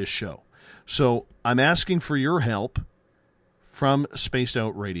fan of this show. So I'm asking for your help from Spaced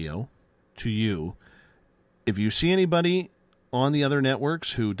Out Radio to you. If you see anybody on the other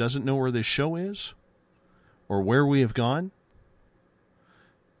networks who doesn't know where this show is or where we have gone,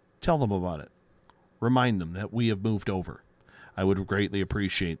 tell them about it. Remind them that we have moved over. I would greatly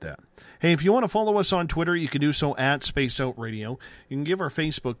appreciate that. Hey, if you want to follow us on Twitter, you can do so at Spaced Out Radio. You can give our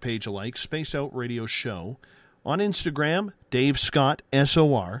Facebook page a like, Spaced Out Radio Show. On Instagram, Dave Scott,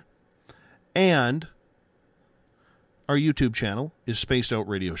 SOR. And our YouTube channel is Spaced Out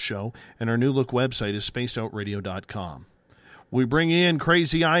Radio Show. And our new look website is spacedoutradio.com. We bring in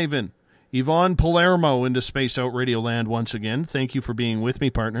Crazy Ivan, Yvonne Palermo into Spaced Out Radio Land once again. Thank you for being with me,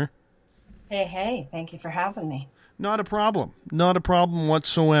 partner. Hey, thank you for having me. Not a problem. Not a problem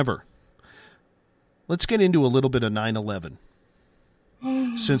whatsoever. Let's get into a little bit of 9/11,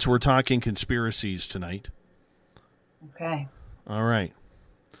 since we're talking conspiracies tonight. Okay. All right.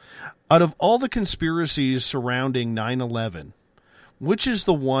 Out of all the conspiracies surrounding 9/11, which is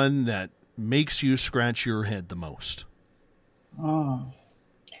the one that makes you scratch your head the most? Oh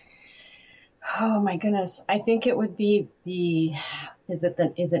my goodness. I think it would be is it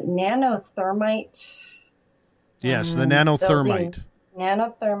nanothermite? Yes, the nanothermite.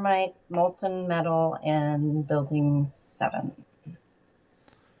 Nanothermite, molten metal, and Building 7.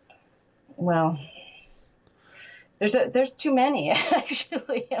 Well, there's too many,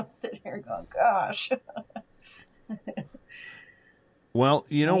 actually. I'm sitting here going, gosh. Well,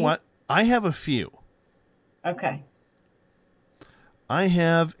 you know what? I have a few. Okay. I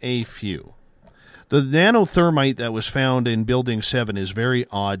have a few. The nanothermite that was found in Building 7 is very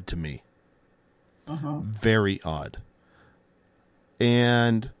odd to me. Very odd.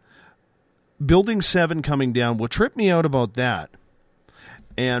 And Building 7 coming down, what tripped me out about that,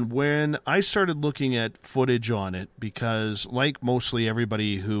 and when I started looking at footage on it, because like mostly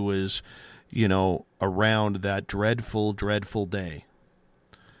everybody who was, around that dreadful, dreadful day,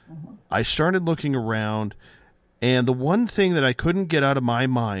 I started looking around, and the one thing that I couldn't get out of my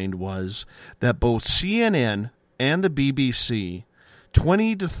mind was that both CNN and the BBC,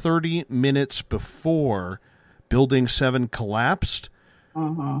 20 to 30 minutes before Building 7 collapsed,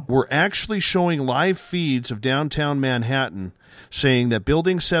 were actually showing live feeds of downtown Manhattan saying that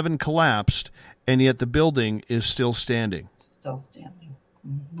Building 7 collapsed, and yet the building is still standing. Still standing.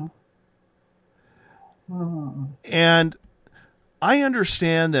 And I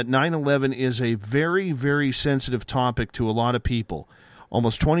understand that 9/11 is a very, very sensitive topic to a lot of people.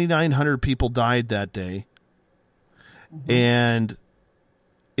 Almost 2,900 people died that day. And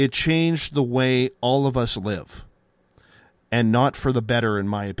it changed the way all of us live. And not for the better, in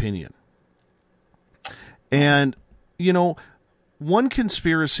my opinion. And, one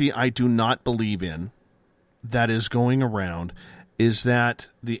conspiracy I do not believe in that is going around is that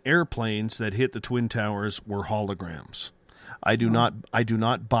the airplanes that hit the Twin Towers were holograms. I do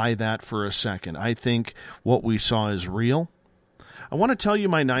not buy that for a second. I think what we saw is real. I want to tell you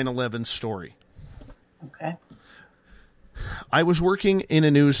my 9/11 story. Okay. I was working in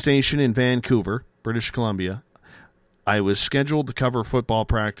a news station in Vancouver, British Columbia. I was scheduled to cover football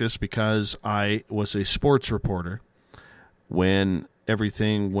practice because I was a sports reporter when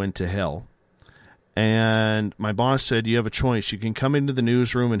everything went to hell. And my boss said, you have a choice. You can come into the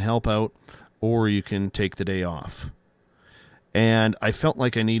newsroom and help out, or you can take the day off. And I felt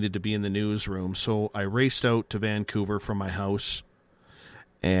like I needed to be in the newsroom, so I raced out to Vancouver from my house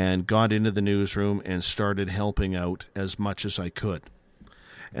and got into the newsroom and started helping out as much as I could.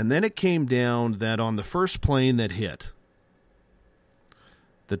 And then it came down that on the first plane that hit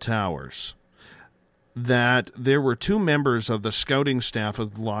the towers, that there were 2 members of the scouting staff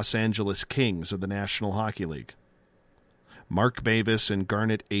of the Los Angeles Kings of the National Hockey League, Mark Bavis and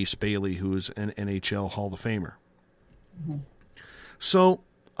Garnet Ace Bailey, who's an NHL Hall of Famer. So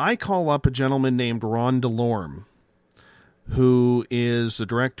I call up a gentleman named Ron DeLorme, who is the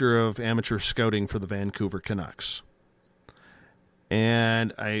director of amateur scouting for the Vancouver Canucks.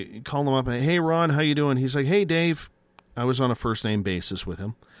 And I call him up and, hey, Ron, how you doing? He's like, hey, Dave. I was on a first-name basis with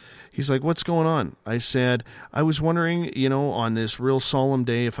him. He's like, what's going on? I said, I was wondering, on this real solemn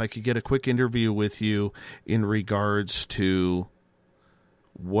day, if I could get a quick interview with you in regards to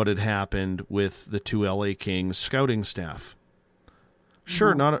what had happened with the 2 LA Kings scouting staff.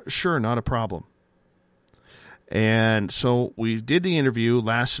 Sure, not a problem. And so we did the interview,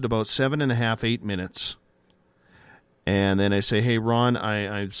 lasted about 7.5, 8 minutes. And then I say, hey, Ron,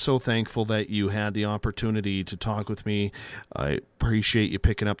 I'm so thankful that you had the opportunity to talk with me. I appreciate you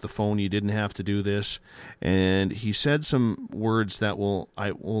picking up the phone. You didn't have to do this. And he said some words that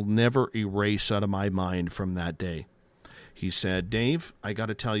I will never erase out of my mind from that day. He said, Dave, I got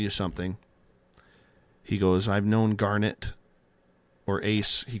to tell you something. He goes, I've known Garnet, or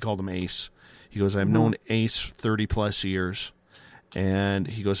Ace. He called him Ace. He goes, I've known Ace 30-plus years. And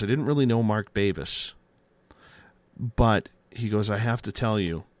he goes, I didn't really know Mark Bavis. But, he goes, I have to tell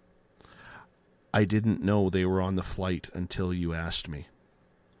you, I didn't know they were on the flight until you asked me.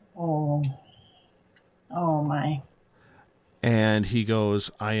 Oh my. And he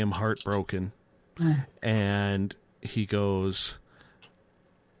goes, I am heartbroken. And he goes,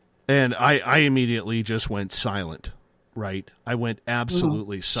 and I immediately just went silent, right? I went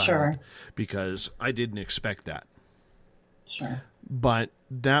absolutely silent because I didn't expect that. Sure. But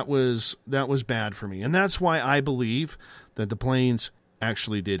that was bad for me. And that's why I believe that the planes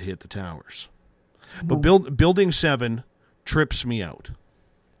actually did hit the towers. But Building 7 trips me out.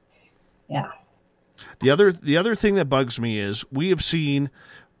 Yeah. The other thing that bugs me is we have seen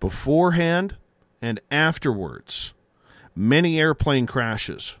beforehand and afterwards many airplane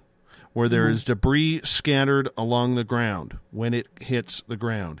crashes where there is debris scattered along the ground when it hits the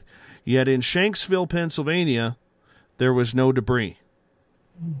ground. Yet in Shanksville, Pennsylvania, there was no debris.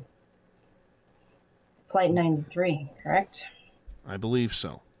 Flight 93, correct? I believe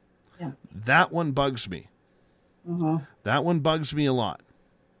so. Yeah. That one bugs me. That one bugs me a lot.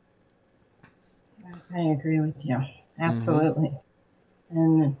 I agree with you. Absolutely.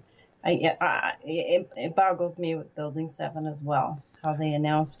 And it boggles me with Building 7 as well, how they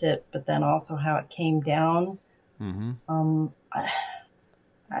announced it, but then also how it came down.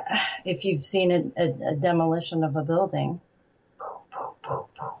 If you've seen a demolition of a building,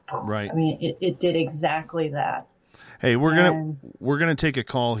 right? I mean, it did exactly that. Hey, we're gonna take a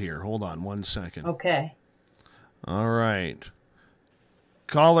call here. Hold on 1 second. Okay. All right.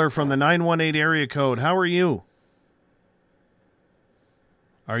 Caller from the 918 area code. How are you?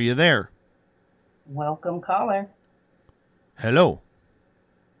 Are you there? Welcome, caller. Hello.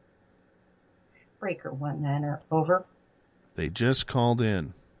 Breaker 19 over. They just called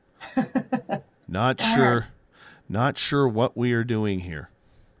in. Not sure what we are doing here.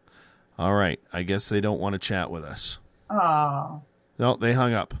 All right. I guess they don't want to chat with us. Oh. No, they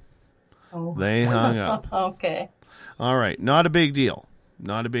hung up. Oh. They hung up. Okay. All right. Not a big deal.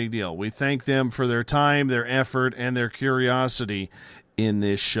 Not a big deal. We thank them for their time, their effort, and their curiosity in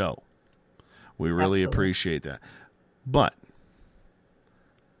this show. We really appreciate that. But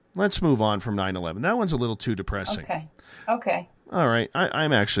let's move on from 9/11. That one's a little too depressing. Okay. All right.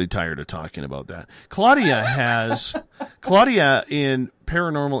 I'm actually tired of talking about that. Claudia in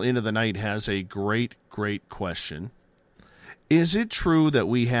Paranormal Into the Night has a great question. Is it true that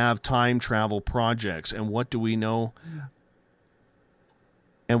we have time travel projects, and what do we know?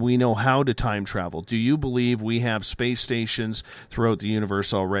 And we know how to time travel. Do you believe we have space stations throughout the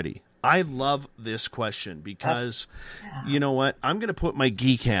universe already? I love this question because, you know what? I'm going to put my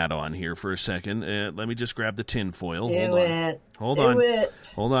geek hat on here for a second. Let me just grab the tin foil. Hold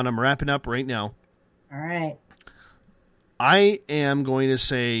on. I'm wrapping up right now. All right. I am going to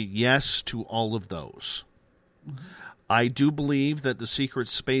say yes to all of those. I do believe that the secret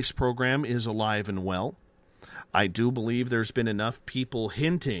space program is alive and well. I do believe there's been enough people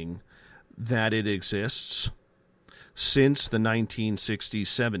hinting that it exists since the 1960s,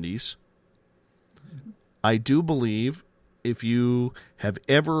 70s. I do believe if you have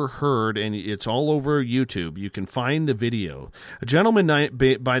ever heard, and it's all over YouTube, you can find the video. A gentleman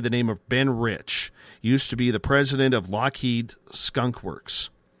by the name of Ben Rich used to be the president of Lockheed Skunk Works.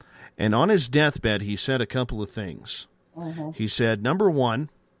 And on his deathbed, he said a couple of things. He said, number one,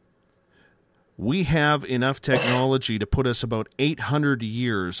 we have enough technology to put us about 800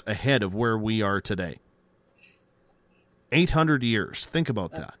 years ahead of where we are today. 800 years. Think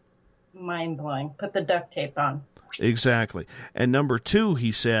about that. Mind-blowing. Put the duct tape on. Exactly. And number two,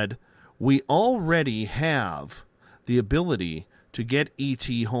 he said, we already have the ability to get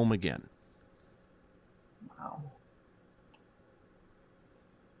E.T. home again? Wow.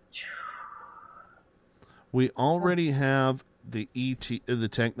 We already have the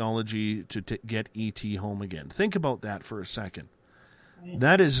technology to get E.T. home again. Think about that for a second. Right.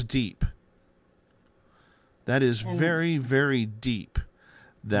 That is deep. That is very, very deep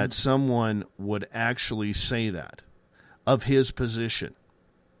that someone would actually say that of his position.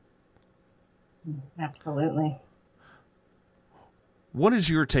 Absolutely. What is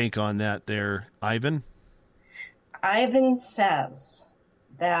your take on that there, Ivan? Ivan says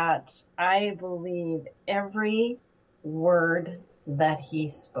that I believe every word that he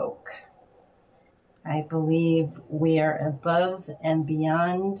spoke. I believe we are above and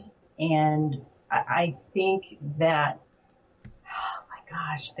beyond, and I think that, oh my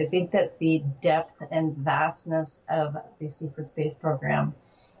gosh, I think that the depth and vastness of the secret space program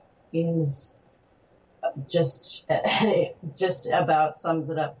is just about sums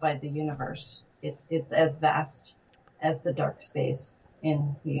it up by the universe. It's as vast as the dark space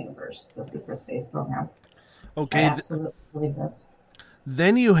in the universe, the secret space program. Okay. I absolutely believe this.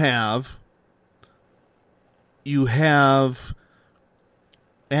 Then you have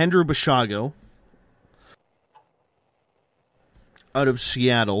Andrew Bashago out of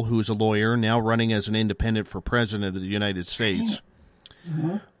Seattle, who is a lawyer, now running as an independent for president of the United States,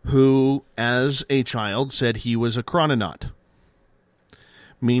 who, as a child, said he was a chrononaut,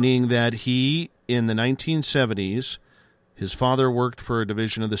 meaning that he, in the 1970s, his father worked for a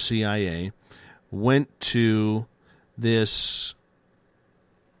division of the CIA, went to this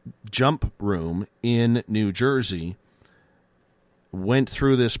jump room in New Jersey, went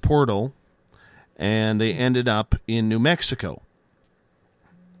through this portal, and they ended up in New Mexico.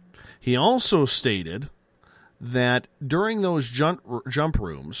 He also stated that during those jump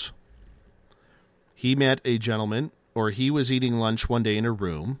rooms, he met a gentleman, or he was eating lunch one day in a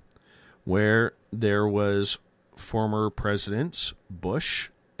room where there was former presidents Bush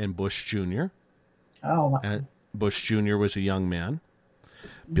and Bush Jr. Oh, wow. Bush Jr. was a young man.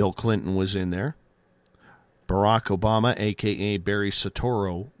 Bill Clinton was in there. Barack Obama, a.k.a. Barry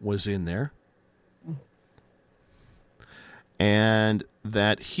Soetoro, was in there. And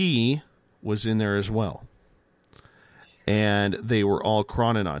that he was in there as well. And they were all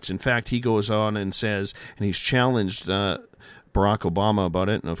chrononauts. In fact, he goes on and says, and he's challenged Barack Obama about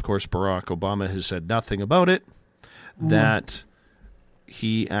it, and of course Barack Obama has said nothing about it, that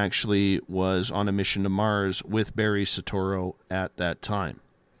he actually was on a mission to Mars with Barry Soetoro at that time.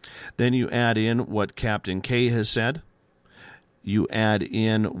 Then you add in what Captain K has said. You add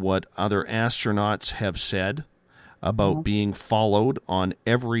in what other astronauts have said about being followed on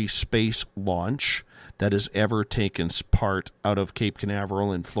every space launch that has ever taken part out of Cape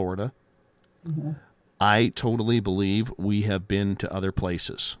Canaveral in Florida. I totally believe we have been to other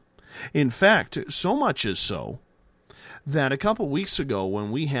places. In fact, so much is so that a couple weeks ago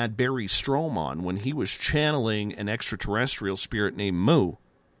when we had Barry Strom on, when he was channeling an extraterrestrial spirit named Mu,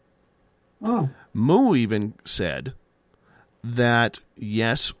 Mu even said that,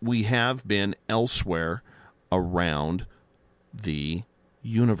 yes, we have been elsewhere around the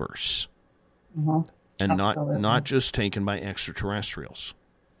universe. And not just taken by extraterrestrials.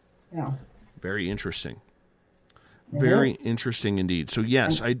 Yeah. Very interesting. Very interesting indeed. So,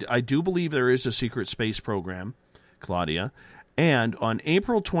 yes, I do believe there is a secret space program, Claudia. And on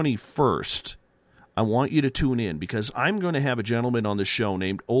April 21st, I want you to tune in because I'm going to have a gentleman on the show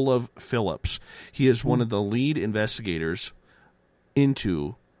named Olav Phillips. He is one of the lead investigators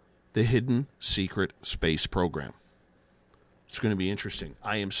into the hidden secret space program. It's going to be interesting.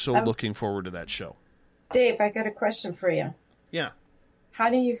 I am so looking forward to that show. Dave, I got a question for you. Yeah. How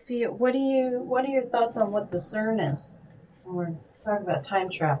do you feel? What are your thoughts on what the CERN is? When we're talking about time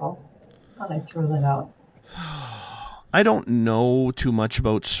travel. Just thought I'd throw that out. I don't know too much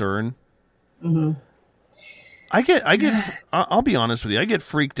about CERN. I'll be honest with you. I get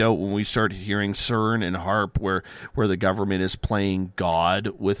freaked out when we start hearing CERN and HARP, where the government is playing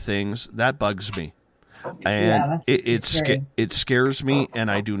God with things. That bugs me, and it scares me, and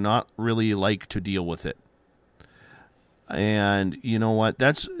I do not really like to deal with it. And you know what?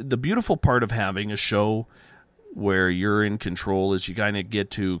 That's the beautiful part of having a show where you're in control, is you kind of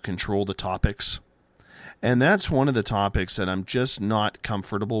get to control the topics. And that's one of the topics that I'm just not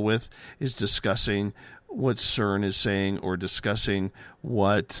comfortable with, is discussing what CERN is saying or discussing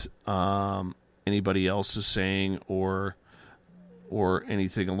what anybody else is saying or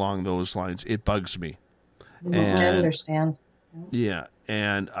anything along those lines. It bugs me. I understand. Yeah,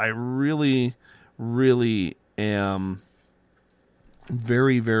 and I really, really am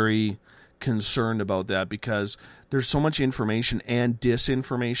very, very concerned about that because there's so much information and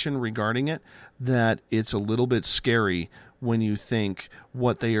disinformation regarding it that it's a little bit scary when you think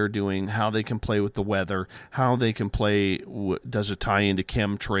what they are doing, how they can play with the weather, how they can play, does it tie into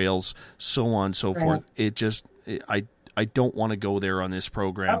chemtrails, so on and so forth. It just, I don't want to go there on this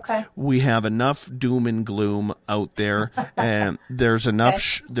program. Okay. We have enough doom and gloom out there, and there's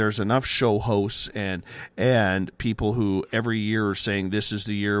enough there's enough show hosts and people who every year are saying this is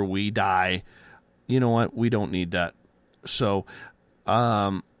the year we die. You know what? We don't need that. So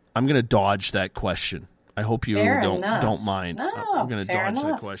I'm going to dodge that question. I hope you don't mind. No, I'm going to dodge enough.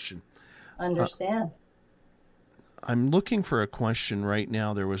 that question. Understand. I'm looking for a question right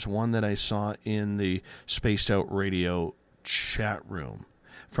now. There was one that I saw in the Spaced Out Radio chat room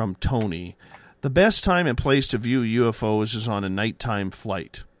from Tony. The best time and place to view UFOs is on a nighttime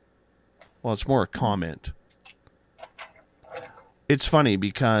flight. Well, it's more a comment. It's funny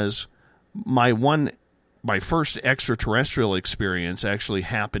because my first extraterrestrial experience actually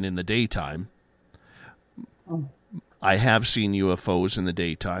happened in the daytime. I have seen UFOs in the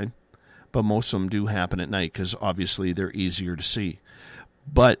daytime, but most of them do happen at night because obviously they're easier to see.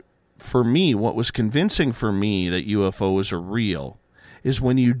 But for me, what was convincing for me that UFOs are real is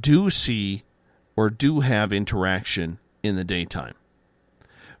when you do see or do have interaction in the daytime.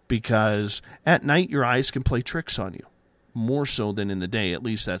 Because at night, your eyes can play tricks on you, more so than in the day. At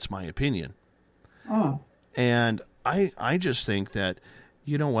least that's my opinion. And I just think that,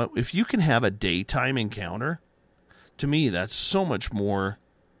 you know what, if you can have a daytime encounter, to me, that's so much more...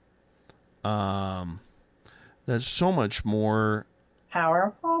 that's so much more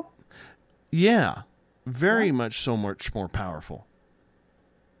powerful. Yeah, very much so much more powerful.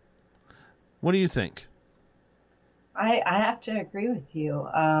 What do you think? I have to agree with you.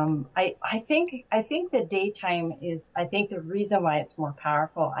 I think the daytime is. I think the reason why it's more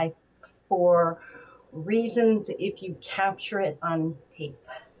powerful. For reasons if you capture it on tape,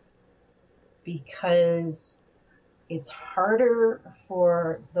 because it's harder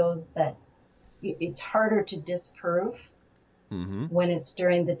for those that. It's harder to disprove when it's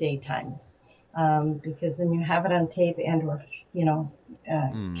during the daytime, because then you have it on tape and or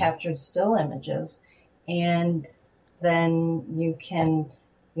captured still images, and then you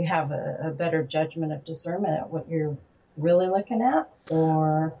have a better judgment of discernment at what you're really looking at.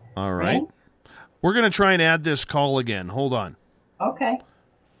 Or all right, we're going to try and add this call again. Hold on. Okay.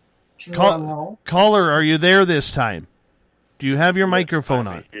 Caller, are you there this time? Do you have your microphone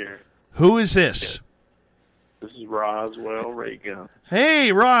on? Here. Who is this? This is Roswell Reagan.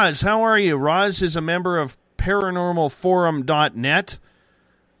 Hey, Roz, how are you? Roz is a member of ParanormalForum.net.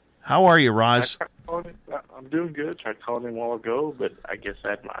 How are you, Roz? I'm doing good. Tried calling in a while ago, but I guess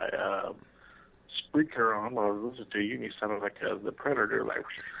I had my speaker on while I was listening to you, and you sounded like the Predator. Like,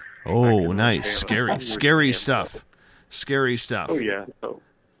 oh, nice. Scary stuff. Scary stuff. Oh, yeah. So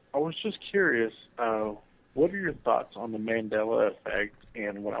I was just curious, what are your thoughts on the Mandela effect?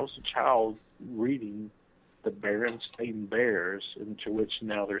 And when I was a child reading the Berenstain Bears, into which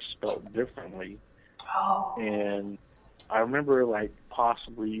now they're spelled differently, and I remember like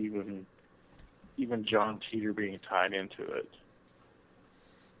possibly even John Teeter being tied into it.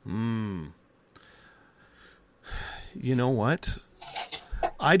 You know what?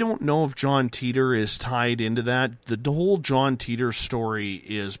 I don't know if John Teeter is tied into that. The whole John Teeter story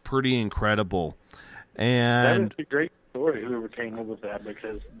is pretty incredible. And that is a great story, whoever came up with that,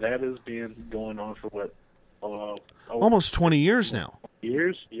 because that has been going on for what? Almost 20 years now.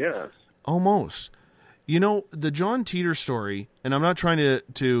 Years? Yes. Almost. You know, the John Teeter story, and I'm not trying to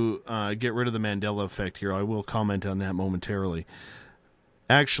get rid of the Mandela effect here. I will comment on that momentarily.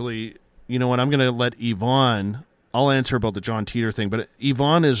 Actually, you know what? I'm going to let Yvonne... I'll answer about the John Teeter thing, but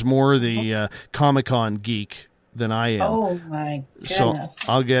Yvonne is more the Comic-Con geek than I am. Oh, my goodness. So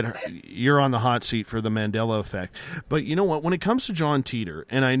I'll get her. You're on the hot seat for the Mandela effect. But you know what? When it comes to John Teeter,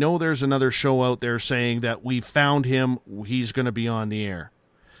 and I know there's another show out there saying that we found him, he's going to be on the air.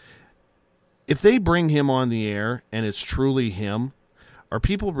 If they bring him on the air and it's truly him, are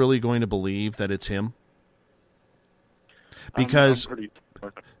people really going to believe that it's him? Because...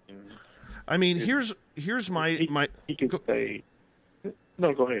 I mean, here's my he could say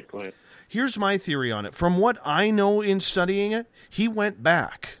no. Go ahead. Here's my theory on it. From what I know in studying it, he went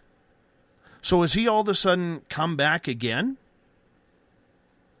back. So has he all of a sudden come back again?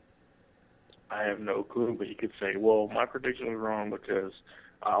 I have no clue, but he could say, "Well, my prediction was wrong because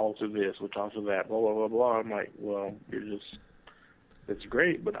I altered this, which altered that." Blah blah blah blah. I'm like, well, it's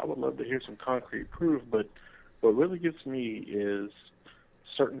great, but I would love to hear some concrete proof. But what really gets me is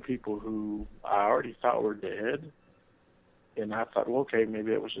certain people who I already thought were dead And I thought, well, okay,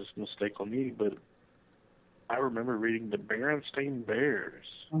 maybe that was just a mistake on me, but I remember reading the Berenstain Bears,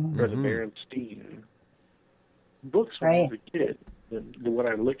 or the Berenstein books when I was a kid. When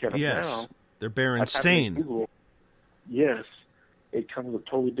I look at them now, they're Berenstain. Google, yes, it comes up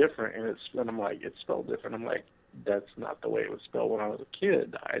totally different, and I'm like, it's spelled different. I'm like, that's not the way it was spelled when I was a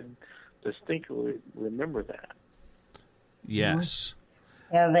kid. I distinctly remember that. Yes.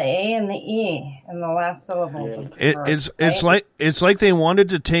 Yeah, the A and the E in the last syllables. Yeah. It's like they wanted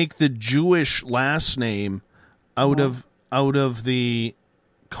to take the Jewish last name out of the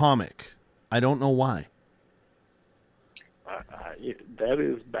comic. I don't know why. That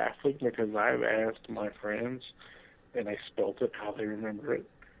is baffling because I've asked my friends, and I spelt it how they remember it,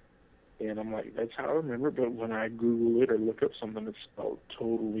 and I'm like, that's how I remember it. But when I Google it or look up something, it's spelled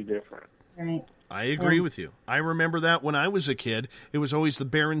totally different. Right. I agree with you. I remember that when I was a kid, it was always the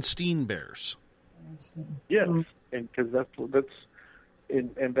Berenstein Bears. Yes, and because that's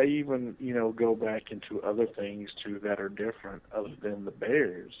and they even go back into other things too that are different other than the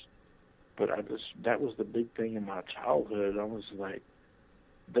Bears. But that was the big thing in my childhood. I was like,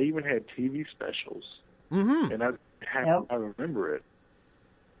 they even had TV specials, and I remember it.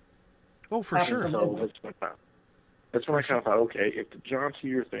 Oh, for sure. So that's when I kind of thought, okay, if the John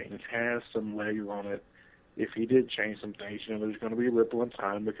Tier thing has some legs on it, if he did change some things, there's going to be a ripple in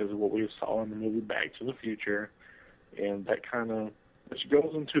time because of what we saw in the movie Back to the Future, and that kind of, which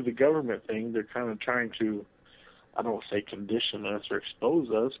goes into the government thing. They're kind of trying to, I don't want to say condition us or expose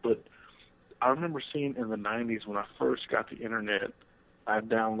us, but I remember seeing in the 90s when I first got the internet, I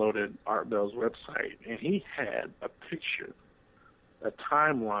downloaded Art Bell's website, and he had a picture, a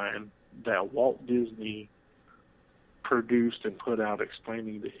timeline that Walt Disney produced and put out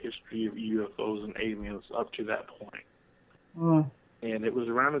explaining the history of UFOs and aliens up to that point. And it was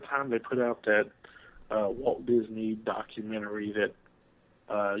around the time they put out that Walt Disney documentary that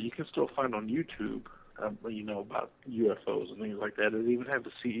you can still find on YouTube, about UFOs and things like that. It even had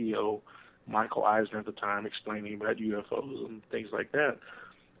the CEO, Michael Eisner at the time, explaining about UFOs and things like that.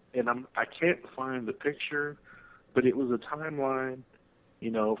 And I can't find the picture, but it was a timeline,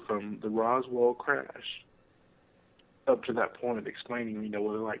 from the Roswell crash up to that point, explaining,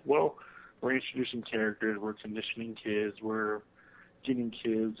 where they're like, well, we're introducing characters, we're conditioning kids, we're getting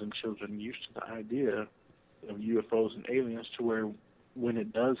kids and children used to the idea of UFOs and aliens to where when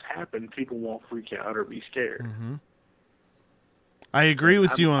it does happen, people won't freak out or be scared. I agree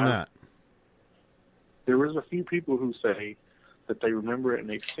with you on that. There was a few people who say that they remember it and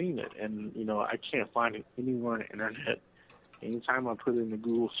they've seen it, and, I can't find it anywhere on the internet. Anytime I put in the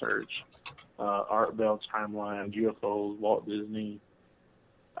Google search, Art Bell timeline, UFOs, Walt Disney,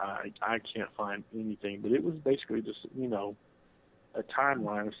 I can't find anything. But it was basically just, a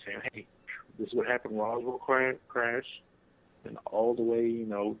timeline of saying, hey, this is what happened, Roswell crash, and all the way,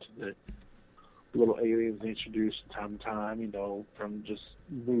 to the little aliens introduced time to time, from just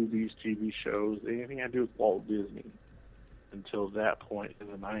movies, TV shows, anything I do with Walt Disney until that point in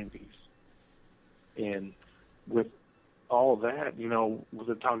the 90s. And with all that, with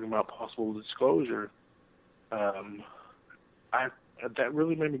it talking about possible disclosure, that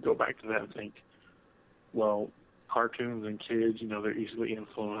really made me go back to that and think, well, cartoons and kids, they're easily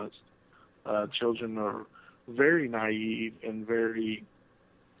influenced. Children are very naive and very,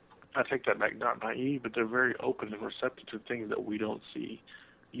 I take that back, not naive, but they're very open and receptive to things that we don't see.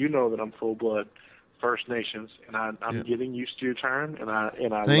 That I'm full-blood First Nations, and I'm getting used to your term, and I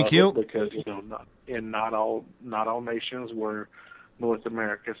Thank love you. it because not all nations were North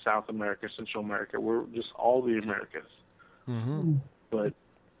America, South America, Central America. We're just all the Americas. But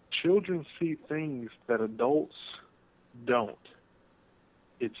children see things that adults don't.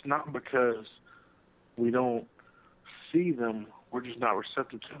 It's not because we don't see them; we're just not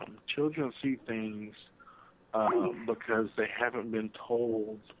receptive to them. Children see things because they haven't been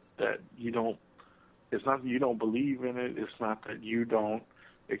told that you don't. It's not that you don't believe in it. It's not that you don't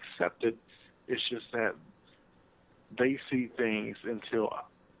accept it. It's just that they see things until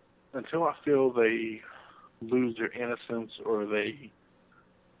I feel they lose their innocence or they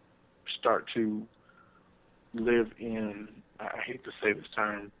start to live in, I hate to say this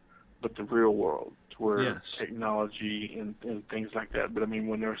term, but the real world, where technology and things like that. But I mean,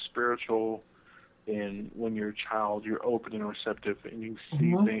 when they're spiritual and when you're a child, you're open and receptive, and you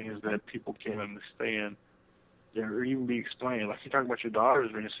see things that people can't understand, or even be explained. Like you're talking about your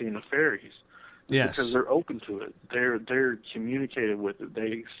daughters when you're seeing the fairies. Yes. Because they're open to it. They're communicated with it.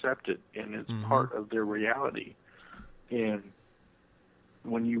 They accept it, and it's part of their reality. And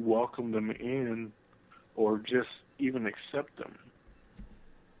when you welcome them in, or just even accept them,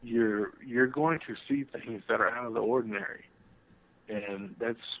 you're going to see things that are out of the ordinary. And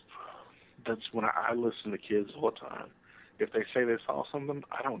that's when I listen to kids all the time. If they say they saw something,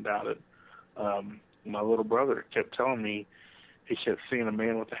 I don't doubt it. My little brother kept telling me he kept seeing a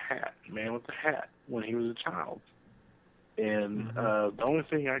man with a hat, when he was a child. And the only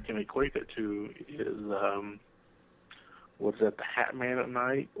thing I can equate that to is, was that the Hat Man at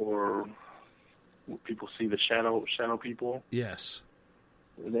night, or people see the shadow people? Yes.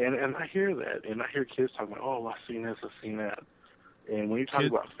 And I hear that, and I hear kids talking about, oh, I've seen this, I've seen that. And when you talk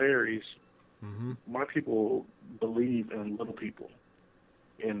about fairies, my people believe in little people.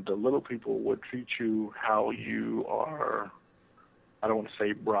 And the little people would treat you how you are, I don't want to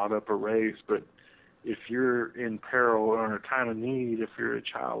say brought up or raised, but if you're in peril or in a time of need, if you're a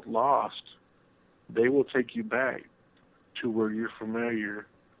child lost, they will take you back to where you're familiar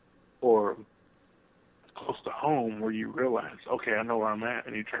or close to home, where you realize, okay, I know where I'm at,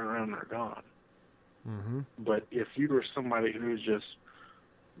 and you turn around and they're gone. But if you were somebody who's just,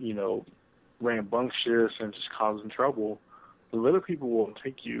 rambunctious and just causing trouble, the little people will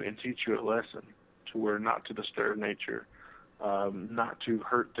take you and teach you a lesson to where not to disturb nature, not to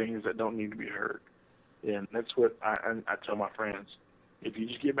hurt things that don't need to be hurt. And that's what I tell my friends. If you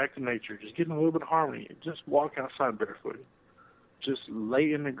just get back to nature, just get in a little bit of harmony, just walk outside barefoot, just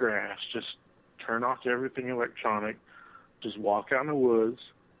lay in the grass, just turn off everything electronic, just walk out in the woods,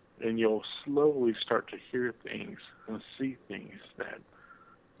 and you'll slowly start to hear things and see things that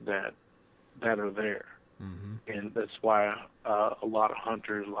are there. And that's why a lot of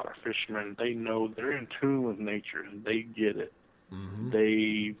hunters, a lot of fishermen, they know, they're in tune with nature, and they get it.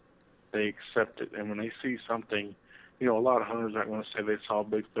 They accept it. And when they see something, a lot of hunters aren't going to say they saw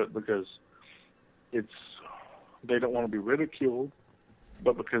Bigfoot because they don't want to be ridiculed,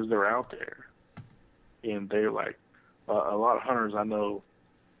 but because they're out there. And they're like, a lot of hunters I know,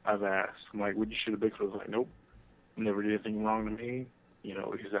 I've asked, I'm like, would you shoot a Bigfoot? I was like, nope, never did anything wrong to me.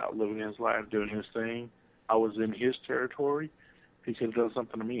 He's out living his life, doing his thing. I was in his territory. He could have done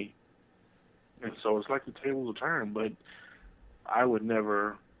something to me. And so it's like the tables will turn, but I would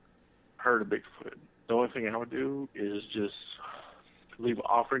never hurt a Bigfoot. The only thing I would do is just leave an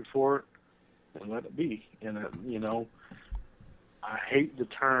offering for it and let it be. And, I hate the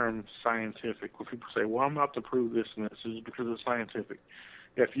term scientific. When people say, well, I'm not to prove this and this, is because it's scientific.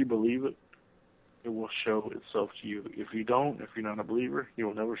 If you believe it, it will show itself to you. If you don't, if you're not a believer, you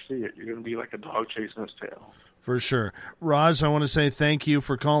will never see it. You're going to be like a dog chasing its tail. For sure. Roz, I want to say thank you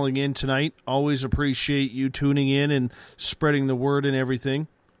for calling in tonight. Always appreciate you tuning in and spreading the word and everything.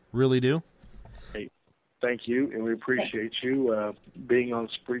 Really do. Hey, thank you, and we appreciate you being on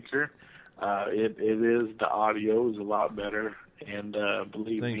Spreaker. It is, the audio is a lot better, and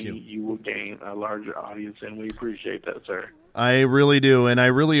believe me, you will gain a larger audience, and we appreciate that, sir. I really do, and I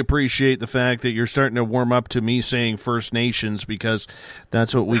really appreciate the fact that you're starting to warm up to me saying First Nations, because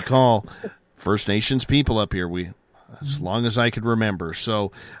that's what we call First Nations people up here. As long as I could remember.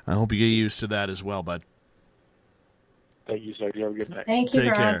 So I hope you get used to that as well, bud. Thank you, sir. You have a good night. Thank you,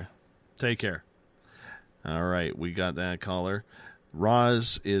 Take Roz. care. Take care. All right, we got that caller.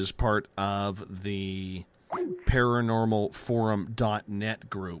 Roz is part of the paranormalforum.net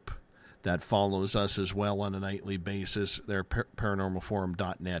group that follows us as well on a nightly basis. They're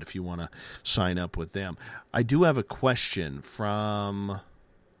paranormalforum.net if you want to sign up with them. I do have a question from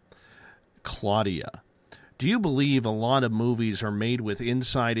Claudia. Do you believe a lot of movies are made with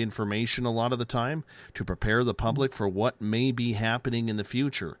inside information a lot of the time to prepare the public for what may be happening in the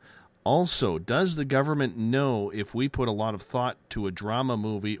future? Also, does the government know if we put a lot of thought to a drama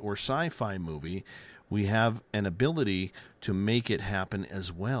movie or sci-fi movie, we have an ability to make it happen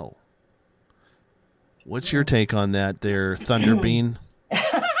as well? What's your take on that there, Thunderbean?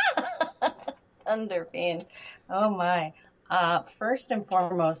 Thunderbean. Oh, my. First and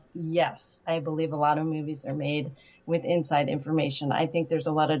foremost, yes, I believe a lot of movies are made with inside information. I think there's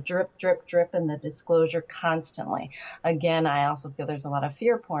a lot of drip, drip, drip in the disclosure constantly. Again, I also feel there's a lot of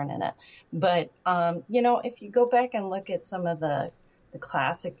fear porn in it. But, if you go back and look at some of the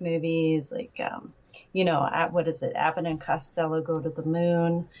classic movies, like, what is it? Abbott and Costello Go to the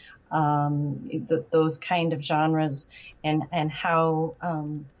Moon. Those kind of genres, and how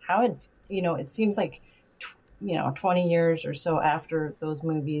it, it seems like, 20 years or so after those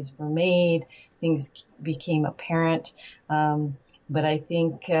movies were made, things became apparent. But I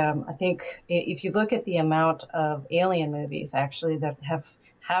think if you look at the amount of alien movies actually that have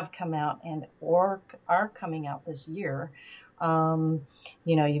come out or are coming out this year,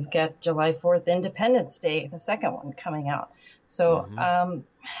 you've got July 4th, Independence Day, the second one coming out. So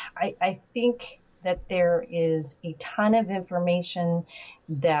I think that there is a ton of information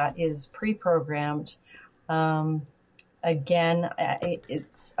that is pre-programmed. again, I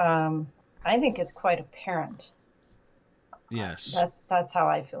think it's quite apparent. Yes. That's how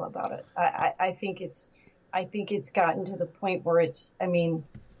I feel about it. I think it's gotten to the point where it's, I mean,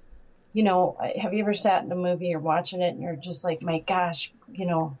 you know, have you ever sat in a movie or watching it and you're just like, my gosh, you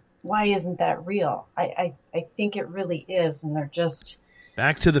know, why isn't that real? I think it really is, and they're just...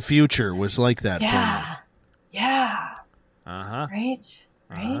 Back to the Future was like that for me. Yeah. Uh-huh. Right?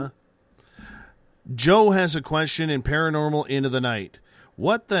 Uh-huh. Joe has a question in Paranormal Into the Night.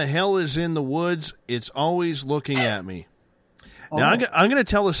 What the hell is in the woods? It's always looking at me. Now, I'm going to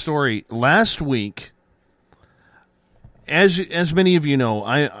tell a story. Last week, as many of you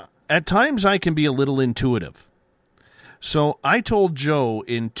know, at times I can be a little intuitive. So I told Joe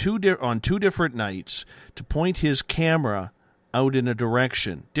on two different nights to point his camera out in a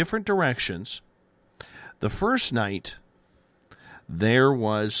direction, different directions. The first night, there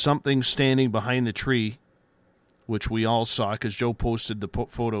was something standing behind the tree, which we all saw because Joe posted the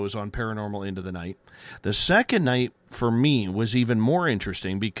photos on Paranormal Into the Night. The second night, for me, was even more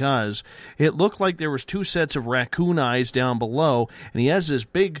interesting because it looked like there was two sets of raccoon eyes down below, and he has this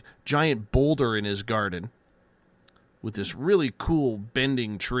big, giant boulder in his garden with this really cool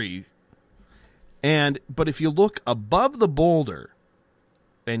bending tree. But if you look above the boulder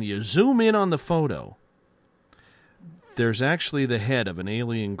and you zoom in on the photo, there's actually the head of an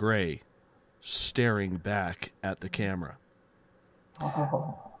alien gray staring back at the camera.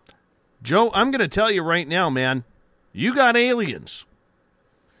 Oh. Joe, I'm going to tell you right now, man, you got aliens.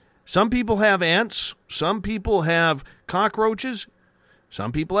 Some people have ants. Some people have cockroaches.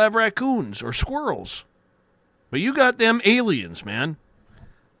 Some people have raccoons or squirrels. But you got them aliens, man.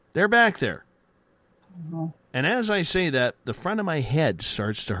 They're back there. Mm-hmm. And as I say that, the front of my head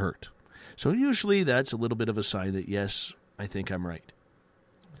starts to hurt. So usually that's a little bit of a sign that, yes, I think I'm right.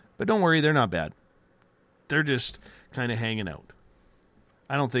 But don't worry, they're not bad. They're just kind of hanging out.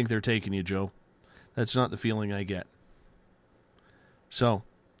 I don't think they're taking you, Joe. That's not the feeling I get. So,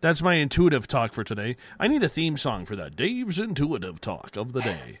 that's my intuitive talk for today. I need a theme song for that. Dave's Intuitive Talk of the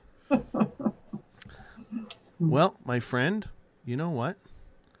Day. Well, my friend, you know what?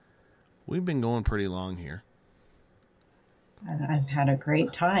 We've been going pretty long here. I've had a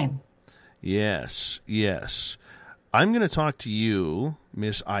great time. Yes. I'm going to talk to you,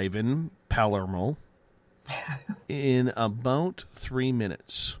 Miss Ivan Palermo, in about 3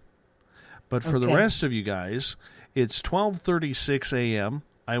 minutes. But for the rest of you guys, it's 12:36 a.m.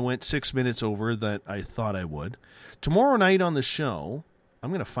 I went 6 minutes over that I thought I would. Tomorrow night on the show, I'm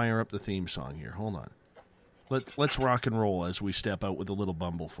going to fire up the theme song here. Hold on. Let's rock and roll as we step out with a little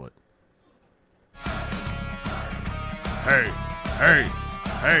bumblefoot. Hey,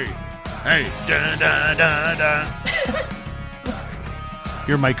 da da da da.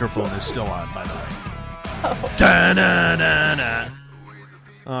 Your microphone is still on, by the way. Da da da da.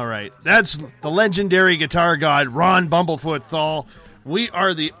 All right, that's the legendary guitar god Ron Bumblefoot Thal. We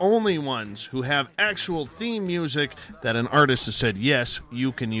are the only ones who have actual theme music that an artist has said, yes,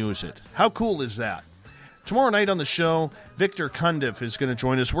 you can use it. How cool is that? Tomorrow night on the show, Victor Cundiff is going to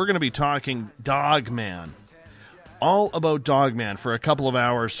join us. We're going to be talking Dogman. All about Dogman for a couple of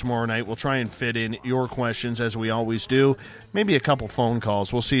hours tomorrow night. We'll try and fit in your questions as we always do. Maybe a couple phone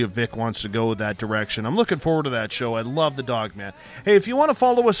calls. We'll see if Vic wants to go that direction. I'm looking forward to that show. I love the Dogman. Hey, if you want to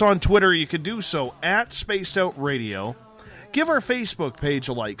follow us on Twitter, you can do so at Spaced Out Radio. Give our Facebook page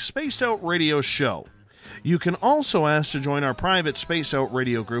a like, Spaced Out Radio Show. You can also ask to join our private Spaced Out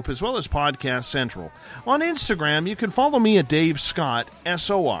Radio group as well as Podcast Central. On Instagram, you can follow me at Dave Scott,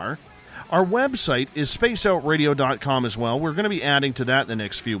 SOR. Our website is spacedoutradio.com as well. We're going to be adding to that in the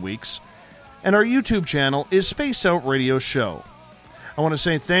next few weeks. And our YouTube channel is Spaced Out Radio Show. I want to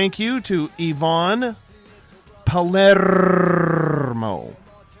say thank you to Yvonne Palermo.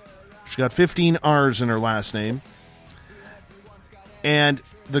 She's got 15 R's in her last name. And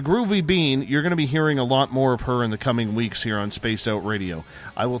the Groovy Bean, you're going to be hearing a lot more of her in the coming weeks here on Spaced Out Radio.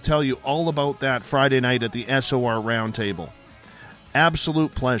 I will tell you all about that Friday night at the SOR Roundtable.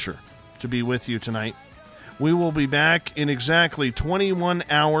 Absolute pleasure to be with you tonight. We will be back in exactly 21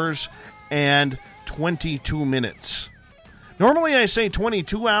 hours and 22 minutes. Normally I say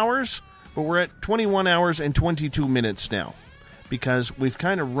 22 hours, but we're at 21 hours and 22 minutes now because we've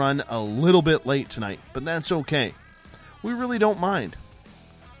kind of run a little bit late tonight, but that's okay. We really don't mind.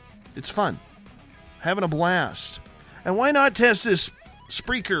 It's fun. Having a blast. And why not test this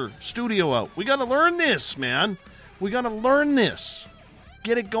Spreaker studio out? We got to learn this, man. We got to learn this.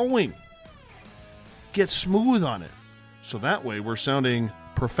 Get it going. Get smooth on it. So that way we're sounding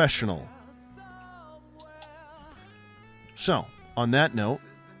professional. So, on that note,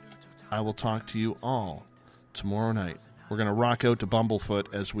 I will talk to you all tomorrow night. we're going to rock out to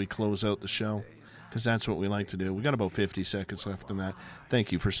Bumblefoot as we close out the show, because that's what we like to do. We got about 50 seconds left in that.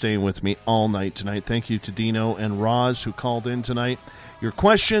 Thank you for staying with me all night tonight. Thank you to Dino and Roz who called in tonight. Your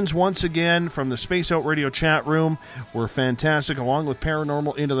questions, once again, from the Space Out Radio chat room were fantastic, along with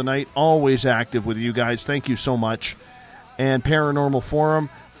Paranormal Into the Night, always active with you guys. Thank you so much. And Paranormal Forum,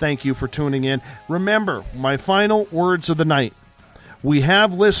 thank you for tuning in. Remember, my final words of the night. We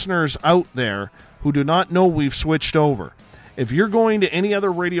have listeners out there who do not know we've switched over. If you're going to any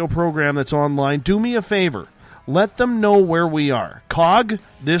other radio program that's online, do me a favor. Let them know where we are. COG,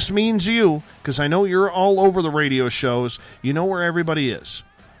 this means you, because I know you're all over the radio shows. You know where everybody is.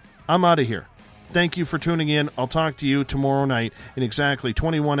 I'm out of here. Thank you for tuning in. I'll talk to you tomorrow night in exactly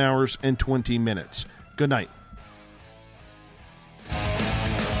 21 hours and 20 minutes. Good night.